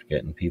board,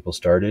 getting people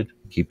started,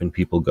 keeping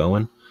people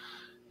going.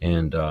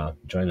 And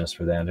join us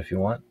for that if you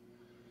want.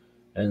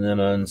 And then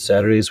on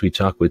Saturdays, we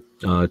talk with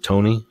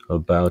Tony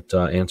about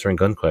answering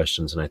gun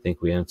questions. And I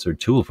think we answered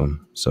 2 of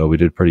them. So we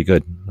did pretty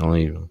good.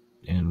 Only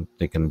in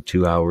thinking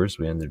 2 hours,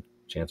 we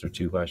answered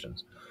 2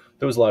 questions.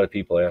 There was a lot of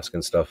people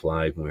asking stuff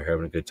live, and we were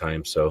having a good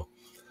time. So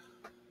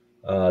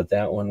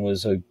that one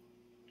was a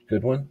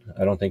good one.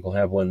 I don't think we'll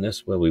have one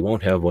we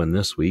won't have one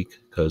this week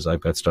because I've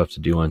got stuff to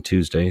do on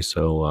Tuesday.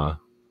 So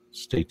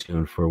stay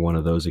tuned for one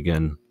of those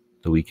again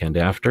the weekend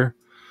after.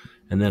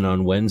 And then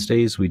on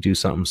Wednesdays, we do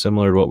something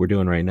similar to what we're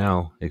doing right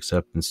now,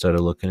 except instead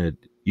of looking at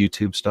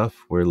YouTube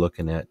stuff, we're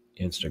looking at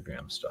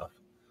Instagram stuff.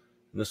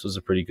 And this was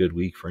a pretty good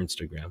week for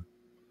Instagram.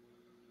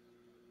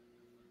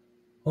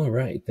 All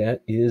right,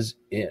 that is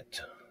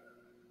it.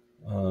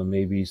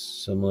 Maybe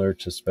similar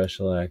to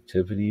Special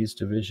Activities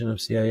Division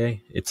of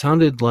CIA. It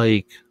sounded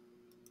like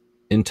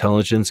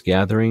intelligence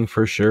gathering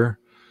for sure.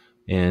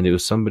 And it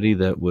was somebody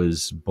that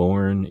was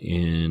born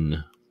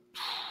in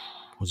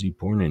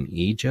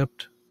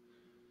Egypt?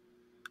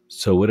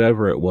 So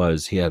whatever it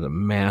was, he had a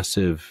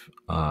massive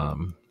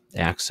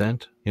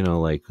accent,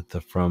 like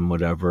from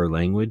whatever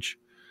language.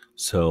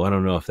 So I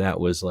don't know if that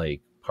was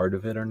like part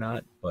of it or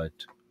not, but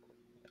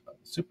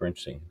super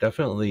interesting.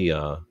 Definitely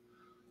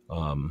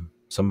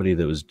somebody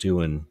that was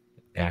doing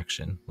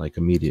action, like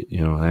immediate,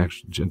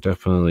 action,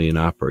 definitely an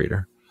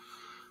operator.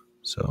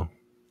 So,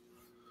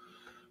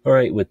 all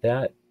right, with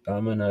that,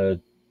 I'm going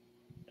to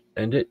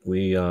end it.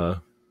 I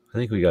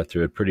think we got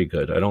through it pretty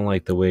good. I don't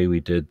like the way we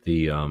did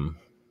the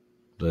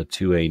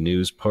 2A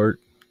news part.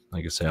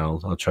 Like I say,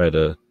 I'll try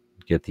to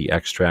get the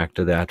extract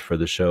of that for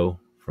the show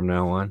from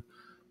now on.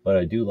 But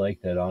I do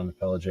like that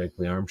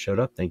Unapologetically Armed showed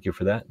up. Thank you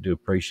for that. Do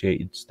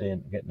appreciate you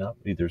getting up,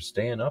 either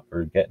staying up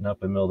or getting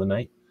up in the middle of the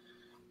night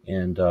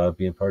and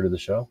being part of the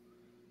show.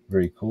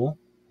 Very cool.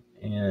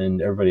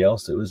 And everybody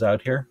else that was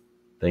out here,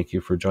 thank you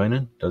for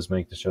joining. It does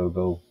make the show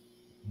go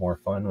more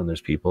fun when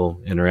there's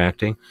people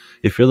interacting.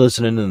 If you're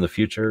listening in the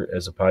future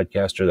as a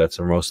podcaster, that's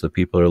where most of the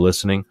people are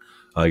listening.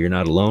 You're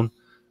not alone.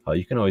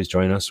 You can always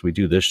join us. We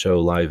do this show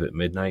live at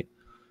midnight.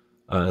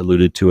 I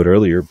alluded to it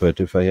earlier, but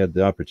if I had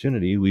the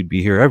opportunity, we'd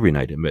be here every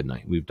night at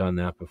midnight. We've done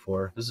that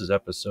before. This is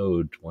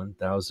episode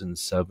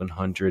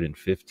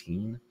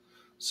 1715.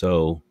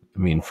 So, I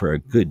mean, for a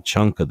good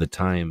chunk of the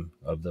time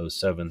of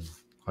those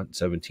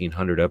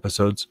 1,700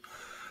 episodes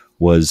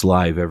was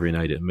live every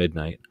night at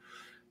midnight.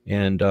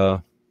 And,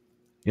 I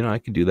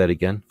could do that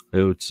again.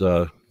 It's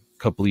a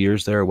couple of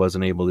years there. I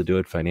wasn't able to do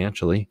it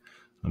financially.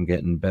 I'm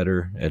getting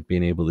better at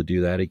being able to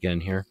do that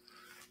again here.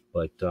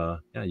 But,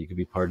 you could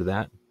be part of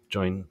that.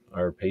 Join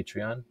our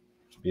Patreon,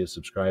 be a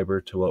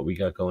subscriber to what we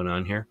got going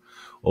on here,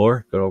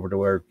 or go over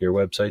to our Gear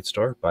website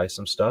store, buy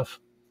some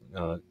stuff.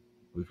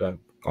 We've got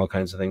all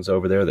kinds of things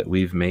over there that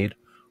we've made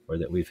or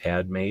that we've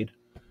had made.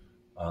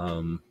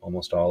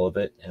 Almost all of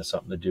it has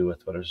something to do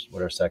with what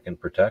our second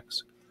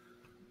protects.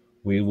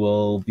 We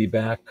will be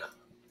back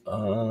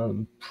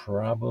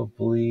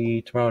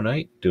probably tomorrow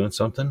night doing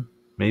something,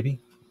 maybe.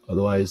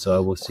 Otherwise,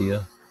 we'll see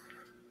you.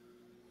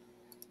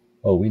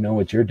 Oh, we know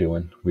what you're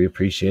doing. We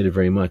appreciate it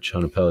very much.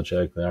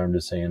 Unapologetically Armed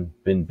is saying,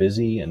 been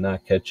busy and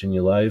not catching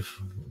you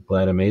live.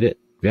 Glad I made it.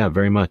 Yeah,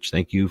 very much.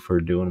 Thank you for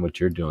doing what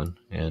you're doing,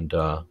 and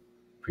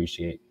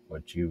appreciate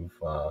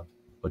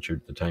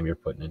the time you're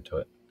putting into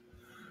it.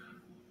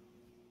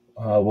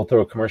 We'll throw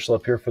a commercial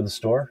up here for the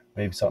store,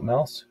 maybe something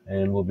else,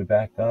 and we'll be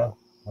back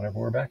whenever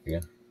we're back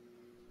again.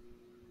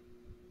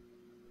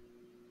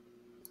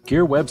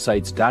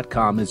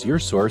 GearWebsites.com is your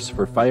source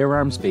for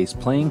firearms-based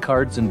playing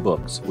cards and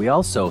books. We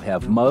also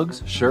have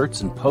mugs,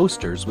 shirts, and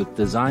posters with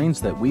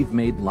designs that we've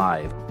made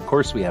live. Of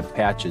course, we have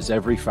patches.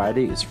 Every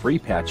Friday is Free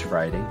Patch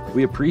Friday.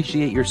 We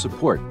appreciate your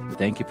support.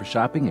 Thank you for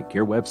shopping at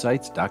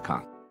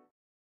GearWebsites.com.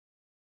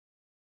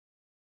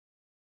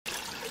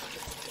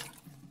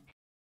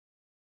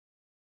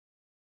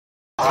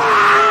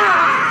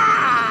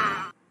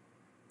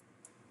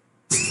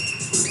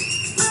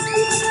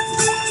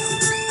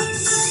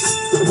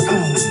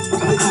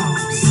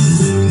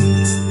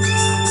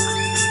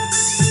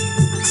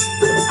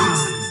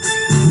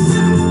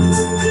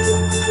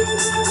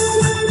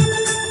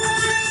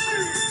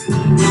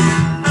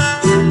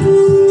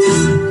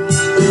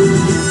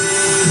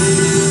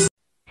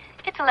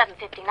 It's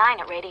 11:59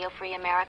 at Radio Free America.